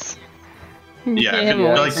 Yes. Yeah, I Yeah, feel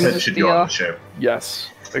like from Ted this should go on deal. the ship. Yes,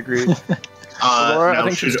 agreed. Aurora, I Now,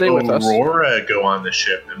 think she'll should stay with us. Aurora go on the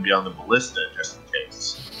ship and be on the ballista just in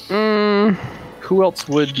case? Who else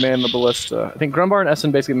would man the ballista? I think Grumbar and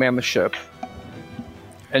Essen basically man the ship.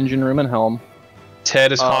 Engine room and helm.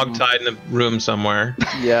 Ted is hogtied in a room somewhere.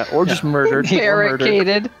 Yeah, or just murdered. Or murdered.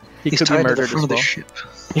 Barricaded. He He's could be tied to the murdered front as of the well.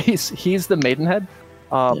 ship. He's the Maidenhead.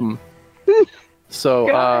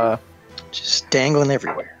 So Just dangling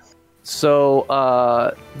everywhere.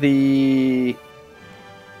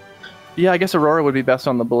 Yeah, I guess Aurora would be best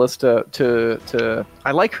on the ballista to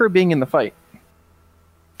I like her being in the fight.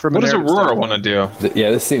 From What an does narrative Aurora standpoint. want to do?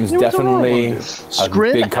 Yeah, this seems What's Aurora definitely wanna do? a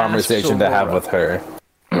Scrim big asks conversation to have Aurora. with her.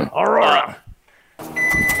 Aurora.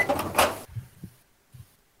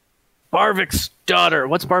 Barvik's daughter.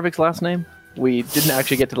 What's Barvik's last name? We didn't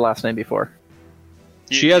actually get to the last name before.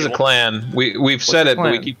 She has a clan. We've said the it, but we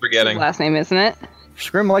clan? keep forgetting. Last name, isn't it?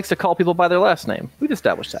 Scrim likes to call people by their last name. We've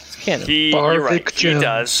established that. It's canon. You're right. Barvik He Jones.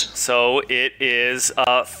 does. So it is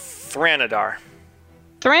Thranadar.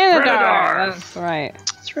 Thranadar. That's right.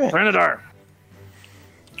 That's right. Renadar,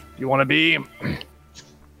 you want to be?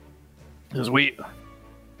 Because we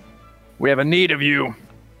have a need of you,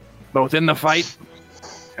 both in the fight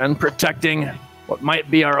and protecting what might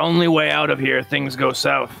be our only way out of here if things go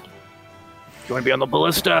south. You want to be on the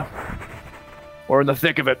ballista or in the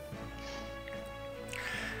thick of it?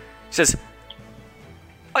 He says,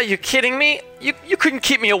 "Are you kidding me? You couldn't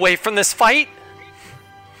keep me away from this fight.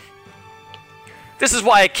 This is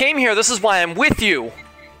why I came here. This is why I'm with you."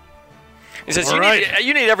 He says, All you right.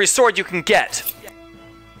 need every sword you can get."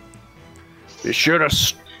 Be sure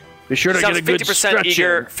to Be sure to Sounds get a good 50% stretch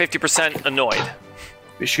eager, in. 50% annoyed.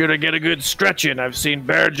 Be sure to get a good stretch in. I've seen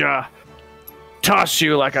Bearjaw toss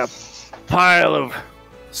you like a pile of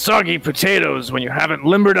soggy potatoes when you haven't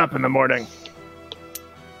limbered up in the morning.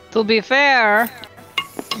 To be fair,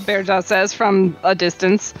 Bearjaw says from a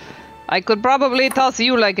distance, I could probably toss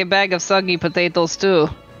you like a bag of soggy potatoes too.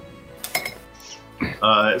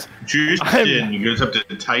 Justin goes up to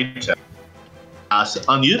Taita.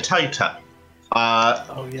 On you, Taita,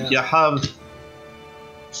 you have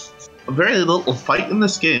very little fight in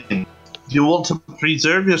this game. Do you want to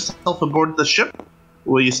preserve yourself aboard the ship,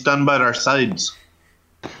 or will you stand by our sides?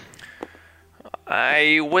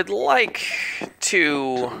 I would like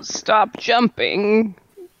to... Stop jumping.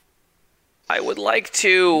 I would like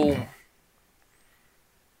to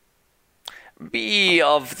be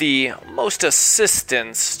of the most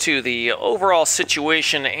assistance to the overall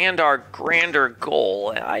situation and our grander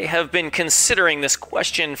goal. I have been considering this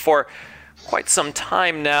question for quite some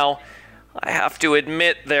time now. I have to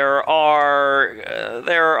admit there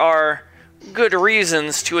are good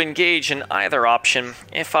reasons to engage in either option.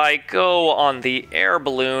 If I go on the air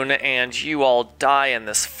balloon and you all die in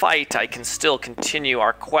this fight, I can still continue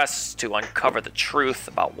our quests to uncover the truth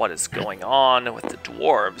about what is going on with the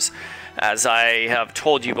dwarves. As I have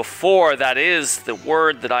told you before, that is the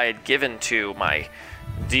word that I had given to my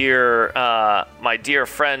dear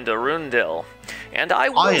friend Arundel, and I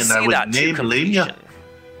will see that to completion.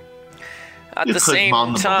 At the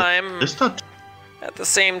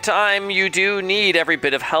same time, you do need every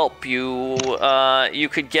bit of help you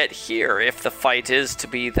could get here if the fight is to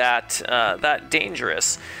be that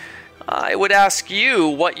dangerous. I would ask you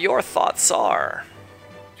what your thoughts are.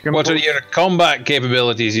 What are your combat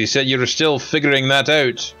capabilities? You said you were still figuring that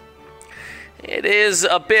out. It is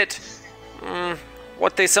a bit,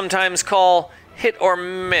 what they sometimes call hit or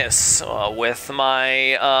miss with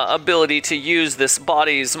my ability to use this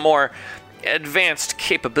body's more advanced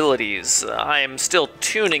capabilities. I am still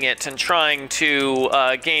tuning it and trying to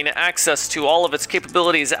gain access to all of its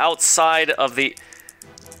capabilities outside of the...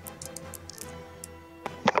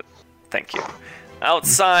 Thank you.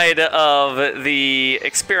 Outside of the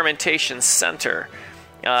experimentation center.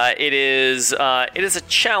 It is a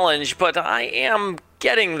challenge, but I am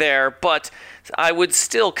getting there, but I would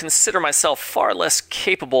still consider myself far less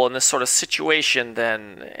capable in this sort of situation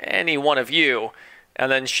than any one of you.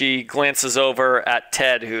 And then she glances over at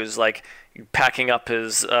Ted, who's like packing up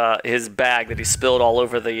his bag that he spilled all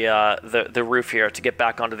over the roof here to get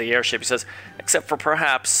back onto the airship. He says, except for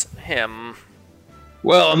perhaps him.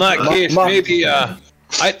 Well, in that case, maybe if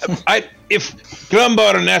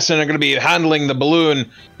Grumbar and Essen are going to be handling the balloon,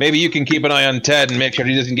 maybe you can keep an eye on Ted and make sure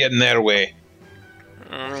he doesn't get in their way.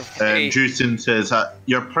 And Justin says,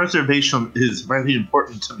 your preservation is very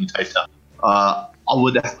important to me, Taita. I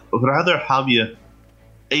would rather have you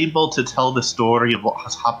able to tell the story of what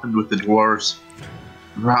has happened with the dwarves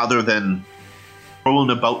rather than throwing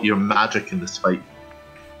about your magic in this fight.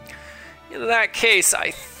 In that case, I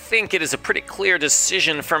think it is a pretty clear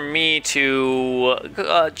decision for me to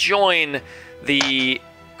join the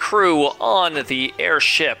crew on the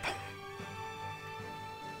airship.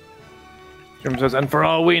 Jim says, and for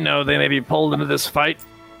all we know, they may be pulled into this fight.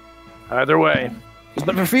 Either way.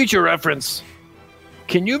 But for future reference,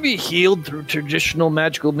 can you be healed through traditional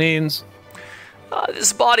magical means?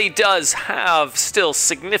 This body does have still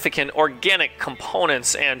significant organic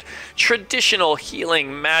components and traditional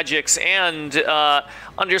healing magics, and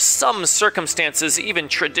under some circumstances, even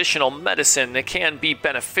traditional medicine that can be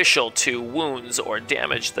beneficial to wounds or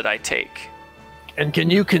damage that I take. And can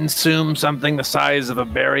you consume something the size of a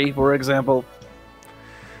berry, for example?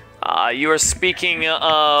 You are speaking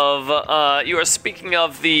of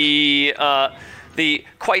the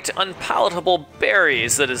quite unpalatable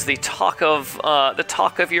berries that is the talk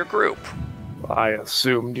of your group. Well, I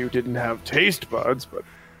assumed you didn't have taste buds, but...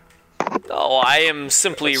 Oh, I am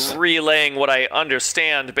simply relaying what I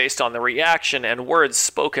understand based on the reaction and words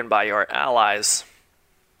spoken by your allies.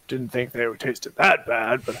 Didn't think they tasted that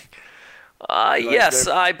bad, but... Yes,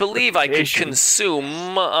 I believe I could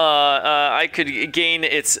consume, I could gain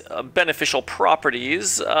its beneficial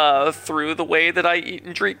properties through the way that I eat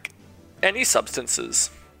and drink any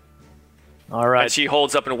substances. All right. And she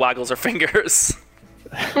holds up and waggles her fingers.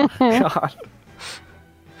 God.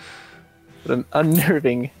 What an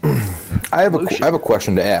unnerving. I have a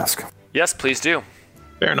question to ask. Yes, please do.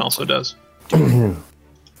 Baron also does.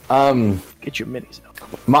 Get your minis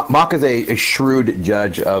out. Mock is a shrewd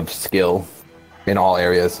judge of skill in all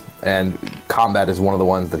areas, and combat is one of the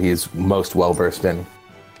ones that he's most well versed in.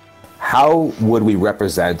 How would we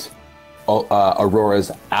represent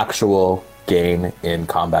Aurora's actual gain in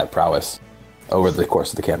combat prowess over the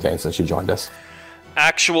course of the campaign since she joined us.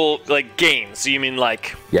 Actual, like, gains? You mean,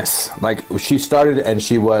 like... Yes. Like, she started and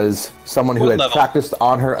she was someone who had practiced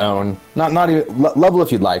on her own. Not even... level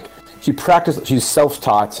if you'd like. She practiced... She's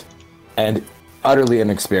self-taught and utterly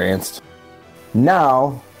inexperienced.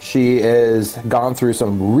 Now, she is gone through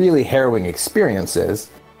some really harrowing experiences.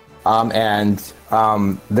 And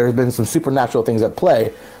there have been some supernatural things at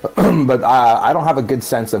play. But I don't have a good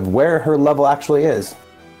sense of where her level actually is.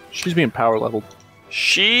 She's being power leveled.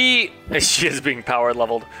 She is being power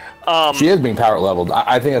leveled. She is being power leveled.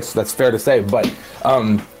 I think that's fair to say, but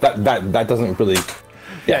that doesn't really.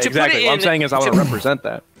 Yeah, exactly. What I'm saying is I want to represent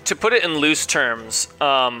that. To put it in loose terms,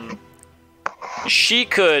 she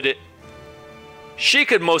could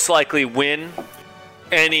most likely win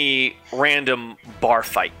any random bar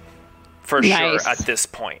fight for sure at this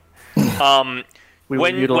point.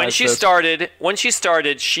 When she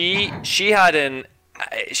started, she had an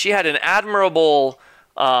admirable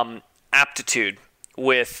aptitude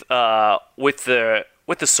with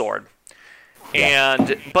the sword,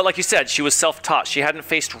 but like you said, she was self-taught. She hadn't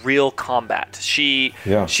faced real combat. She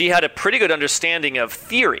had a pretty good understanding of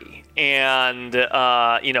theory and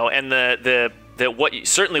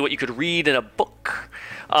certainly what you could read in a book.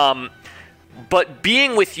 But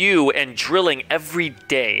being with you and drilling every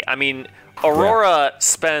day, I mean, Aurora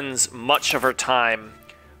spends much of her time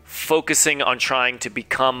focusing on trying to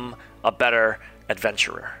become a better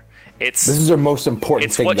adventurer. This is her most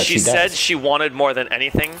important thing that she does. It's what she said she wanted more than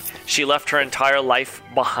anything. She left her entire life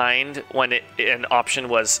behind when an option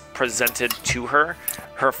was presented to her.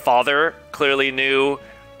 Her father clearly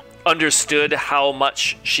understood how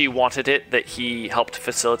much she wanted it, that he helped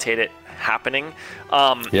facilitate it happening.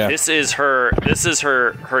 This is her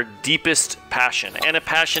deepest passion, and a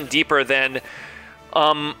passion deeper than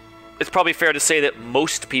it's probably fair to say that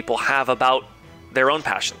most people have about their own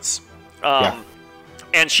passions.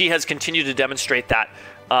 And she has continued to demonstrate that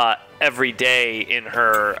every day in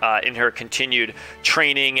her continued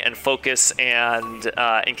training and focus, and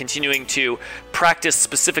continuing to practice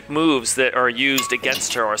specific moves that are used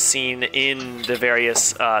against her or seen in the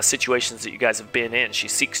various situations that you guys have been in. She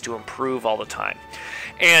seeks to improve all the time.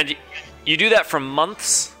 And you do that for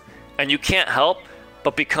months, and you can't help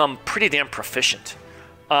but become pretty damn proficient.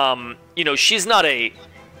 She's not a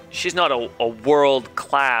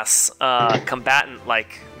world-class combatant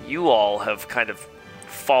like you all have kind of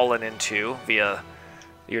fallen into via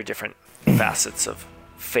your different facets of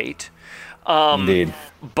fate. Indeed.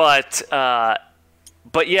 But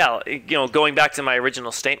yeah, going back to my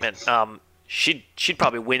original statement, she'd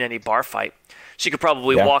probably win any bar fight. She could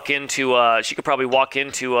probably walk into a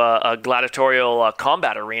gladiatorial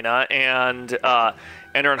combat arena and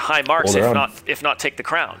earn high marks, if not take the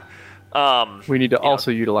crown. We need to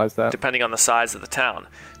also utilize that, depending on the size of the town.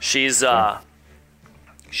 She's up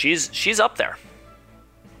there.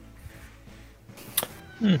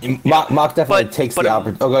 Mock definitely takes the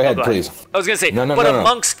opportunity. Oh, go ahead, please. I was gonna say,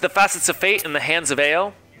 amongst the facets of fate in the hands of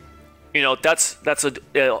Ao, that's a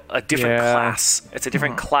different class. It's a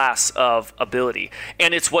different class of ability,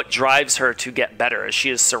 and it's what drives her to get better, as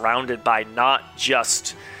she is surrounded by not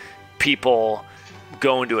just people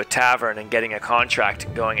going to a tavern and getting a contract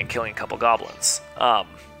and going and killing a couple goblins,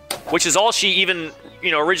 which is all she even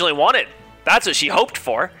originally wanted. That's what she hoped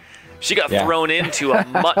for. She got thrown into a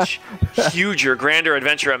much huger, grander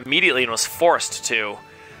adventure immediately and was forced to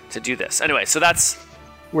do this. Anyway, so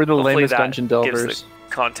we're the lamest dungeon delvers.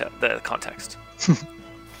 The context.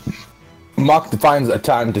 Mock finds a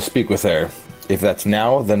time to speak with her. If that's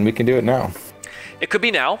now, then we can do it now. It could be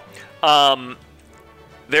now.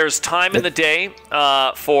 There's time in the day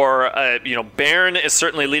for Baron is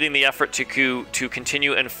certainly leading the effort to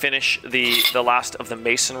continue and finish the last of the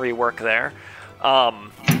masonry work there.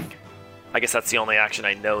 I guess that's the only action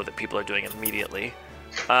I know that people are doing immediately.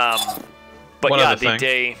 But the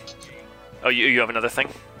day. Oh, you have another thing?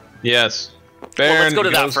 Yes. Baron, well, let's go to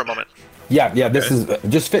that for a moment. Yeah. This is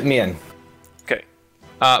just fit me in. Okay.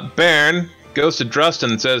 Baron goes to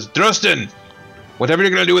Drustin and says, "Drustin, whatever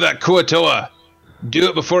you're gonna do with that Kuatoa, do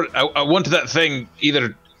it before I want that thing,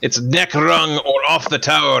 either its neck wrung or off the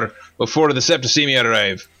tower before the Septicemia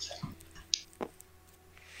arrive."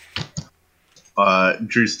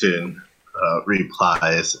 Drustin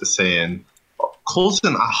replies saying,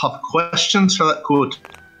 "Coulson, I have questions for that code.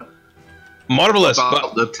 Marvelous,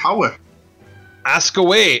 about the tower. Ask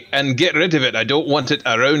away and get rid of it. I don't want it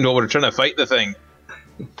around while we're trying to fight the thing."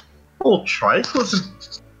 I'll try, Coulson.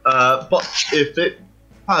 But if it...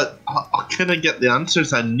 I cannot get the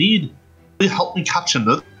answers I need. Will you help me catch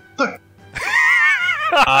another?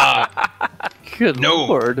 Good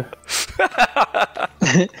lord.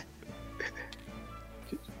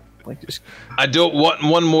 I don't want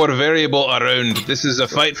one more variable around. This is a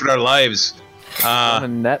fight for our lives. On a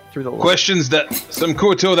net through the Questions that some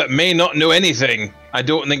Koto that may not know anything. I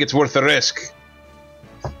don't think it's worth the risk.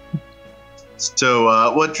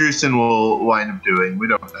 So what Drewston will wind up doing, we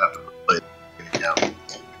don't have to play it now,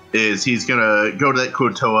 is he's going to go to that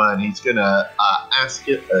Kotoa and he's going to ask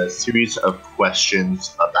it a series of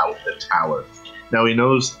questions about the tower. Now he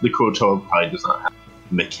knows the Kotoa probably does not have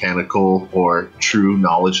mechanical or true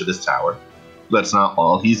knowledge of this tower. That's not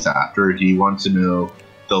all he's after. He wants to know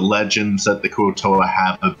the legends that the Kotoa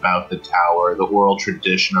have about the tower, the oral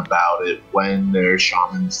tradition about it, when their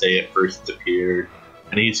shamans say it first appeared,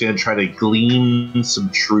 and he's going to try to glean some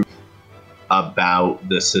truth about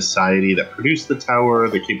the society that produced the tower,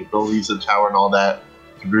 the capabilities of the tower, and all that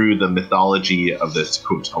through the mythology of this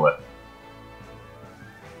Kotoa.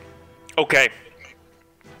 Okay.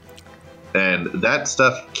 And that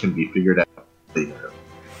stuff can be figured out later.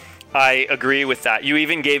 I agree with that. You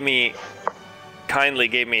even kindly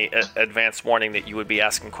gave me advance warning that you would be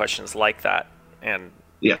asking questions like that, and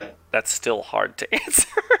yeah, that's still hard to answer.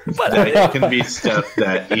 But it can be stuff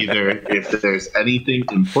that either, if there's anything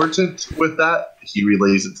important with that, he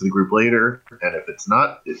relays it to the group later, and if it's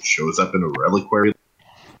not, it shows up in a reliquary.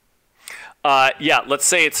 Yeah, let's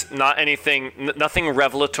say it's not nothing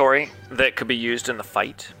revelatory that could be used in the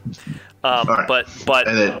fight, right.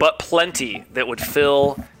 but plenty that would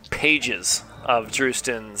fill pages of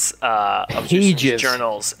Drewston's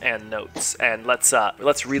journals and notes, and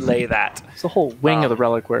let's relay that. It's the whole wing of the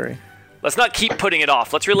reliquary. Let's not keep putting it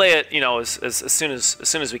off. Let's relay it, as soon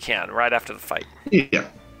as we can, right after the fight. Yeah,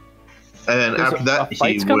 and then after that,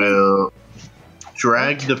 he will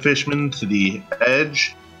drag the fishman to the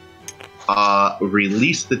edge,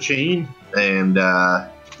 release the chain, and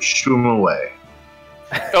shoo him away.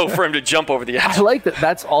 Oh, for him to jump over the edge. I like that.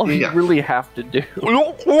 That's all he really have to do.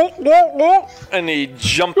 And he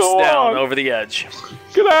jumps down over the edge.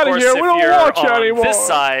 Get out of here! We don't watch anymore. On this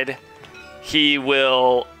side, he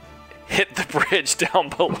will hit the bridge down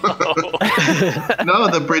below. No,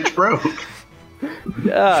 the bridge broke.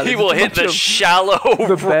 Yeah, he will hit the shallow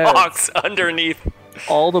rocks underneath.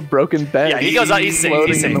 All the broken beds. Yeah, he goes out. He's safe.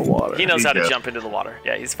 He's safe. In the water. He knows how to jump into the water.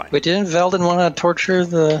 Yeah, he's fine. Wait, didn't Veldin want to torture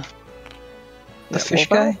the fish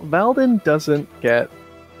guy? Veldin doesn't get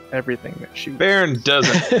everything that she. Baron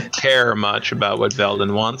doesn't care much about what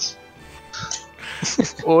Veldin wants.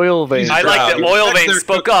 Oil vein. I like that Oil vein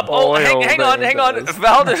spoke up. Oh, hang on.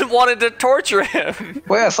 Veldin wanted to torture him.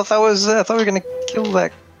 Wait, I thought we were gonna kill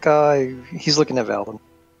that guy. He's looking at Veldin.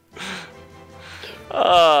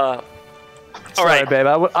 Sorry, all right, babe.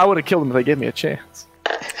 I would have killed him if they gave me a chance.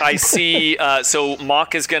 I see. So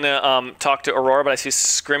Mock is gonna talk to Aurora, but I see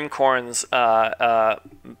Scrimcorn's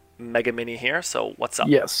Mega Mini here. So what's up?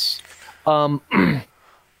 Yes.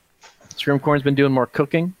 Scrimcorn's been doing more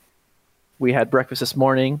cooking. We had breakfast this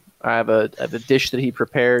morning. I have a dish that he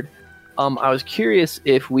prepared. I was curious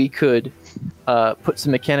if we could put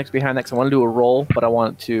some mechanics behind that, because I want to do a roll, but I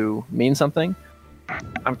want it to mean something.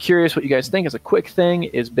 I'm curious what you guys think. As a quick thing,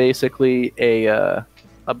 is basically a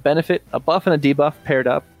benefit, a buff and a debuff paired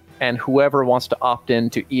up, and whoever wants to opt in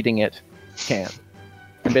to eating it can.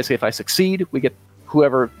 And basically, if I succeed, we get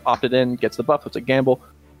whoever opted in gets the buff. So it's a gamble,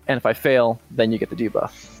 and if I fail, then you get the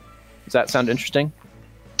debuff. Does that sound interesting?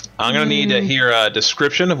 I'm going to need to hear a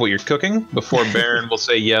description of what you're cooking before Baron will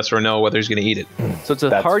say yes or no whether he's going to eat it. So it's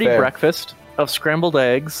a hearty breakfast of scrambled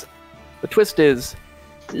eggs. The twist is,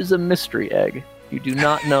 it is a mystery egg. You do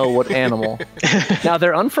not know what animal. Now,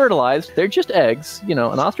 they're unfertilized. They're just eggs. An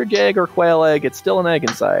ostrich egg or quail egg, it's still an egg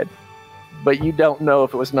inside. But you don't know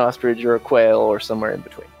if it was an ostrich or a quail or somewhere in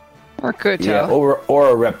between. Or Koto. Yeah, or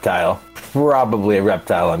a reptile. Probably a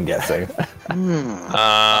reptile, I'm guessing.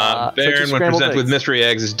 Baron, when presented with mystery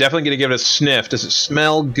eggs, is definitely going to give it a sniff. Does it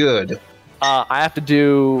smell good? I have to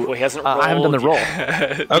do... Well, he hasn't rolled I haven't done the roll.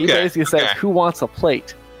 Okay. He basically says, who wants a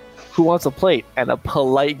plate? Who wants a plate? And a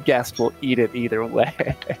polite guest will eat it either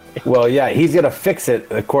way. Well, yeah, he's going to fix it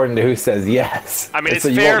according to who says yes. I mean, it's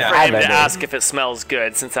fair for him to ask if it smells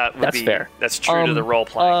good, since that would be fair. That's true to the role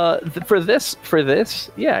playing. For this,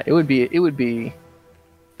 yeah, it would be.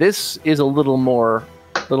 This is a little more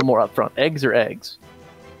upfront. Eggs are eggs.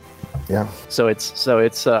 Yeah. So it's.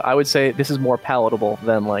 I would say this is more palatable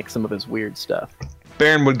than like some of his weird stuff.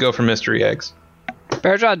 Baron would go for mystery eggs.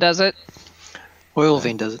 Bearjaw does it. Oil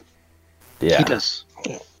vein does it. Yeah. He does.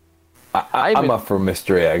 I'm up for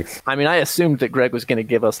mystery eggs. I mean, I assumed that Greg was going to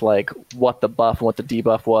give us like what the buff and what the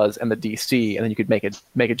debuff was and the DC, and then you could make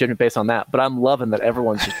a judgment based on that. But I'm loving that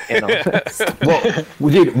everyone's just in on this.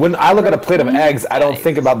 Well, dude, when I look at a plate of eggs, I don't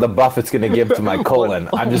think about the buff it's going to give to my colon.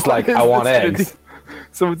 I'm just like, I want eggs.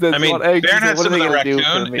 Someone says, I mean, "Want eggs?" Baron had What are some of they the gonna do for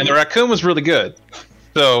raccoon, me? and the raccoon was really good.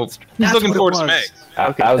 So he's looking forward to some eggs.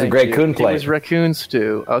 That was a thank great you. coon It plate. was raccoon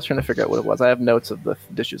stew. I was trying to figure out what it was. I have notes of the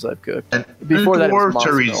dishes I've cooked. And Before that, it was dwarves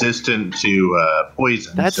are moss resistant to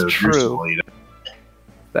poison. That's so true. Bruce will eat it.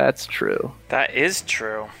 That's true. That is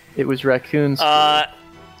true. It was raccoon stew.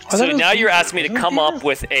 So now you're asking me to come up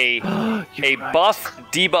with a buff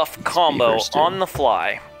debuff combo Beaver stew. on the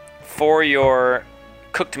fly for your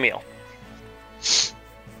cooked meal.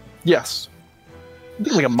 Yes. I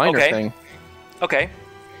think like a minor Okay. thing. Okay.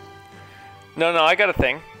 No, I got a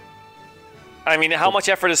thing. I mean, how much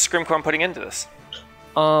effort is Scrimcorn putting into this?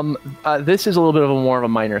 This is a little bit of a more of a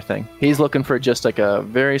minor thing. He's looking for just like a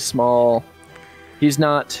very small. He's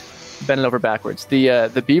not bending over backwards.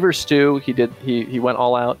 The beaver stew, he went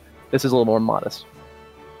all out. This is a little more modest.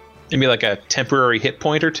 Maybe like a temporary hit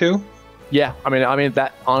point or two. Yeah, I mean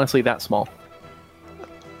that honestly that small.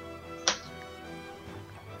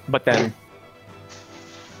 But then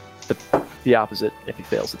the opposite if he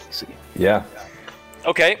fails the DC. Yeah.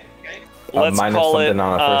 Okay. Let's minus call it. something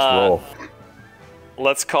on a first roll.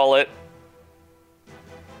 Let's call it.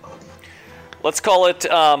 Let's call it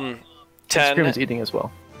 10 Scrim's eating as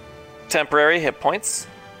well. temporary hit points,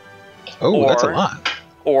 Oh, that's a Or- lot.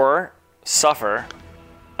 or suffer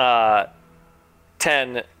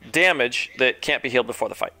 10 damage that can't be healed before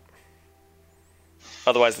the fight.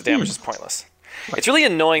 Otherwise, the damage is pointless. It's really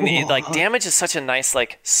annoying that like damage is such a nice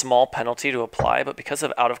like small penalty to apply, but because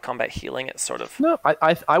of out of combat healing, it's sort of No,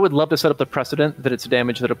 I would love to set up the precedent that it's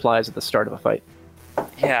damage that applies at the start of a fight.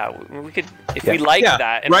 yeah. We could if we like Yeah,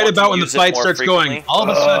 that. And right want to about when the use it fight more starts frequently. going, all of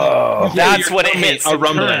a sudden, you That's hear when it your hits tummy and a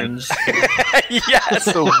rumbling. Yes,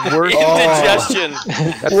 The worst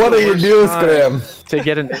indigestion. What do you do, Scrim? to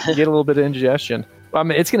get a little bit of indigestion. I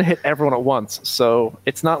mean, it's going to hit everyone at once, so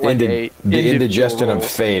it's not like The individual indigestion roll. of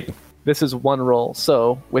fate. This is one roll.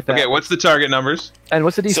 So with that, Okay, what's the target numbers? and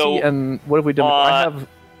what's the DC So, and what have we done? I have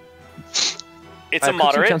It's I a have cooks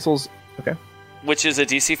moderate, utensils. Okay. which is a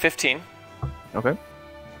DC 15, Okay.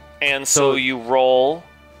 and so So- you roll.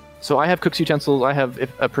 So I have cooks utensils. I have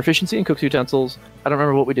a proficiency in cooks utensils. I don't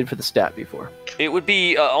remember what we did for the stat before. It would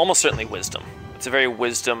be almost certainly wisdom. It's a very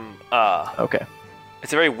wisdom. Okay.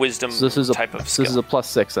 It's a very wisdom So this is a type of so skill. this is a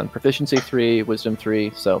 +6 then. Proficiency 3, wisdom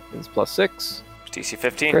 3. So it's +6. DC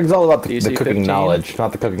 15. Greg's all about the DC cooking 15. knowledge,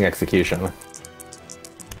 not the cooking execution.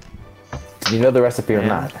 You know the recipe or Yeah.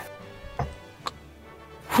 not?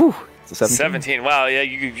 Whew. It's a 17. 17. Wow, yeah,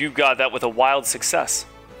 you got that with a wild success.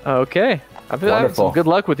 Okay. I've had Wonderful. some good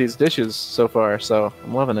luck with these dishes so far, so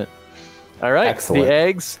I'm loving it. All right. Excellent. The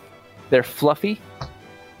eggs, they're fluffy.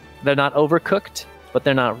 They're not overcooked, but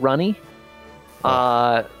they're not runny. They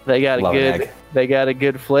got a Love an good egg. they got a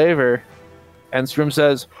good flavor. And Scrim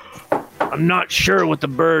says, I'm not sure what the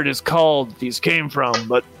bird is called these came from,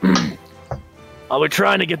 but I'll be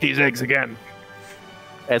trying to get these eggs again.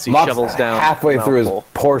 As he Mops shovels down halfway a through his mouthful.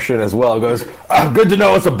 portion as well. Goes, good to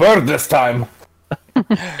know it's a bird this time.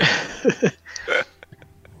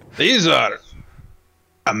 These are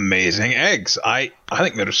amazing eggs. I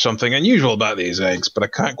think there's something unusual about these eggs, but I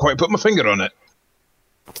can't quite put my finger on it.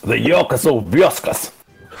 The yolk is so viscous.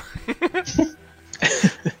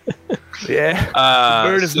 Yeah,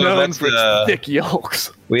 bird is so known that's, for its thick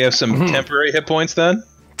yolks. We have some temporary hit points then.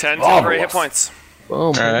 10 temporary hit Marvelous. points. Boom.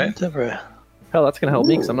 All right. Hell, that's gonna help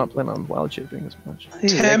me because I'm not planning on wild shaping as much.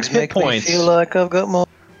 These 10 eggs hit make me points. feel like I've got more.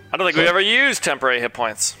 I don't think we've ever used temporary hit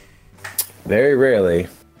points. Very rarely.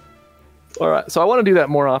 All right, so I want to do that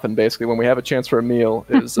more often. Basically, when we have a chance for a meal,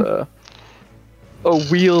 is a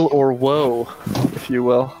wheel or woe, if you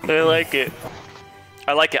will. I like it.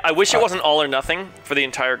 I like it. I wish it wasn't all or nothing for the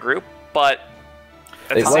entire group, but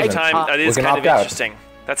at It the same wasn't. time, that is We can kind of opt out. interesting.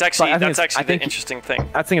 That's actually I think the I think- interesting thing.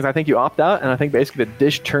 That's the thing is, I think you opt out, and I think basically the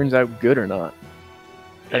dish turns out good or not.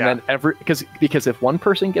 And Yeah. then because if one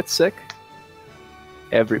person gets sick,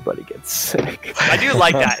 everybody gets sick. I do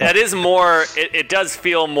like that. That is more. It does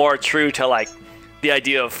feel more true to like the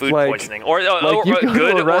idea of food Like- poisoning, or like or you a go to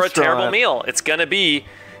good a or a terrible restaurant- meal. It's gonna be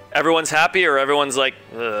everyone's happy or everyone's like,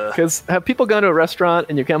 ugh. Because have people gone to a restaurant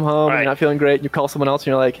and you come home and Right. you're not feeling great, and you call someone else and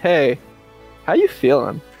you're like, "Hey, how you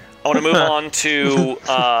feeling?" I want to move on to.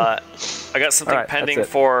 I got something All right, pending that's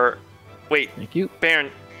it. for. Wait, Thank you.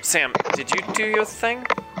 Baron, Sam, did you do your thing?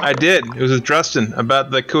 I did. It was with Drustin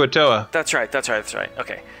about the Kuatoa. That's right.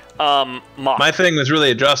 Okay. Mock. My thing was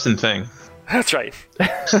really a Drustin thing. That's right.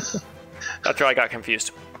 That's where I got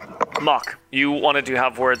confused. Mock, you wanted to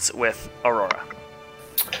have words with Aurora.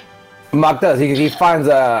 Mock does. He finds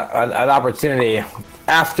an opportunity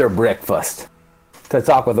after breakfast to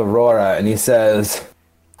talk with Aurora, and he says,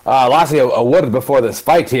 lastly, a word before this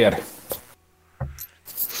fight here.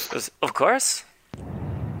 Of course.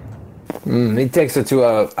 He takes her to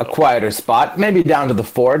a quieter spot, maybe down to the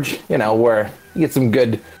forge, where you get some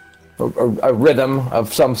good a rhythm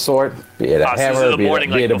of some sort, be it a hammer, so this is the be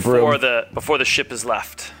morning, it a broom. before the ship is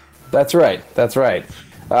left. That's right.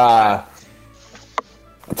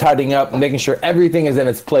 Tidying up, making sure everything is in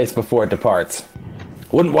its place before it departs.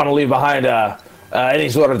 Wouldn't want to leave behind any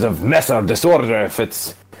sort of mess or disorder if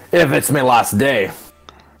it's my last day.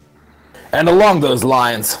 And along those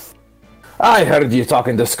lines, I heard you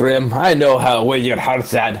talking to Scrim. I know where your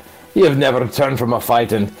heart's at. You've never returned from a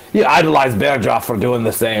fight, and you idolize Bearjaw for doing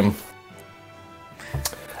the same.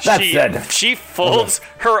 That said, she folds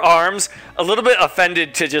her arms, a little bit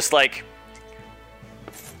offended to just like.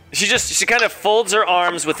 She kind of folds her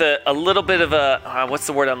arms with a little bit of a what's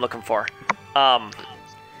the word I'm looking for?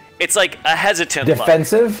 It's like a hesitant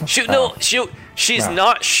defensive. She's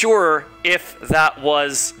not sure if that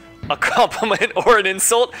was a compliment or an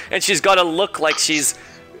insult, and she's got to look like she's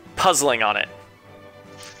puzzling on it.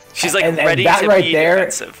 She's like ready that to right be there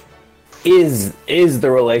defensive. Is the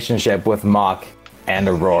relationship with Mock and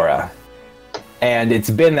Aurora, and it's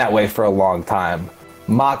been that way for a long time.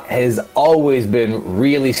 Mock has always been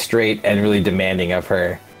really straight and really demanding of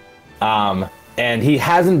her, and he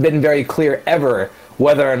hasn't been very clear ever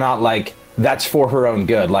whether or not like that's for her own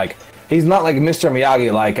good. Like he's not like Mr.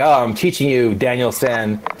 Miyagi, like, oh, I'm teaching you,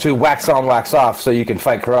 Daniel-san, to wax on, wax off so you can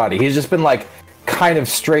fight karate. He's just been like kind of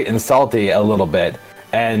straight and salty a little bit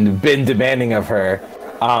and been demanding of her.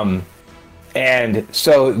 And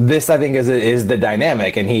so this, I think, is the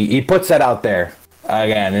dynamic, and he puts that out there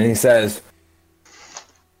again, and he says,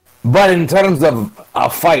 but in terms of a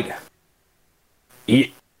fight,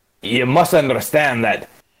 you must understand that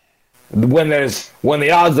when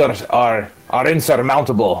the odds are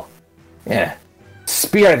insurmountable,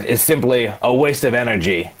 spirit is simply a waste of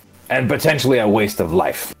energy and potentially a waste of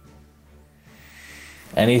life.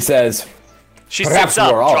 And he says, she sits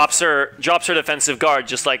up, drops her defensive guard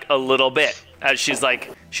just like a little bit as she's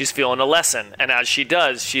feeling a lesson, and as she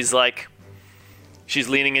does, she's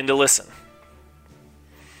leaning in to listen.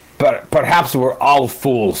 But perhaps we're all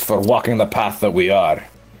fools for walking the path that we are,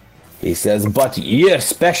 he says, but you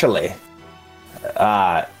especially.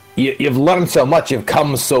 You've learned so much, you've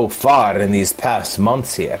come so far in these past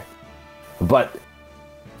months here.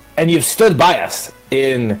 And you've stood by us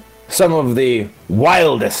in some of the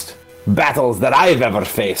wildest battles that I've ever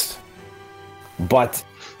faced. But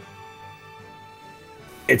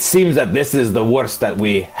it seems that this is the worst that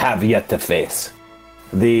we have yet to face.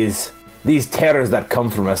 These terrors that come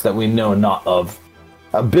from us that we know not of,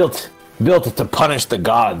 built to punish the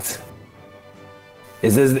gods.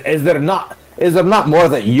 Is there not more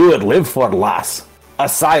that you would live for, lass,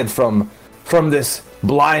 aside from this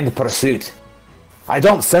blind pursuit? I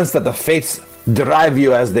don't sense that the fates drive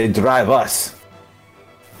you as they drive us.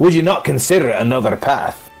 Would you not consider another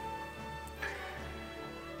path?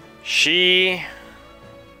 She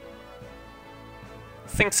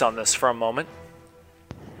thinks on this for a moment,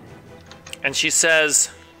 and she says,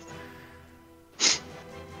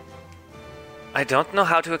 I don't know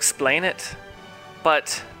how to explain it,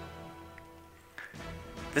 but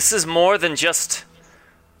this is more than just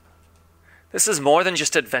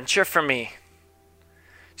adventure for me.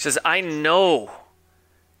 She says, I know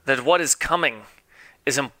that what is coming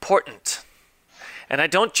is important. And I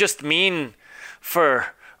don't just mean for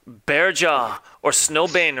Bearjaw or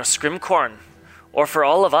Snowbane or Scrimcorn or for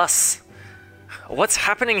all of us. What's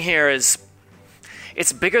happening here is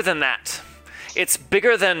it's bigger than that. It's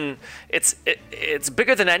bigger than it's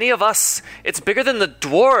bigger than any of us. It's bigger than the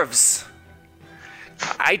dwarves.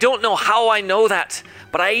 I don't know how I know that,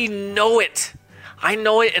 but I know it. I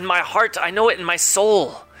know it in my heart. I know it in my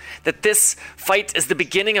soul. That this fight is the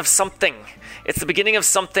beginning of something. It's the beginning of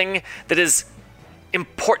something that is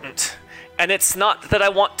important. And it's not that I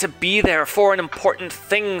want to be there for an important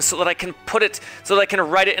thing so that I can so that I can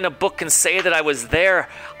write it in a book and say that I was there.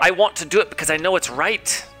 I want to do it because I know it's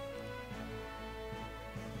right.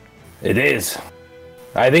 It is.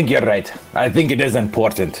 I think you're right. I think it is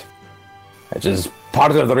important. Which is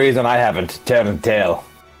part of the reason I haven't turned tail.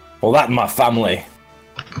 Well, that and my family.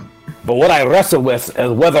 But what I wrestle with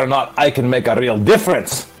is whether or not I can make a real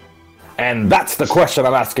difference. And that's the question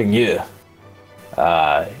I'm asking you.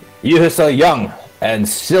 You are so young and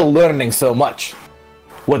still learning so much.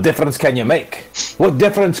 What difference can you make? What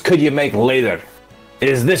difference could you make later?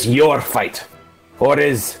 Is this your fight? Or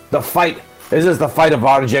is this the fight of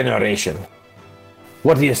our generation?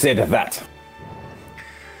 What do you say to that?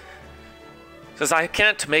 Says, I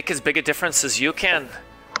can't make as big a difference as you can,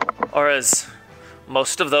 or as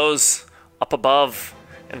most of those up above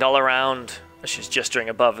and all around. She's gesturing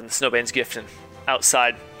above in the Snowbane's gift and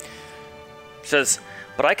outside. Says,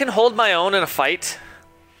 but I can hold my own in a fight.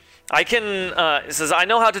 I can, says, I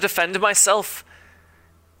know how to defend myself.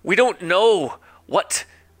 We don't know what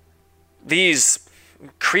these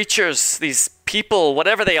creatures, these people,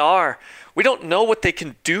 whatever they are, we don't know what they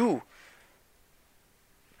can do.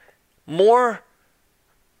 More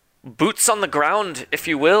boots on the ground, if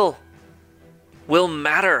you will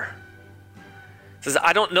matter. Says,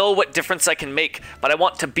 I don't know what difference I can make, but I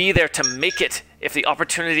want to be there to make it if the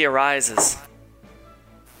opportunity arises.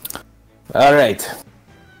 All right.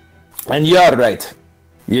 And you're right.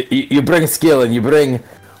 You bring skill and you bring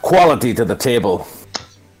quality to the table.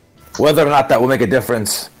 Whether or not that will make a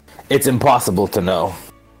difference, it's impossible to know.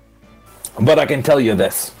 But I can tell you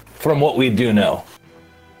this, from what we do know.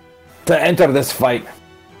 To enter this fight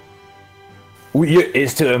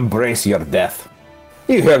is to embrace your death.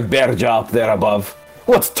 You heard Bearjaw up there above.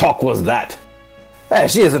 What talk was that?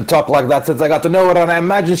 She hasn't talked like that since I got to know her, and I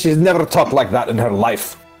imagine she's never talked like that in her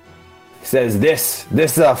life. He says, this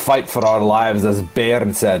is a fight for our lives, as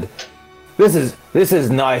Bairn said. This is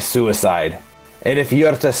nigh suicide. And if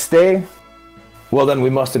you're to stay, well then we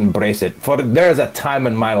must embrace it. For there's a time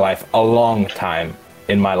in my life, a long time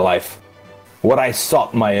in my life, where I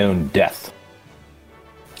sought my own death.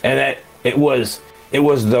 And it was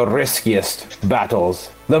the riskiest battles,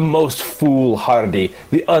 the most foolhardy,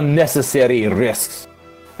 the unnecessary risks.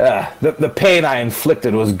 The pain I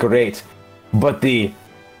inflicted was great, but the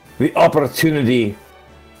opportunity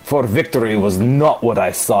for victory was not what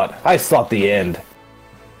I sought. I sought the end.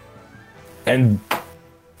 And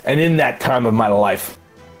in that time of my life,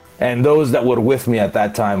 and those that were with me at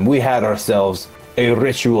that time, we had ourselves a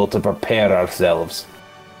ritual to prepare ourselves.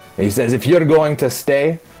 He says, if you're going to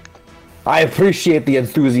stay, I appreciate the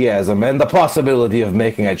enthusiasm and the possibility of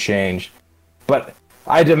making a change, but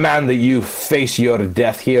I demand that you face your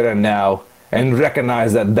death here and now and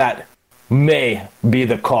recognize that may be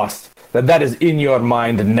the cost, that is in your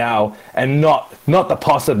mind now and not the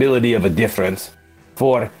possibility of a difference.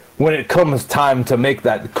 For when it comes time to make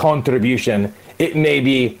that contribution, it may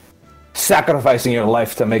be sacrificing your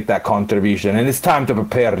life to make that contribution, and it's time to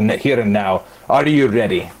prepare here and now. Are you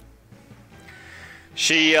ready?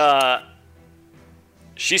 She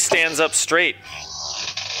stands up straight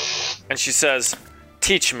and she says,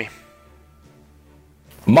 teach me.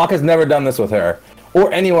 Mock has never done this with her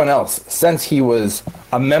or anyone else since he was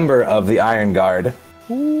a member of the Iron Guard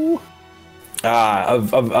of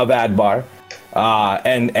Adbar,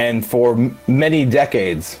 and for many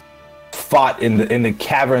decades fought in the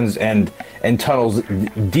caverns and tunnels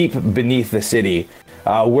deep beneath the city,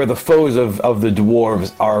 where the foes of the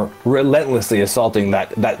dwarves are relentlessly assaulting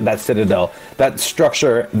that citadel, that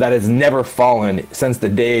structure that has never fallen since the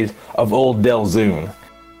days of old Delzoon.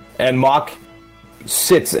 And Mock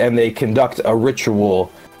sits and they conduct a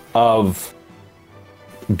ritual of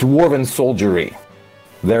dwarven soldiery.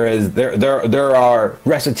 There are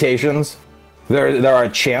recitations, there are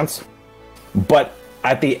chants, but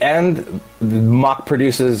at the end, Mock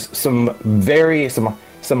produces some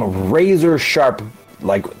razor sharp,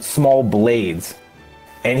 like, small blades,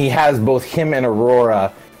 and he has both him and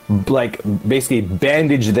Aurora, like, basically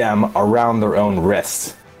bandage them around their own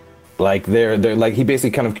wrists. Like, they're like, he basically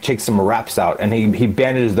kind of takes some wraps out and he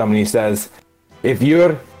bandages them and he says, if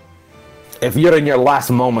you're in your last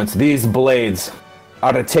moments, these blades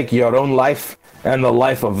are to take your own life and the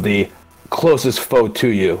life of the closest foe to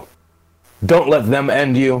you. Don't let them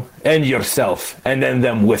end you, end yourself, and end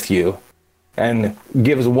them with you. And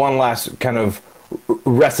gives one last kind of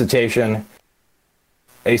recitation,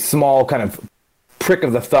 a small kind of prick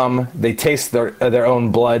of the thumb. They taste their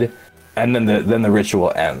own blood, and then the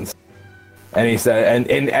ritual ends. And he said,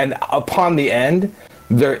 and upon the end,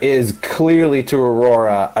 there is clearly to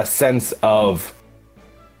Aurora a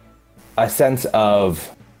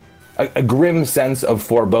grim sense of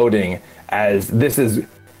foreboding, as this is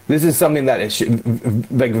something that is,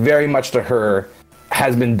 like, very much to her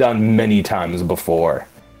has been done many times before.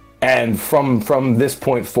 And from this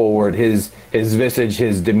point forward, his visage,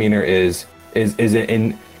 his demeanor is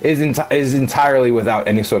entirely without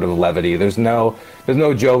any sort of levity. There's no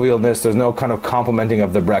jovialness. There's no kind of complimenting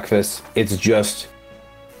of the breakfast. It's just,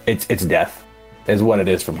 it's death, is what it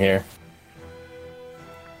is from here.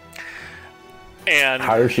 And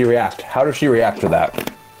how does she react? How does she react to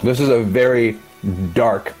that? This is a very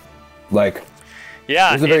dark, like,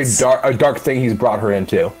 Yeah, It's a very dark thing he's brought her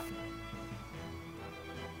into.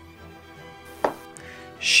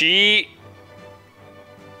 She's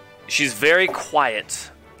very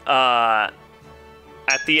quiet at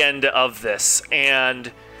the end of this,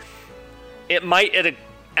 and it might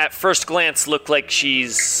at first glance look like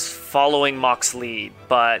she's following Mock's lead,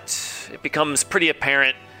 but it becomes pretty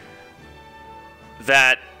apparent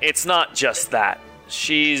that it's not just that.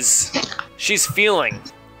 She's feeling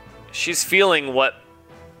what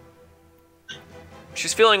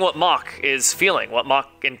Mock is feeling, what Mock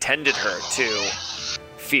intended her to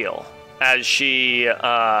feel, as she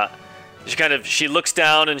looks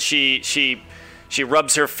down and she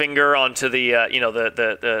rubs her finger onto the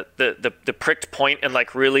the pricked point and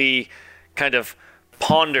like really kind of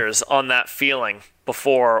ponders on that feeling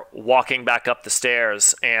before walking back up the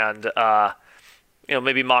stairs. And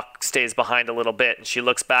maybe Mock stays behind a little bit, and she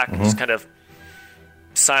looks back and just kind of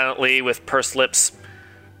silently with pursed lips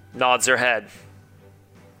nods her head.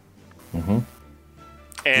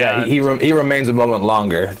 And he remains a moment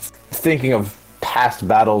longer, thinking of past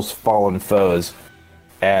battles, fallen foes,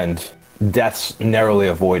 and deaths narrowly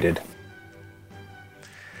avoided.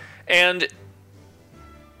 And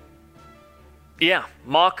yeah,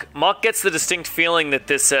 Mock gets the distinct feeling that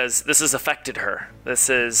this has affected her. This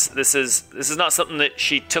is not something that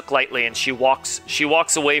she took lightly, and she walks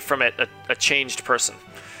away from it a changed person,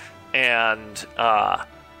 and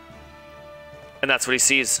that's what he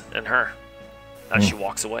sees in her as she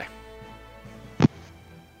walks away.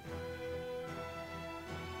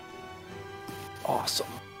 Awesome.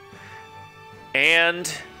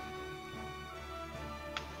 And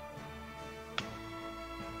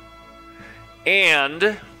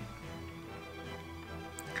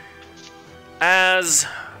as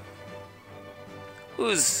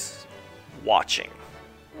who's watching?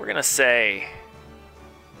 We're gonna say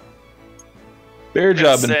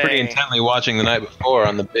Bearjaw been pretty intently watching the night before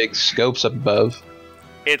on the big scopes up above.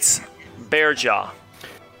 It's Bearjaw.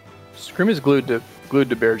 Scream is glued to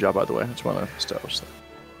Bearjaw, by the way. I just want to establish that.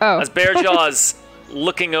 Oh. As Bearjaw is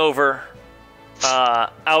looking over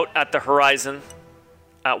out at the horizon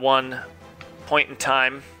at one point in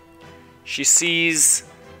time, she sees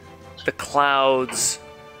the clouds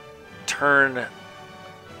turn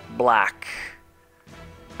black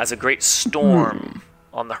as a great storm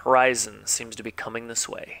on the horizon seems to be coming this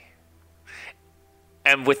way.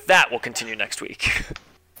 And with that, we'll continue next week.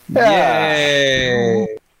 Yay!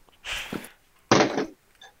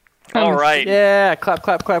 All right. Yeah, clap,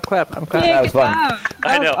 clap, clap, clap. I'm clapping. That was fun.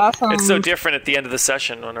 I know. Awesome. It's so different at the end of the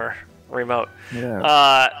session when we're remote. Yeah.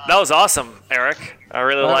 That was awesome, Eric. I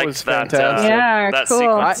really That liked was that. fantastic. Yeah, cool.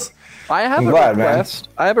 Sequence. I have I'm a glad, man. request.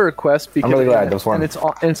 I have a request because really glad. That was fun. and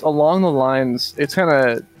it's along the lines. It's kind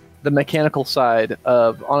of the mechanical side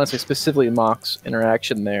of, honestly, specifically Mock's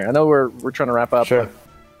interaction there. I know we're trying to wrap up. Sure.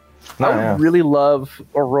 But I would really love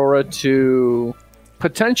Aurora to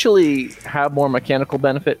potentially have more mechanical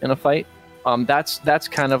benefit in a fight. That's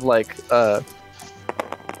kind of like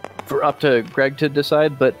for up to Greg to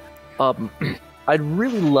decide. But I'd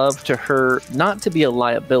really love to her not to be a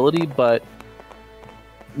liability, but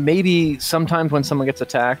maybe sometimes when someone gets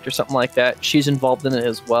attacked or something like that, she's involved in it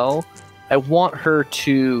as well. I want her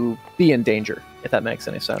to be in danger, if that makes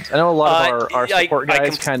any sense. I know a lot of our support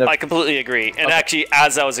guys kind of... I completely agree. And actually,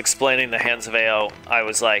 as I was explaining the Hands of AO, I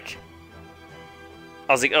was like,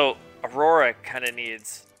 oh, Aurora kind of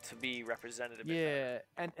needs to be representative. Yeah,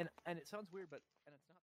 and it sounds weird, but